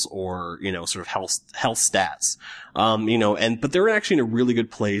vitals or, sort of health stats. But they're actually in a really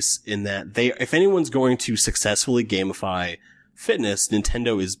good place in that if anyone's going to successfully gamify fitness,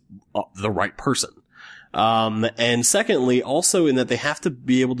 Nintendo is the right person. And secondly, also in that they have to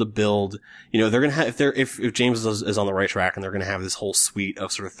be able to build, they're going to have, if James is on the right track, and they're going to have this whole suite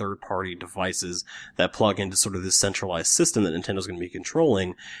of sort of third-party devices that plug into sort of this centralized system that Nintendo's going to be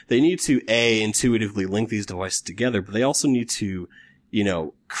controlling, they need to, intuitively link these devices together, but they also need to,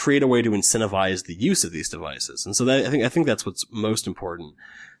 create a way to incentivize the use of these devices. And so I think that's what's most important.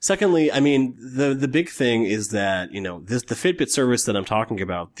 Secondly, I mean, the big thing is that, the Fitbit service that I'm talking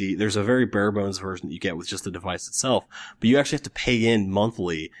about, there's a very bare bones version that you get with just the device itself, but you actually have to pay in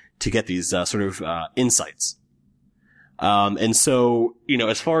monthly to get these, insights. And so,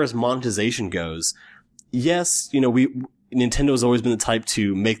 as far as monetization goes, yes, Nintendo's always been the type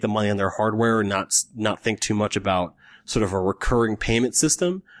to make the money on their hardware and not think too much about sort of a recurring payment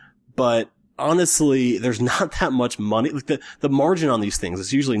system. But honestly, there's not that much money. Like the margin on these things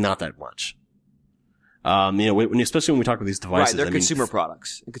is usually not that much. Especially when we talk about these devices. Right, they're consumer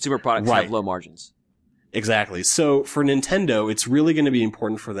products. And consumer products Right. have low margins. Exactly. So for Nintendo, it's really going to be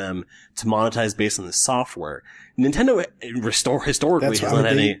important for them to monetize based on the software. Nintendo historically That's hasn't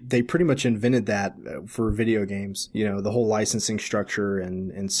had any. they pretty much invented that for video games. The whole licensing structure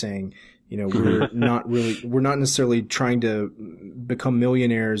and saying, we're not necessarily trying to become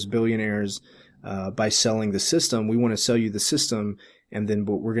millionaires, billionaires by selling the system. We want to sell you the system, and then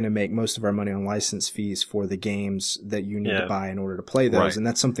we're going to make most of our money on license fees for the games that you need to buy in order to play those. Right. And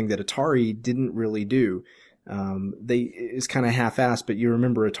that's something that Atari didn't really do. It's kind of half-assed, but you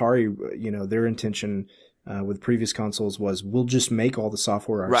remember Atari, their intention with previous consoles was we'll just make all the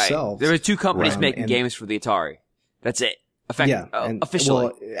software ourselves. Right. There were two companies making and- games for the Atari. That's it. Well,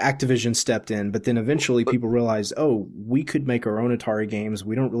 Officially. Activision stepped in, but then eventually people realized, we could make our own Atari games.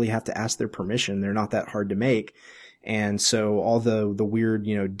 We don't really have to ask their permission. They're not that hard to make. And so all the weird,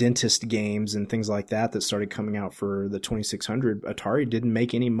 dentist games and things like that started coming out for the 2600, Atari didn't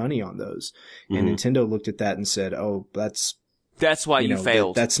make any money on those. And Nintendo looked at that and said, that's why you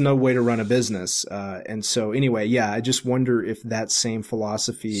failed. That's no way to run a business. And so anyway, I just wonder if that same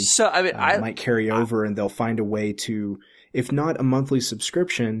philosophy might carry over, and they'll find a way to, if not a monthly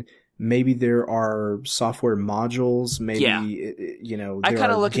subscription, maybe there are software modules, maybe, I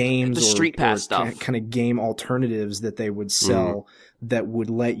there are look games at the Street Pass stuff. Kind of game alternatives that they would sell that would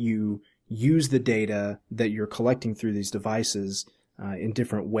let you use the data that you're collecting through these devices in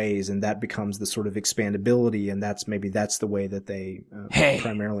different ways, and that becomes the sort of expandability, and that's the way that they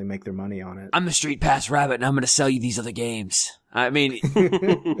primarily make their money on it. I'm the Street Pass rabbit, and I'm going to sell you these other games. I mean,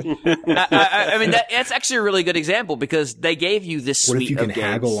 that's actually a really good example, because they gave you this suite of games. What if you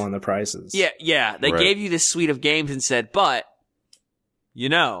can haggle on the prices? Yeah. They gave you this suite of games and said, but, we've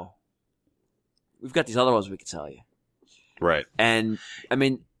got these other ones we can sell you. Right. And,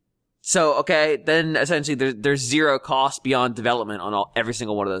 so, okay, then essentially there's zero cost beyond development on every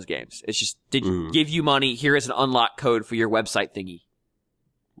single one of those games. It's just, give you money, here is an unlock code for your website thingy.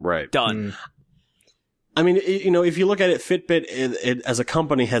 Right. Done. If you look at it, Fitbit it as a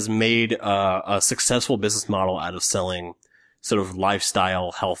company has made a successful business model out of selling sort of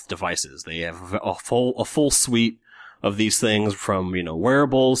lifestyle health devices. They have a full suite of these things, from,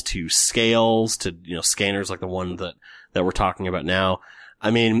 wearables to scales to, scanners like the one that we're talking about now.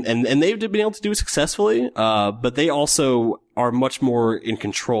 And they've been able to do it successfully, but they also are much more in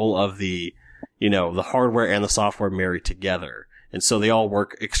control of the hardware and the software married together. And so they all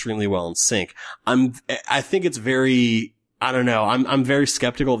work extremely well in sync. I think it's very, I'm very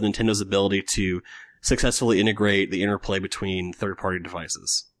skeptical of Nintendo's ability to successfully integrate the interplay between third-party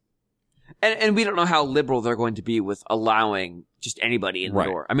devices. And we don't know how liberal they're going to be with allowing just anybody in the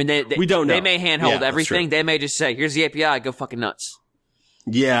door. We don't know. They may handhold everything. They may just say, here's the API, go fucking nuts.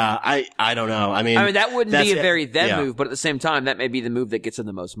 Yeah, I don't know. That wouldn't be a very move, but at the same time, that may be the move that gets them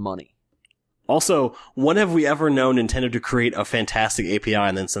the most money. Also, when have we ever known Nintendo to create a fantastic API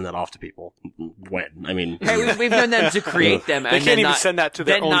and then send that off to people? When? Hey, we've known them to create them, and they can't even send that to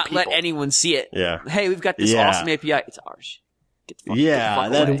their own not people. let anyone see it. Yeah. Hey, we've got this awesome API. It's ours.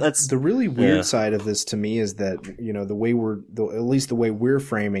 That's the really weird side of this to me, is that, at least the way we're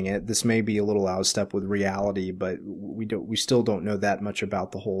framing it, this may be a little out of step with reality, but we still don't know that much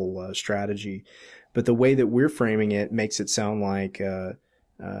about the whole strategy. But the way that we're framing it makes it sound like,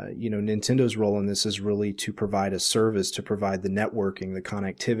 Nintendo's role in this is really to provide a service, to provide the networking, the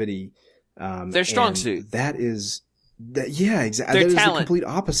connectivity. Their strong suit. Exactly. That is the complete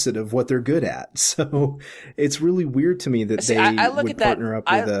opposite of what they're good at. So it's really weird to me that they would partner up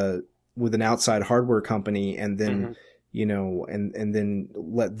with an outside hardware company, and then, and then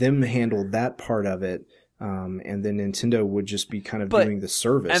let them handle that part of it. And then Nintendo would just be kind of doing the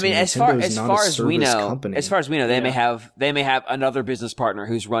service. As far as we know, they may have another business partner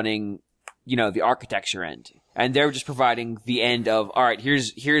who's running, the architecture end, and they're just providing the end of, all right,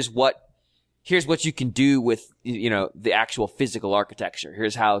 here's what you can do with, the actual physical architecture.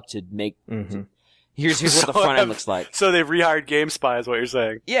 Here's how to make, here's what the front end looks like. So they've rehired GameSpy is what you're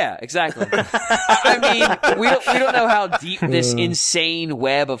saying. Yeah, exactly. We don't know how deep this insane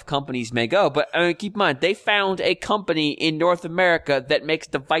web of companies may go, but keep in mind, they found a company in North America that makes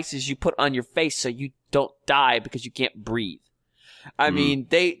devices you put on your face so you don't die because you can't breathe.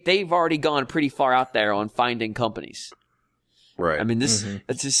 They've already gone pretty far out there on finding companies. Right.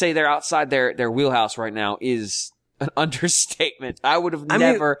 To say they're outside their wheelhouse right now is an understatement. I would have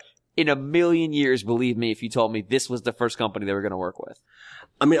never in a million years believed me if you told me this was the first company they were going to work with.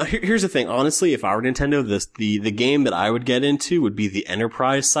 Here's the thing. Honestly, if I were Nintendo, the game that I would get into would be the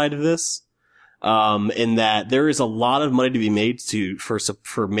enterprise side of this. in that there is a lot of money to be made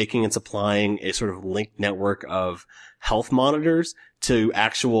for making and supplying a sort of linked network of health monitors to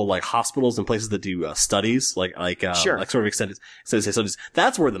actual like hospitals and places that do studies, like Sure. like sort of extended studies.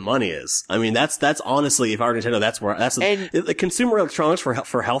 That's where the money is. I mean, that's honestly, if I were Nintendo, the consumer electronics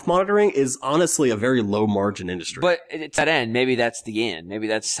for health monitoring is honestly a very low margin industry. But it's that end. Maybe that's the end. Maybe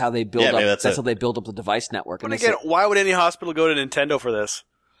that's how they build up. That's how they build up the device network. But again, why would any hospital go to Nintendo for this?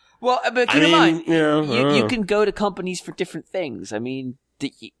 Well, but keep in mind, you can go to companies for different things. I mean,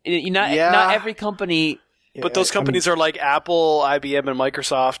 not every company. But those companies are like Apple, IBM, and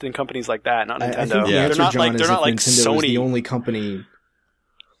Microsoft, and companies like that, not Nintendo. I think the answer, John, they're not like Nintendo Sony. Is the only company.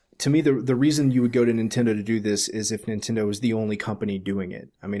 To me, the reason you would go to Nintendo to do this is if Nintendo is the only company doing it.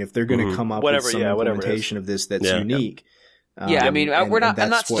 I mean, if they're going to come up with some implementation of this that's unique. I mean, I'm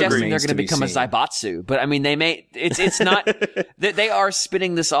not suggesting they're going to become a Zaibatsu, but I mean, it's not, they are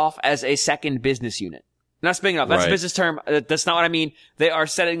spinning this off as a second business unit. Not spinning it off. That's a business term. That's not what I mean. They are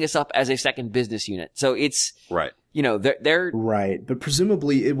setting this up as a second business unit. So it's, they're right. But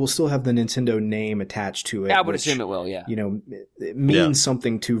presumably it will still have the Nintendo name attached to it. I would assume it will, yeah. It means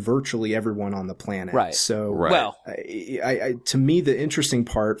something to virtually everyone on the planet. Right. So, well, to me, the interesting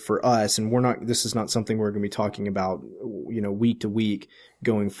part for us, and this is not something we're going to be talking about, week to week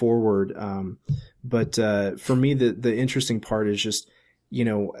going forward. But for me, the interesting part is just,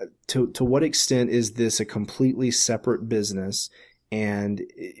 to what extent is this a completely separate business, and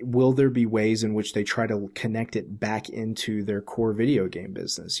will there be ways in which they try to connect it back into their core video game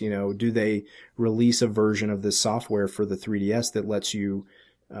business? Do they release a version of this software for the 3DS that lets you,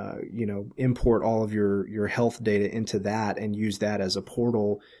 import all of your health data into that and use that as a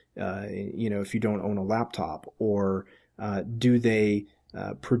portal, if you don't own a laptop? Or, do they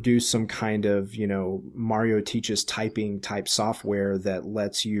produce some kind of, Mario Teaches typing type software that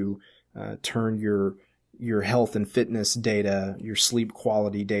lets you turn your health and fitness data, your sleep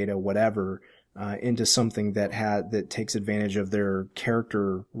quality data, whatever, into something that takes advantage of their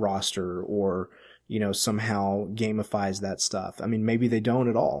character roster, or somehow gamifies that stuff. I mean, maybe they don't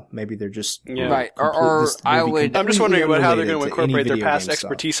at all. Maybe they're just right. I'm just wondering about how they're going to incorporate their past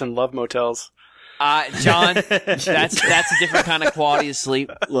expertise in love motels. John, that's a different kind of quality of sleep.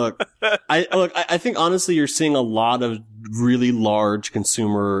 Look, I think honestly, you're seeing a lot of really large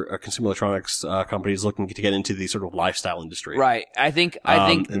consumer electronics companies looking to get into the sort of lifestyle industry. Right. I think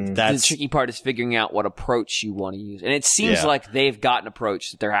the tricky part is figuring out what approach you want to use, and it seems like they've got an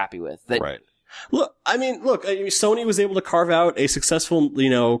approach that they're happy with. Right. Look, Sony was able to carve out a successful,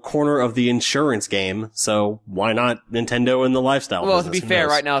 corner of the insurance game, so why not Nintendo in the lifestyle business? Well, to be fair,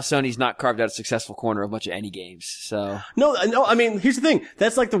 right now, Sony's not carved out a successful corner of much of any games, so. No, I mean, here's the thing.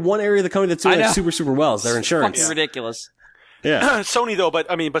 That's like the one area of the company that's doing super, super well is their insurance. It's fucking ridiculous. Yeah. Sony though, but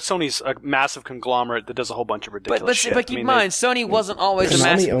Sony's a massive conglomerate that does a whole bunch of ridiculous shit. But keep in mind, Sony wasn't always a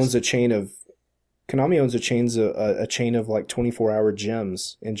massive. Konami owns a chain of like 24-hour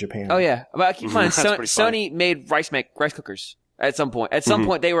gyms in Japan. Oh yeah, but keep in mind, Sony made rice cookers at some point. At some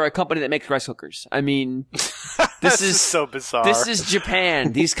point, they were a company that makes rice cookers. I mean, this is so bizarre. This is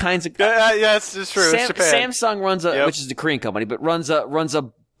Japan. These kinds of yes, it's true. It's Japan. Samsung runs which is the Korean company, but runs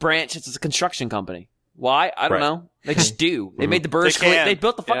a branch. It's a construction company. Why? I don't know. They just do. They made the Burj. They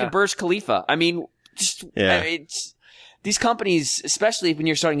built the fucking Burj Khalifa. I mean, these companies, especially when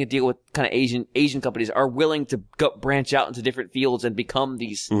you're starting to deal with kind of Asian companies, are willing to branch out into different fields and become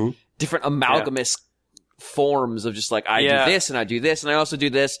these different amalgamous forms of just like, I do this and I do this and I also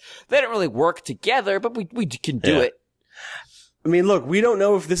do this. They don't really work together, but we can do it. I mean, look, we don't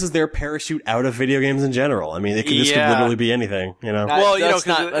know if this is their parachute out of video games in general. I mean, this could literally be anything, Well, let's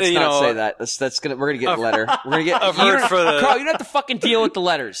not say that. We're gonna get a letter. We're gonna get. Carl, you don't have to fucking deal with the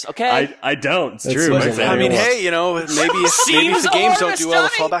letters, okay? I don't. It's true. I mean, hey, maybe if the games don't do well,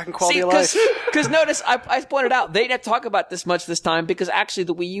 fall back in quality of life. Because notice, I pointed out they didn't talk about this much this time because actually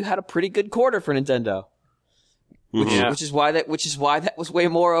the Wii U had a pretty good quarter for Nintendo. Which is why that was way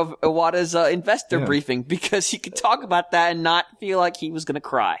more of Iwata's investor briefing, because he could talk about that and not feel like he was going to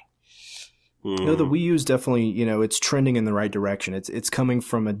cry. No, the Wii U is definitely, it's trending in the right direction. It's coming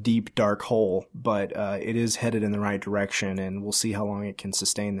from a deep, dark hole, but it is headed in the right direction, and we'll see how long it can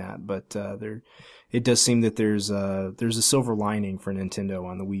sustain that. But it does seem that there's a silver lining for Nintendo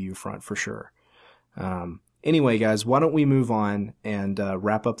on the Wii U front for sure. Anyway, guys, why don't we move on and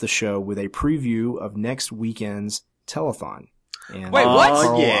wrap up the show with a preview of next weekend's telethon? And wait,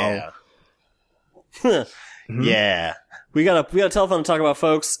 what? Yeah. We got a telethon to talk about,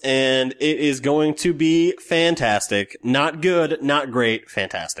 folks, and it is going to be fantastic. Not good, not great,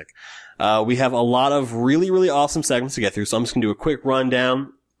 fantastic. We have a lot of really, really awesome segments to get through, so I'm just going to do a quick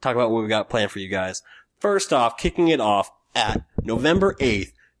rundown. talk about what we got planned for you guys. First off, kicking it off at November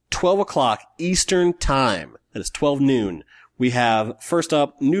 8th, 12 o'clock Eastern Time. That is 12 noon. We have, first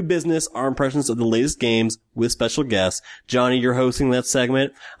up, New Business, our impressions of the latest games with special guests. Johnny, you're hosting that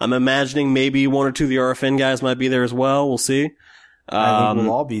segment. I'm imagining maybe one or two of the RFN guys might be there as well. We'll see. I think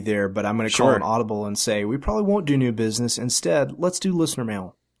we'll all be there, but I'm going to call sure. an audible and say we probably won't do New Business. Instead, let's do listener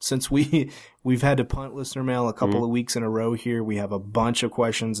mail. Since we've had to punt listener mail a couple of weeks in a row here, we have a bunch of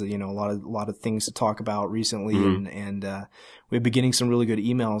questions, a lot of things to talk about recently, and we've been getting some really good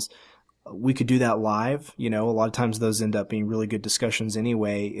emails. We could do that live. A lot of times those end up being really good discussions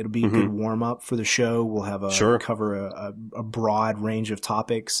anyway. It'll be a good warm up for the show. We'll have cover a broad range of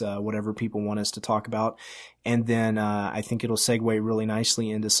topics, whatever people want us to talk about. And then, I think it'll segue really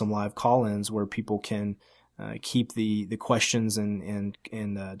nicely into some live call-ins where people can, keep the questions and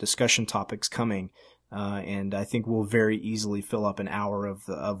discussion topics coming. And I think we'll very easily fill up an hour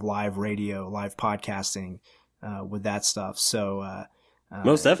of live radio, live podcasting, with that stuff. So,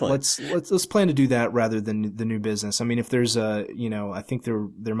 most definitely. Let's plan to do that rather than the New Business. I mean, if there's I think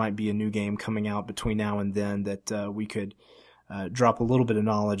there might be a new game coming out between now and then that, we could, drop a little bit of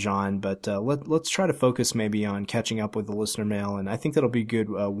knowledge on, but let's try to focus maybe on catching up with the listener mail, and I think that'll be a good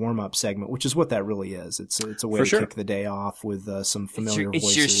warm-up segment, which is what that really is. It's a way to kick the day off with some familiar voices.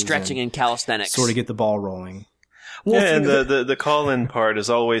 It's your stretching and calisthenics. Sort of get the ball rolling. Well, yeah, and the call-in part is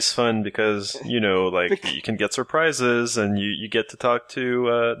always fun because, you can get surprises and you get to talk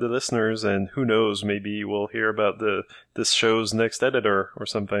to the listeners, and who knows, maybe we'll hear about this show's next editor or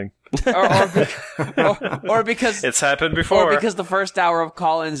something. or because it's happened before. Or because the first hour of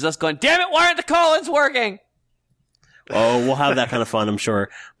call-ins is just going, damn it, why aren't the call-ins working? Oh, we'll have that kind of fun, I'm sure.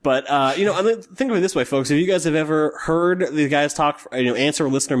 But, I mean, think of it this way, folks. If you guys have ever heard the guys talk, answer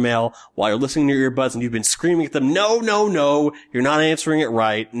listener mail while you're listening to your earbuds and you've been screaming at them, no, you're not answering it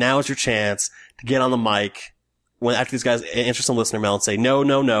right. Now is your chance to get on the mic after these guys answer some listener mail and say,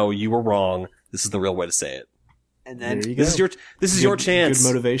 no, you were wrong. This is the real way to say it. And then this is your chance. Good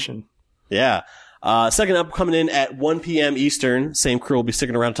motivation. Yeah. Second up, coming in at 1 p.m. Eastern, same crew will be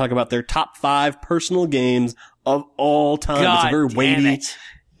sticking around to talk about their top 5 personal games of all time.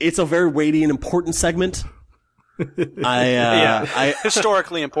 It's a very weighty and important segment.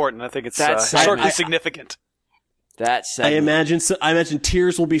 Historically important. I think it's historically significant. That segment. I imagine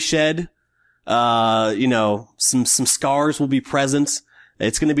tears will be shed. Some scars will be present.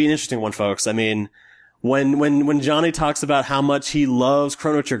 It's going to be an interesting one, folks. I mean, when Johnny talks about how much he loves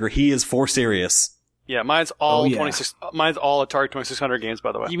Chrono Trigger, he is for serious. Yeah, mine's all 26. Mine's all Atari 2600 games,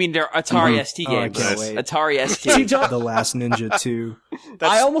 by the way. You mean they're Atari ST games? I can't wait. Atari ST. The Last Ninja 2.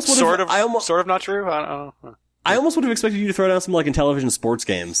 That's sort of not true. I don't know. I almost would have expected you to throw down some Intellivision sports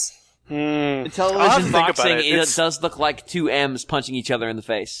games. Intellivision boxing, it does look like two M's punching each other in the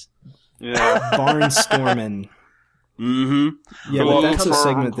face. Yeah. Barnstorming. Mm-hmm. Yeah, but that's a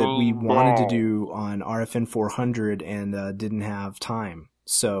segment that we wanted to do on RFN 400 and didn't have time.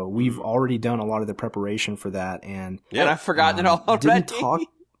 So we've already done a lot of the preparation for that, and I've forgotten it all already.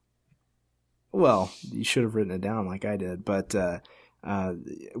 Well, you should have written it down like I did, but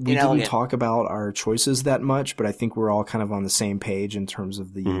we didn't talk about our choices that much. But I think we're all kind of on the same page in terms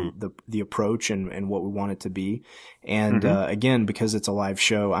of the approach and what we want it to be. And again, because it's a live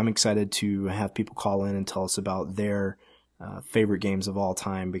show, I'm excited to have people call in and tell us about their favorite games of all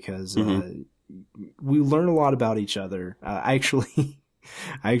time, because we learn a lot about each other. I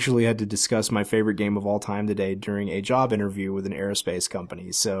actually had to discuss my favorite game of all time today during a job interview with an aerospace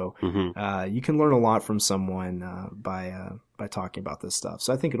company. So you can learn a lot from someone by talking about this stuff.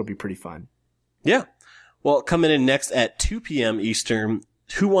 So I think it'll be pretty fun. Yeah. Well, coming in next at 2 p.m. Eastern,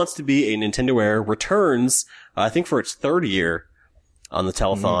 Who Wants to Be a Nintendoware returns, I think, for its 3rd year on the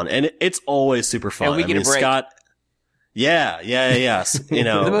telethon. And it's always super fun. And we get a break. Scott, yeah.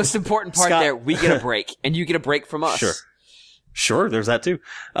 The most important part there, we get a break. And you get a break from us. Sure, there's that too.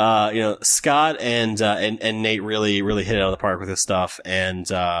 Scott and Nate really hit it out of the park with this stuff. And,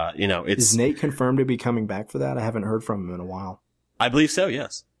 Is Nate confirmed to be coming back for that? I haven't heard from him in a while. I believe so,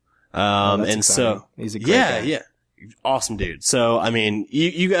 yes. And exciting. So he's a great guy. Yeah. Awesome dude. So, I mean,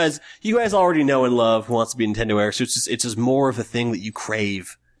 you guys already know and love Who Wants to Be Nintendoware. So it's just more of a thing that you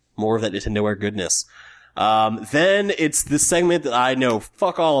crave. More of that Nintendoware goodness. Then it's the segment that I know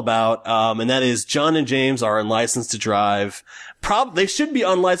fuck all about, and that is John and James are unlicensed to drive. They should be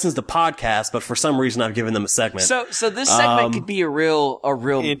unlicensed to podcast, but for some reason I've given them a segment. So this segment could be a real.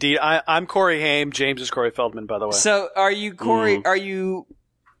 Indeed, I'm Corey Haim. James is Corey Feldman, by the way. So are you Corey? Are you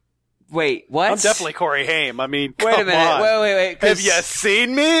Wait, what? I'm definitely Corey Haim. I mean, Wait a minute. on. Wait. Have you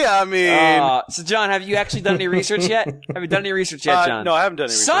seen me? I mean, So John, have you actually done any research yet? Have you done any research yet, John? no, I haven't done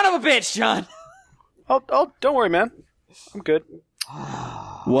any Son of a bitch, John. Oh, don't worry, man. I'm good.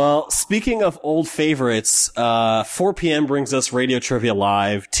 Well, speaking of old favorites, 4 p.m. brings us Radio Trivia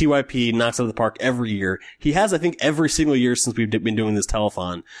Live. TYP knocks out of the park every year. He has, I think, every single year since we've been doing this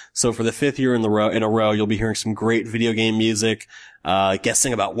telethon. So for the 5th year in a row, you'll be hearing some great video game music,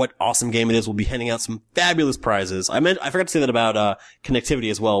 guessing about what awesome game it is. We'll be handing out some fabulous prizes. I forgot to say that about,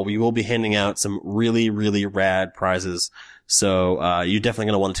 connectivity as well. We will be handing out some really, really rad prizes. So, you're definitely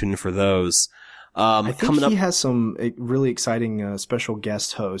going to want to tune in for those. I think he has some really exciting special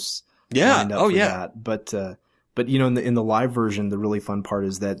guest hosts. Yeah. Lined up for that. But you know, in the live version, the really fun part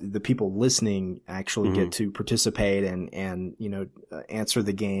is that the people listening actually get to participate and you know, answer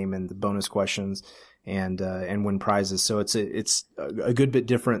the game and the bonus questions and win prizes. So it's a good bit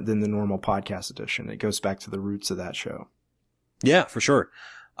different than the normal podcast edition. It goes back to the roots of that show. Yeah, for sure.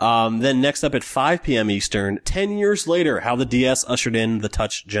 Then next up at 5 p.m. Eastern, 10 years later, how the DS ushered in the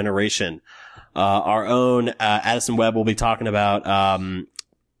touch generation. Our own, Addison Webb will be talking about,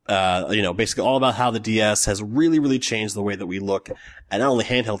 you know, basically all about how the DS has really, really changed the way that we look at not only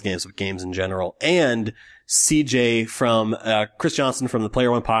handheld games, but games in general. And CJ from, Chris Johnson from the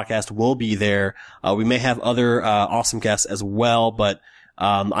Player One podcast will be there. We may have other, awesome guests as well, but,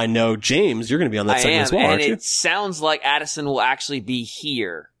 I know James, you're going to be on that segment as well, aren't you? And it sounds like Addison will actually be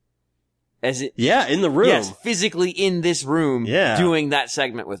here. Yeah, in the room. Yes, physically in this room, doing that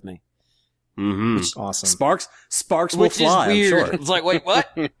segment with me. Mm-hmm. Which is awesome. Sparks will fly. Which is weird. I'm sure. It's like, wait, what?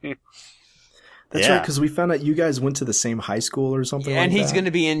 That's right, because we found out you guys went to the same high school or something. And like he's that. going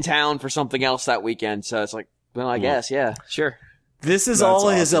to be in town for something else that weekend. So it's like, well, I guess, yeah, sure. This is all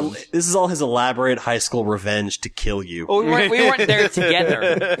his elaborate high school revenge to kill you. Well, we weren't there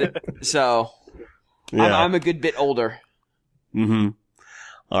together, so I'm a good bit older. Mm-hmm.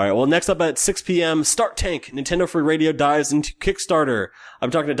 All right. Well, next up at 6 p.m., Start Tank. Nintendo Free Radio dives into Kickstarter.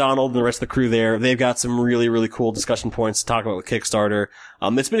 I'm talking to Donald and the rest of the crew there. They've got some really, really cool discussion points to talk about with Kickstarter.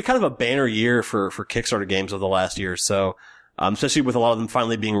 It's been kind of a banner year for Kickstarter games over the last year. So, especially with a lot of them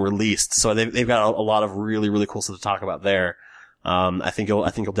finally being released. So they've got a lot of really, really cool stuff to talk about there. I think you'll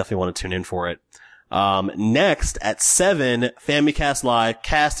definitely want to tune in for it. Next at 7, FamiCast Live,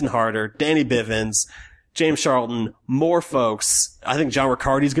 Cast and Harder, Danny Bivens, James Charlton, more folks. I think John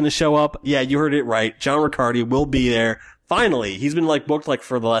Riccardi's going to show up. Yeah, you heard it right. John Riccardi will be there. Finally, he's been booked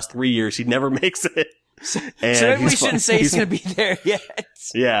for the last 3 years. He never makes it. And so maybe we shouldn't say he's going to be there yet.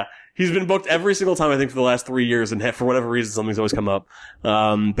 Yeah. He's been booked every single time, I think, for the last 3 years, and for whatever reason, something's always come up.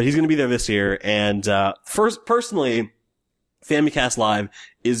 But he's going to be there this year. And, personally, FamiCast Live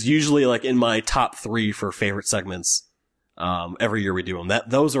is usually in my top 3 for favorite segments. Every year we do them.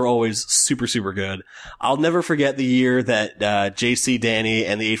 Those are always super, super good. I'll never forget the year that, JC, Danny,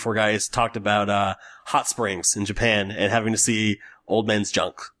 and the 84 guys talked about, hot springs in Japan and having to see old men's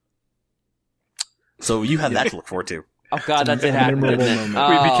junk. So you have that to look forward to. Oh god, that did happen. We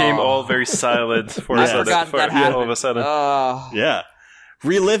became all very silent for a sudden. All of a sudden. Yeah.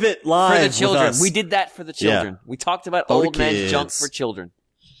 Relive it live for the children. with us. We did that for the children. Yeah. We talked about old men's junk for children.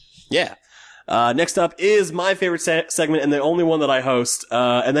 Yeah. Next up is my favorite segment and the only one that I host,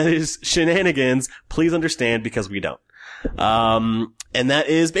 and that is Shenanigans. Please understand, because we don't. And that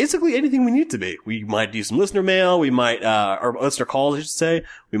is basically anything we need to be. We might do some listener mail. We might, or listener calls, I should say.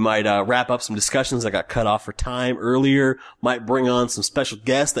 We might, wrap up some discussions that got cut off for time earlier. Might bring on some special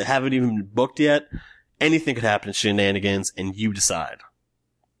guests that haven't even been booked yet. Anything could happen in Shenanigans, and you decide.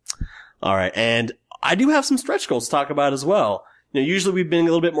 All right. And I do have some stretch goals to talk about as well. Usually we've been a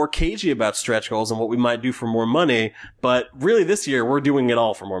little bit more cagey about stretch goals and what we might do for more money, but really this year we're doing it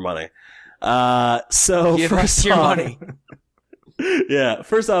all for more money. So give us your money. Yeah.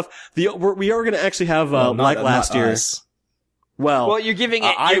 First off, we are going to actually have, last year. Us. Well, you're giving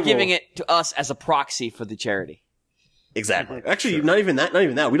it, giving it to us as a proxy for the charity. Exactly. Actually, not even that.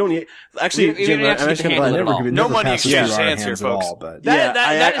 We don't need, actually, Jim, I'm actually going to glad no money exchanged hands here, folks.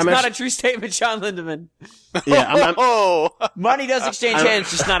 That is not a true statement, John Lindemann. Yeah. Money does exchange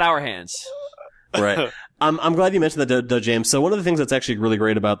hands, just not our hands. Right. I'm glad you mentioned that, though, James. So one of the things that's actually really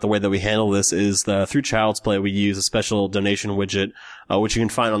great about the way that we handle this is through Child's Play, we use a special donation widget, which you can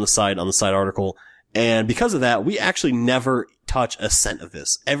find on the site article. And because of that, we actually never touch a cent of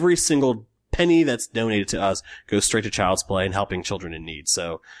this. Every single penny that's donated to us goes straight to Child's Play and helping children in need.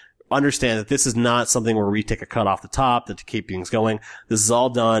 So understand that this is not something where we take a cut off the top to keep things going. This is all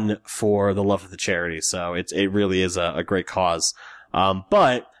done for the love of the charity. So it really is a great cause.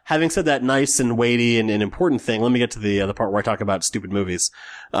 But having said that nice and weighty and important thing, let me get to the part where I talk about stupid movies.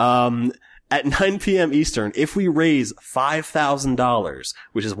 At 9 p.m. Eastern, if we raise $5,000,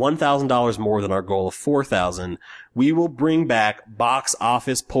 which is $1,000 more than our goal of $4,000, we will bring back Box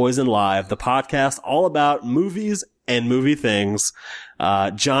Office Poison Live, the podcast all about movies and movie things.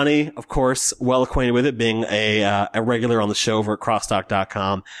 Johnny, of course, well acquainted with it, being a regular on the show over at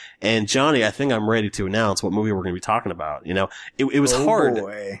crosstalk.com. And Johnny, I think I'm ready to announce what movie we're going to be talking about. You know, it was hard.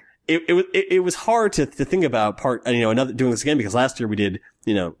 Boy. It was hard to think about doing this again, because last year we did,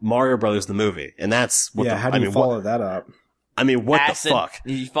 Mario Brothers the movie, and that's what how do you follow that up? I mean, what acid. the fuck?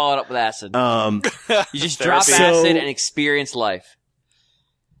 You follow it up with acid. You just There drop it is. acid and experience life.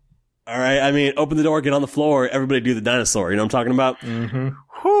 All right, I mean, open the door, get on the floor, everybody do the dinosaur. You know what I'm talking about?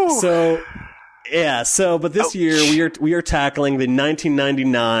 Mm-hmm. So, yeah. So, but this year we are tackling the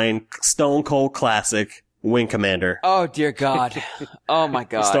 1999 Stone Cold classic Wing Commander, Oh dear God. Oh my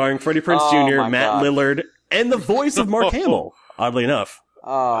God. starring Freddie Prinze Oh, Jr., my Matt God. Lillard, and the voice of Mark Hamill. Oddly enough.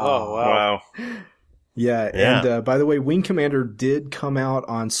 Oh, wow. Wow. Yeah, Yeah. and by the way, Wing Commander did come out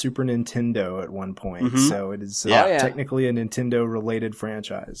on Super Nintendo at one point, so it is Yeah. technically a Nintendo-related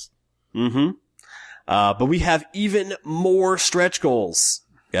franchise. Mm-hmm. But we have even more stretch goals,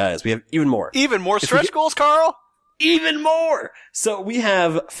 guys. We have even more. Even more stretch goals, Carl? Even more! So we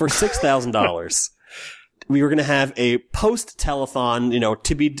have, for $6,000, we were gonna have a post-telethon,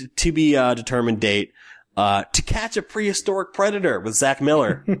 to be determined date, To Catch a Prehistoric Predator with Zach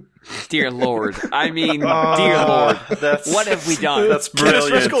Miller. Dear Lord. I mean, dear Lord. What have we done? That's Can a stretch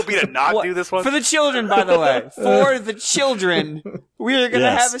brilliant. goal be to not What- do this one? For the children, by the way. For the children. We're gonna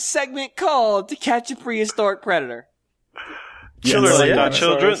Yes. have a segment called To Catch a Prehistoric Predator. Children, Yes.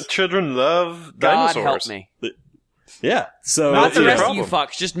 yeah, children love God dinosaurs. help me. Yeah. So, Not the yeah. rest of you Problem.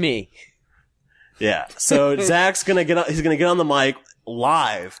 fucks, just me. yeah. So Zach's gonna he's gonna get on the mic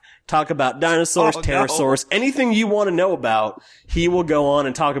live, talk about dinosaurs, Oh, no. pterosaurs, anything you want to know about, he will go on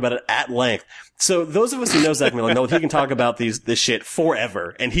and talk about it at length. So those of us who know Zach Miller know that he can talk about this shit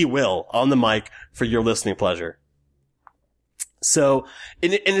forever, and he will on the mic for your listening pleasure. So,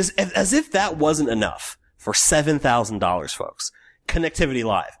 and as if that wasn't enough, for $7,000, folks, Connectivity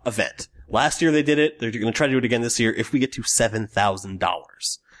Live event. Last year they did it. They're going to try to do it again this year if we get to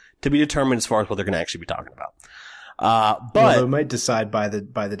 $7,000. To be determined as far as what they're going to actually be talking about. But But they might decide by the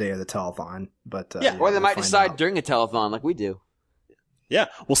day of the telethon. But Yeah, Or they we'll might find decide out. during a telethon like we do. yeah,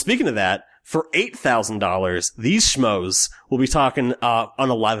 well, speaking of that, for $8,000, these schmoes will be talking on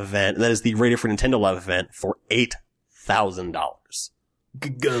a live event, and that is the Radio for Nintendo live event for $8,000.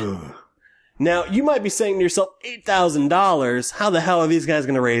 Go. Now, you might be saying to yourself, $8,000? How the hell are these guys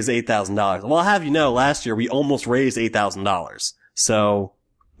going to raise $8,000? Well, I'll have you know, last year we almost raised $8,000. So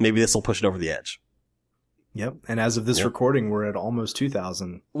maybe this will push it over the edge. Yep. And as of this Yep. recording, we're at almost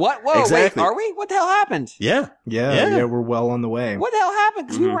 2,000. What? Whoa, Exactly. wait, are we? What the hell happened? Yeah. Yeah, Yeah. we're well on the way. What the hell happened?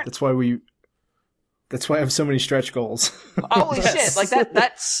 'Cause we weren't. That's why I have so many stretch goals. Holy Yes. shit! Like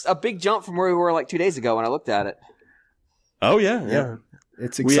that's a big jump from where we were like 2 days ago when I looked at it. Oh, yeah. Yeah.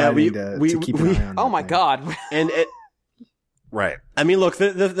 It's We- yeah, exciting we- to keep an we- eye on. Oh that my thing. God! And it, right. I mean, look,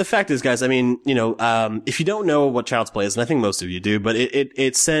 the fact is, guys, I mean, if you don't know what Child's Play is, and I think most of you do, but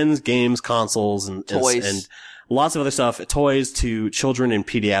it sends games, consoles, and Toys. and lots of other stuff, toys to children in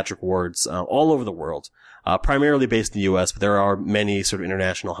pediatric wards, all over the world. Primarily based in the U.S., but there are many sort of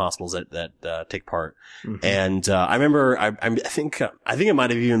international hospitals that take part. Mhm. And, I remember, I think it might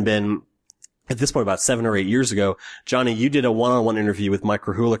have even been, at this point, about 7 or 8 years ago, Johnny, you did a one-on-one interview with Mike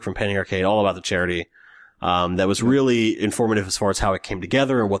Krahulik from Penny Arcade all about the charity. That was really informative as far as how it came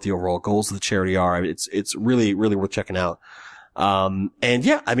together and what the overall goals of the charity are. I mean, it's really, really worth checking out. And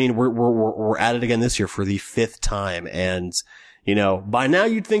yeah, I mean, we're at it again this year for the 5th time. And, by now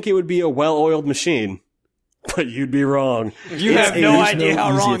you'd think it would be a well-oiled machine, but you'd be wrong. You It's have a- no There's idea how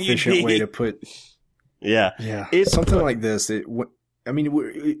easy, wrong you'd efficient way be. to put. Yeah. Yeah, It's- something like this. It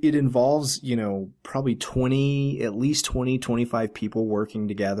involves, probably at least 20, 25 people working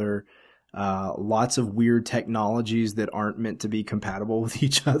together. Lots of weird technologies that aren't meant to be compatible with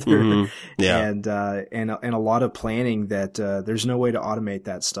each other. Mhm. Yeah. And a lot of planning that, there's no way to automate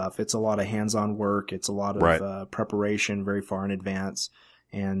that stuff. It's a lot of hands-on work. It's a lot of, Right. preparation very far in advance.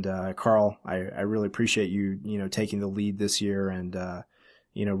 And, Carl, I really appreciate you, taking the lead this year and,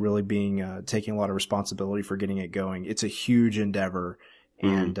 really taking a lot of responsibility for getting it going. It's a huge endeavor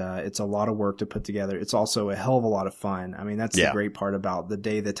and, it's a lot of work to put together. It's also a hell of a lot of fun. I mean, that's Yeah. the great part about the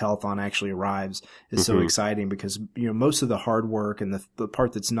day the telethon actually arrives is so Mhm. exciting because, most of the hard work and the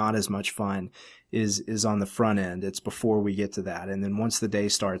part that's not as much fun is on the front end. It's before we get to that. And then once the day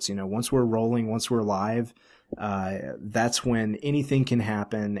starts, once we're rolling, once we're live, that's when anything can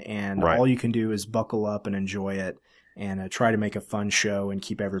happen, and Right. all you can do is buckle up and enjoy it, and try to make a fun show and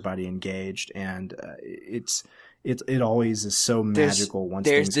keep everybody engaged. And it always is so magical once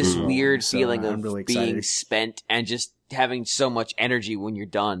there's things this get rolling. weird So feeling I'm of really being excited. spent and just having so much energy when you're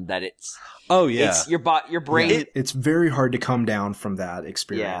done that it's Oh yeah. it's your brain. Yeah, it's very hard to come down from that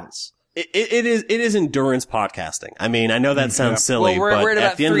experience. It is endurance podcasting. I mean, I know that sounds silly, well, we're but at at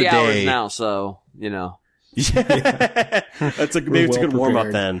about the end of 3 the hours day, now, so you know. Yeah. That's maybe it's a well good warm up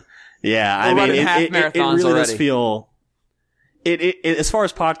prepared. then. Yeah, We're I mean, running half it marathons really does already. feel. It as far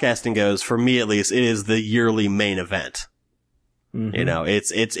as podcasting goes, for me at least, it is the yearly main event. Mhm. You know,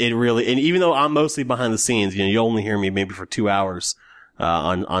 it really, and even though I'm mostly behind the scenes, you know, you only hear me maybe for 2 hours,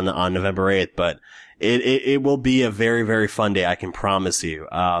 on November 8th, but it will be a very, very fun day. I can promise you.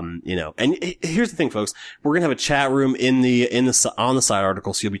 You know, and here's the thing, folks. We're going to have a chat room on the side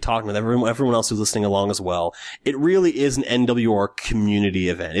article. So you'll be talking with everyone else who's listening along as well. It really is an NWR community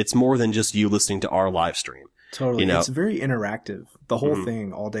event. It's more than just you listening to our live stream. Totally. You know? It's very interactive, the whole Mhm.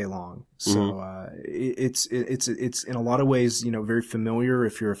 thing all day long. So, it's in a lot of ways, you know, very familiar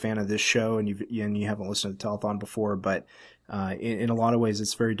if you're a fan of this show and you haven't listened to the telethon before, but, in a lot of ways,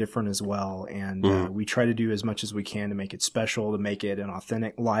 it's very different as well. And, we try to do as much as we can to make it special, to make it an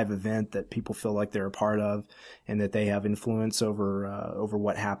authentic live event that people feel like they're a part of and that they have influence over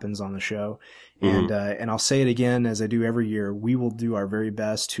what happens on the show. And I'll say it again, as I do every year, we will do our very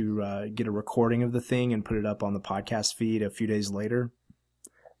best to get a recording of the thing and put it up on the podcast feed a few days later.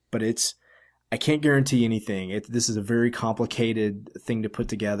 But I can't guarantee anything. This is a very complicated thing to put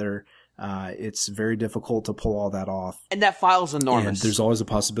together. It's very difficult to pull all that off. And that file's And enormous. there's always a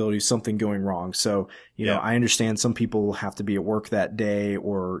possibility of something going wrong. So, you know, I understand some people have to be at work that day,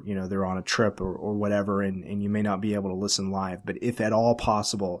 or, you know, they're on a trip or whatever, and you may not be able to listen live. But if at all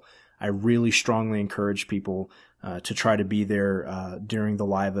possible, I really strongly encourage people to try to be there during the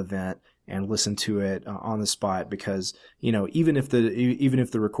live event and listen to it on the spot, because, you know, even if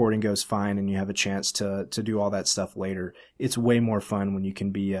the recording goes fine and you have a chance to do all that stuff later, it's way more fun when you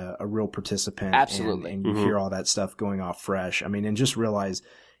can be a real participant. Absolutely. And you hear all that stuff going off fresh. I mean, and just realize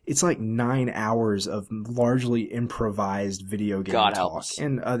it's like 9 hours of largely improvised video game God help talk us.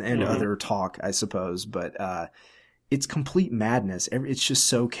 and other talk, I suppose. But, it's complete madness. It's just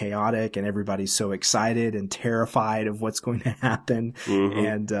so chaotic, and everybody's so excited and terrified of what's going to happen.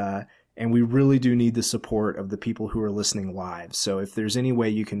 And we really do need the support of the people who are listening live. So if there's any way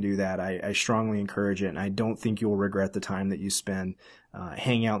you can do that, I strongly encourage it. And I don't think you'll regret the time that you spend,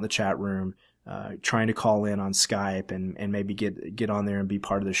 hanging out in the chat room, trying to call in on Skype and maybe get on there and be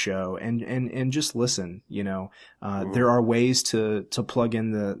part of the show and just listen. You know, there are ways to plug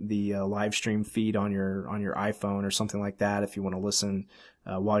in the live stream feed on your iPhone or something like that if you want to listen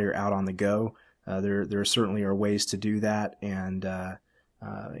while you're out on the go. There certainly are ways to do that. And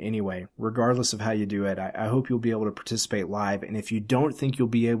anyway, regardless of how you do it, I hope you'll be able to participate live. And if you don't think you'll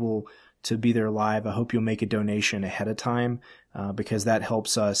be able to be there live, I hope you'll make a donation ahead of time, because that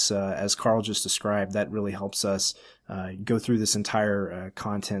helps us, as Carl just described, that really helps us go through this entire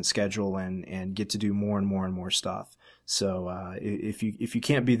content schedule and get to do more and more and more stuff. So if you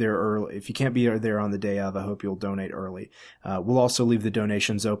can't be there early, if you can't be there on the day of, I hope you'll donate early. We'll also leave the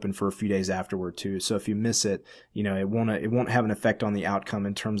donations open for a few days afterward too. So if you miss it, you know, it won't have an effect on the outcome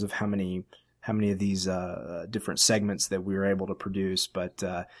in terms of how many of these different segments that we were able to produce, but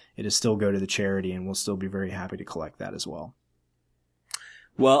it'll still go to the charity, and we'll still be very happy to collect that as well.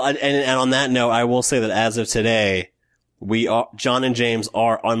 Well, and on that note, I will say that as of today, John and James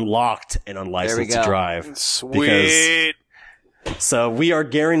are unlocked and unlicensed to drive. Sweet. So we are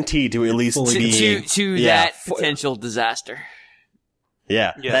guaranteed to at least be that potential disaster.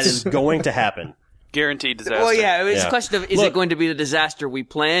 Yeah, Yes. that is going to happen. Guaranteed disaster. Well, yeah, it's Yeah. a question of, is Look- it going to be the disaster we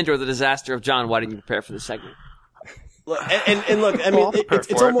planned or the disaster of John? Why didn't you prepare for this segment? Look, and look, I mean, Well, prepare it's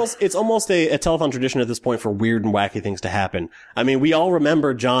for it. almost a telethon tradition at this point for weird and wacky things to happen. I mean, we all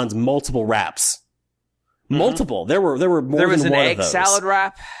remember John's multiple raps. Multiple. There were more There was than an one of egg those. salad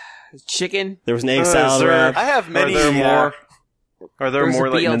wrap, chicken. There was an egg Is salad there- wrap. I have many. Are there more? Are there There's more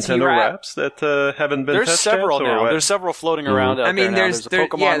a like BLT Nintendo wrap. wraps that haven't been There's tested several yet, or now. what? There's several floating around out I mean, there now. there's a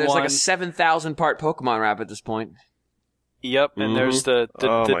Pokemon there's one. like a 7,000 part Pokemon wrap at this point. Yep, and there's the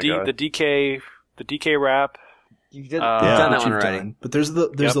Oh my God. DK wrap. You've done, Yeah. you've done that Which one you've already. done. But there's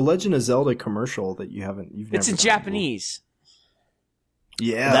the Legend of Zelda commercial that you've It's in never done. Japanese.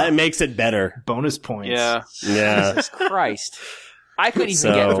 Yeah. That makes it better. bonus points. Yeah. Yeah. Jesus Christ. I couldn't even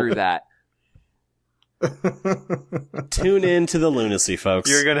So- get through that. Tune in to the lunacy, folks.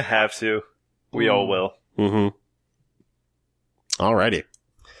 You're gonna have to. We all will. Mm-hmm. Alrighty.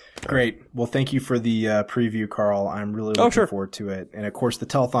 Great. Well, thank you for the preview, Carl. I'm really looking forward to it. And of course, the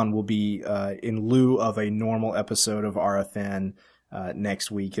telethon will be in lieu of a normal episode of RFN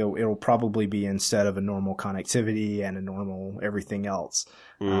next week. It'll probably be instead of a normal connectivity and a normal everything else.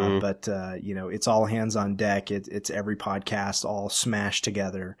 But it's all hands on deck. It's every podcast all smashed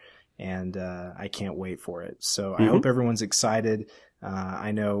together, and I can't wait for it. So I hope everyone's excited.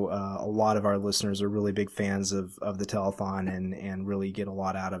 I know a lot of our listeners are really big fans of the telethon and really get a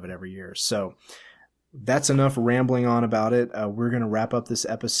lot out of it every year. So that's enough rambling on about it. We're going to wrap up this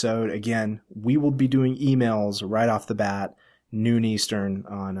episode. Again, we will be doing emails right off the bat, noon Eastern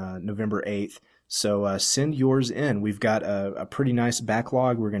on November 8th. So send yours in. We've got a pretty nice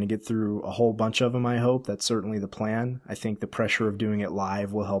backlog. We're going to get through a whole bunch of them, I hope. That's certainly the plan. I think the pressure of doing it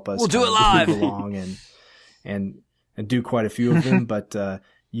live will help us. We'll do it live. Move along and do quite a few of them. But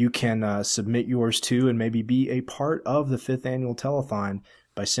you can submit yours too and maybe be a part of the 5th annual telethon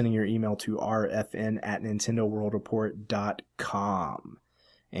by sending your email to rfn@nintendoworldreport.com.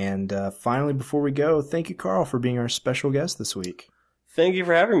 And finally, before we go, thank you, Carl, for being our special guest this week. Thank you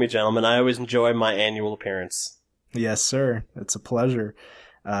for having me, gentlemen. I always enjoy my annual appearance. Yes, sir. It's a pleasure.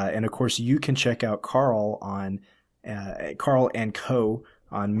 And of course, you can check out Carl on Carl and Co.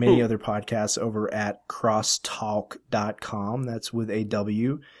 on many other podcasts over at crosstalk.com. That's with a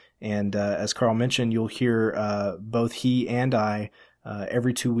W. And as Carl mentioned, you'll hear both he and I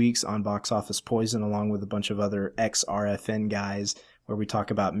every 2 weeks on Box Office Poison, along with a bunch of other ex-RFN guys, where we talk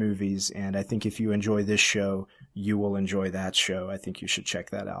about movies. And I think if you enjoy this show, you will enjoy that show. I think you should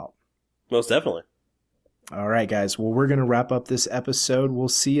check that out. Most definitely. All right, guys. Well, we're going to wrap up this episode. We'll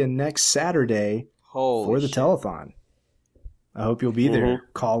see you next Saturday for the telethon. I hope you'll be there.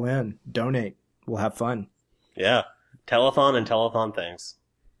 Call in, donate. We'll have fun. Yeah. Telethon and telethon things.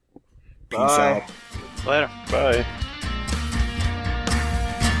 Peace out. Later. Bye.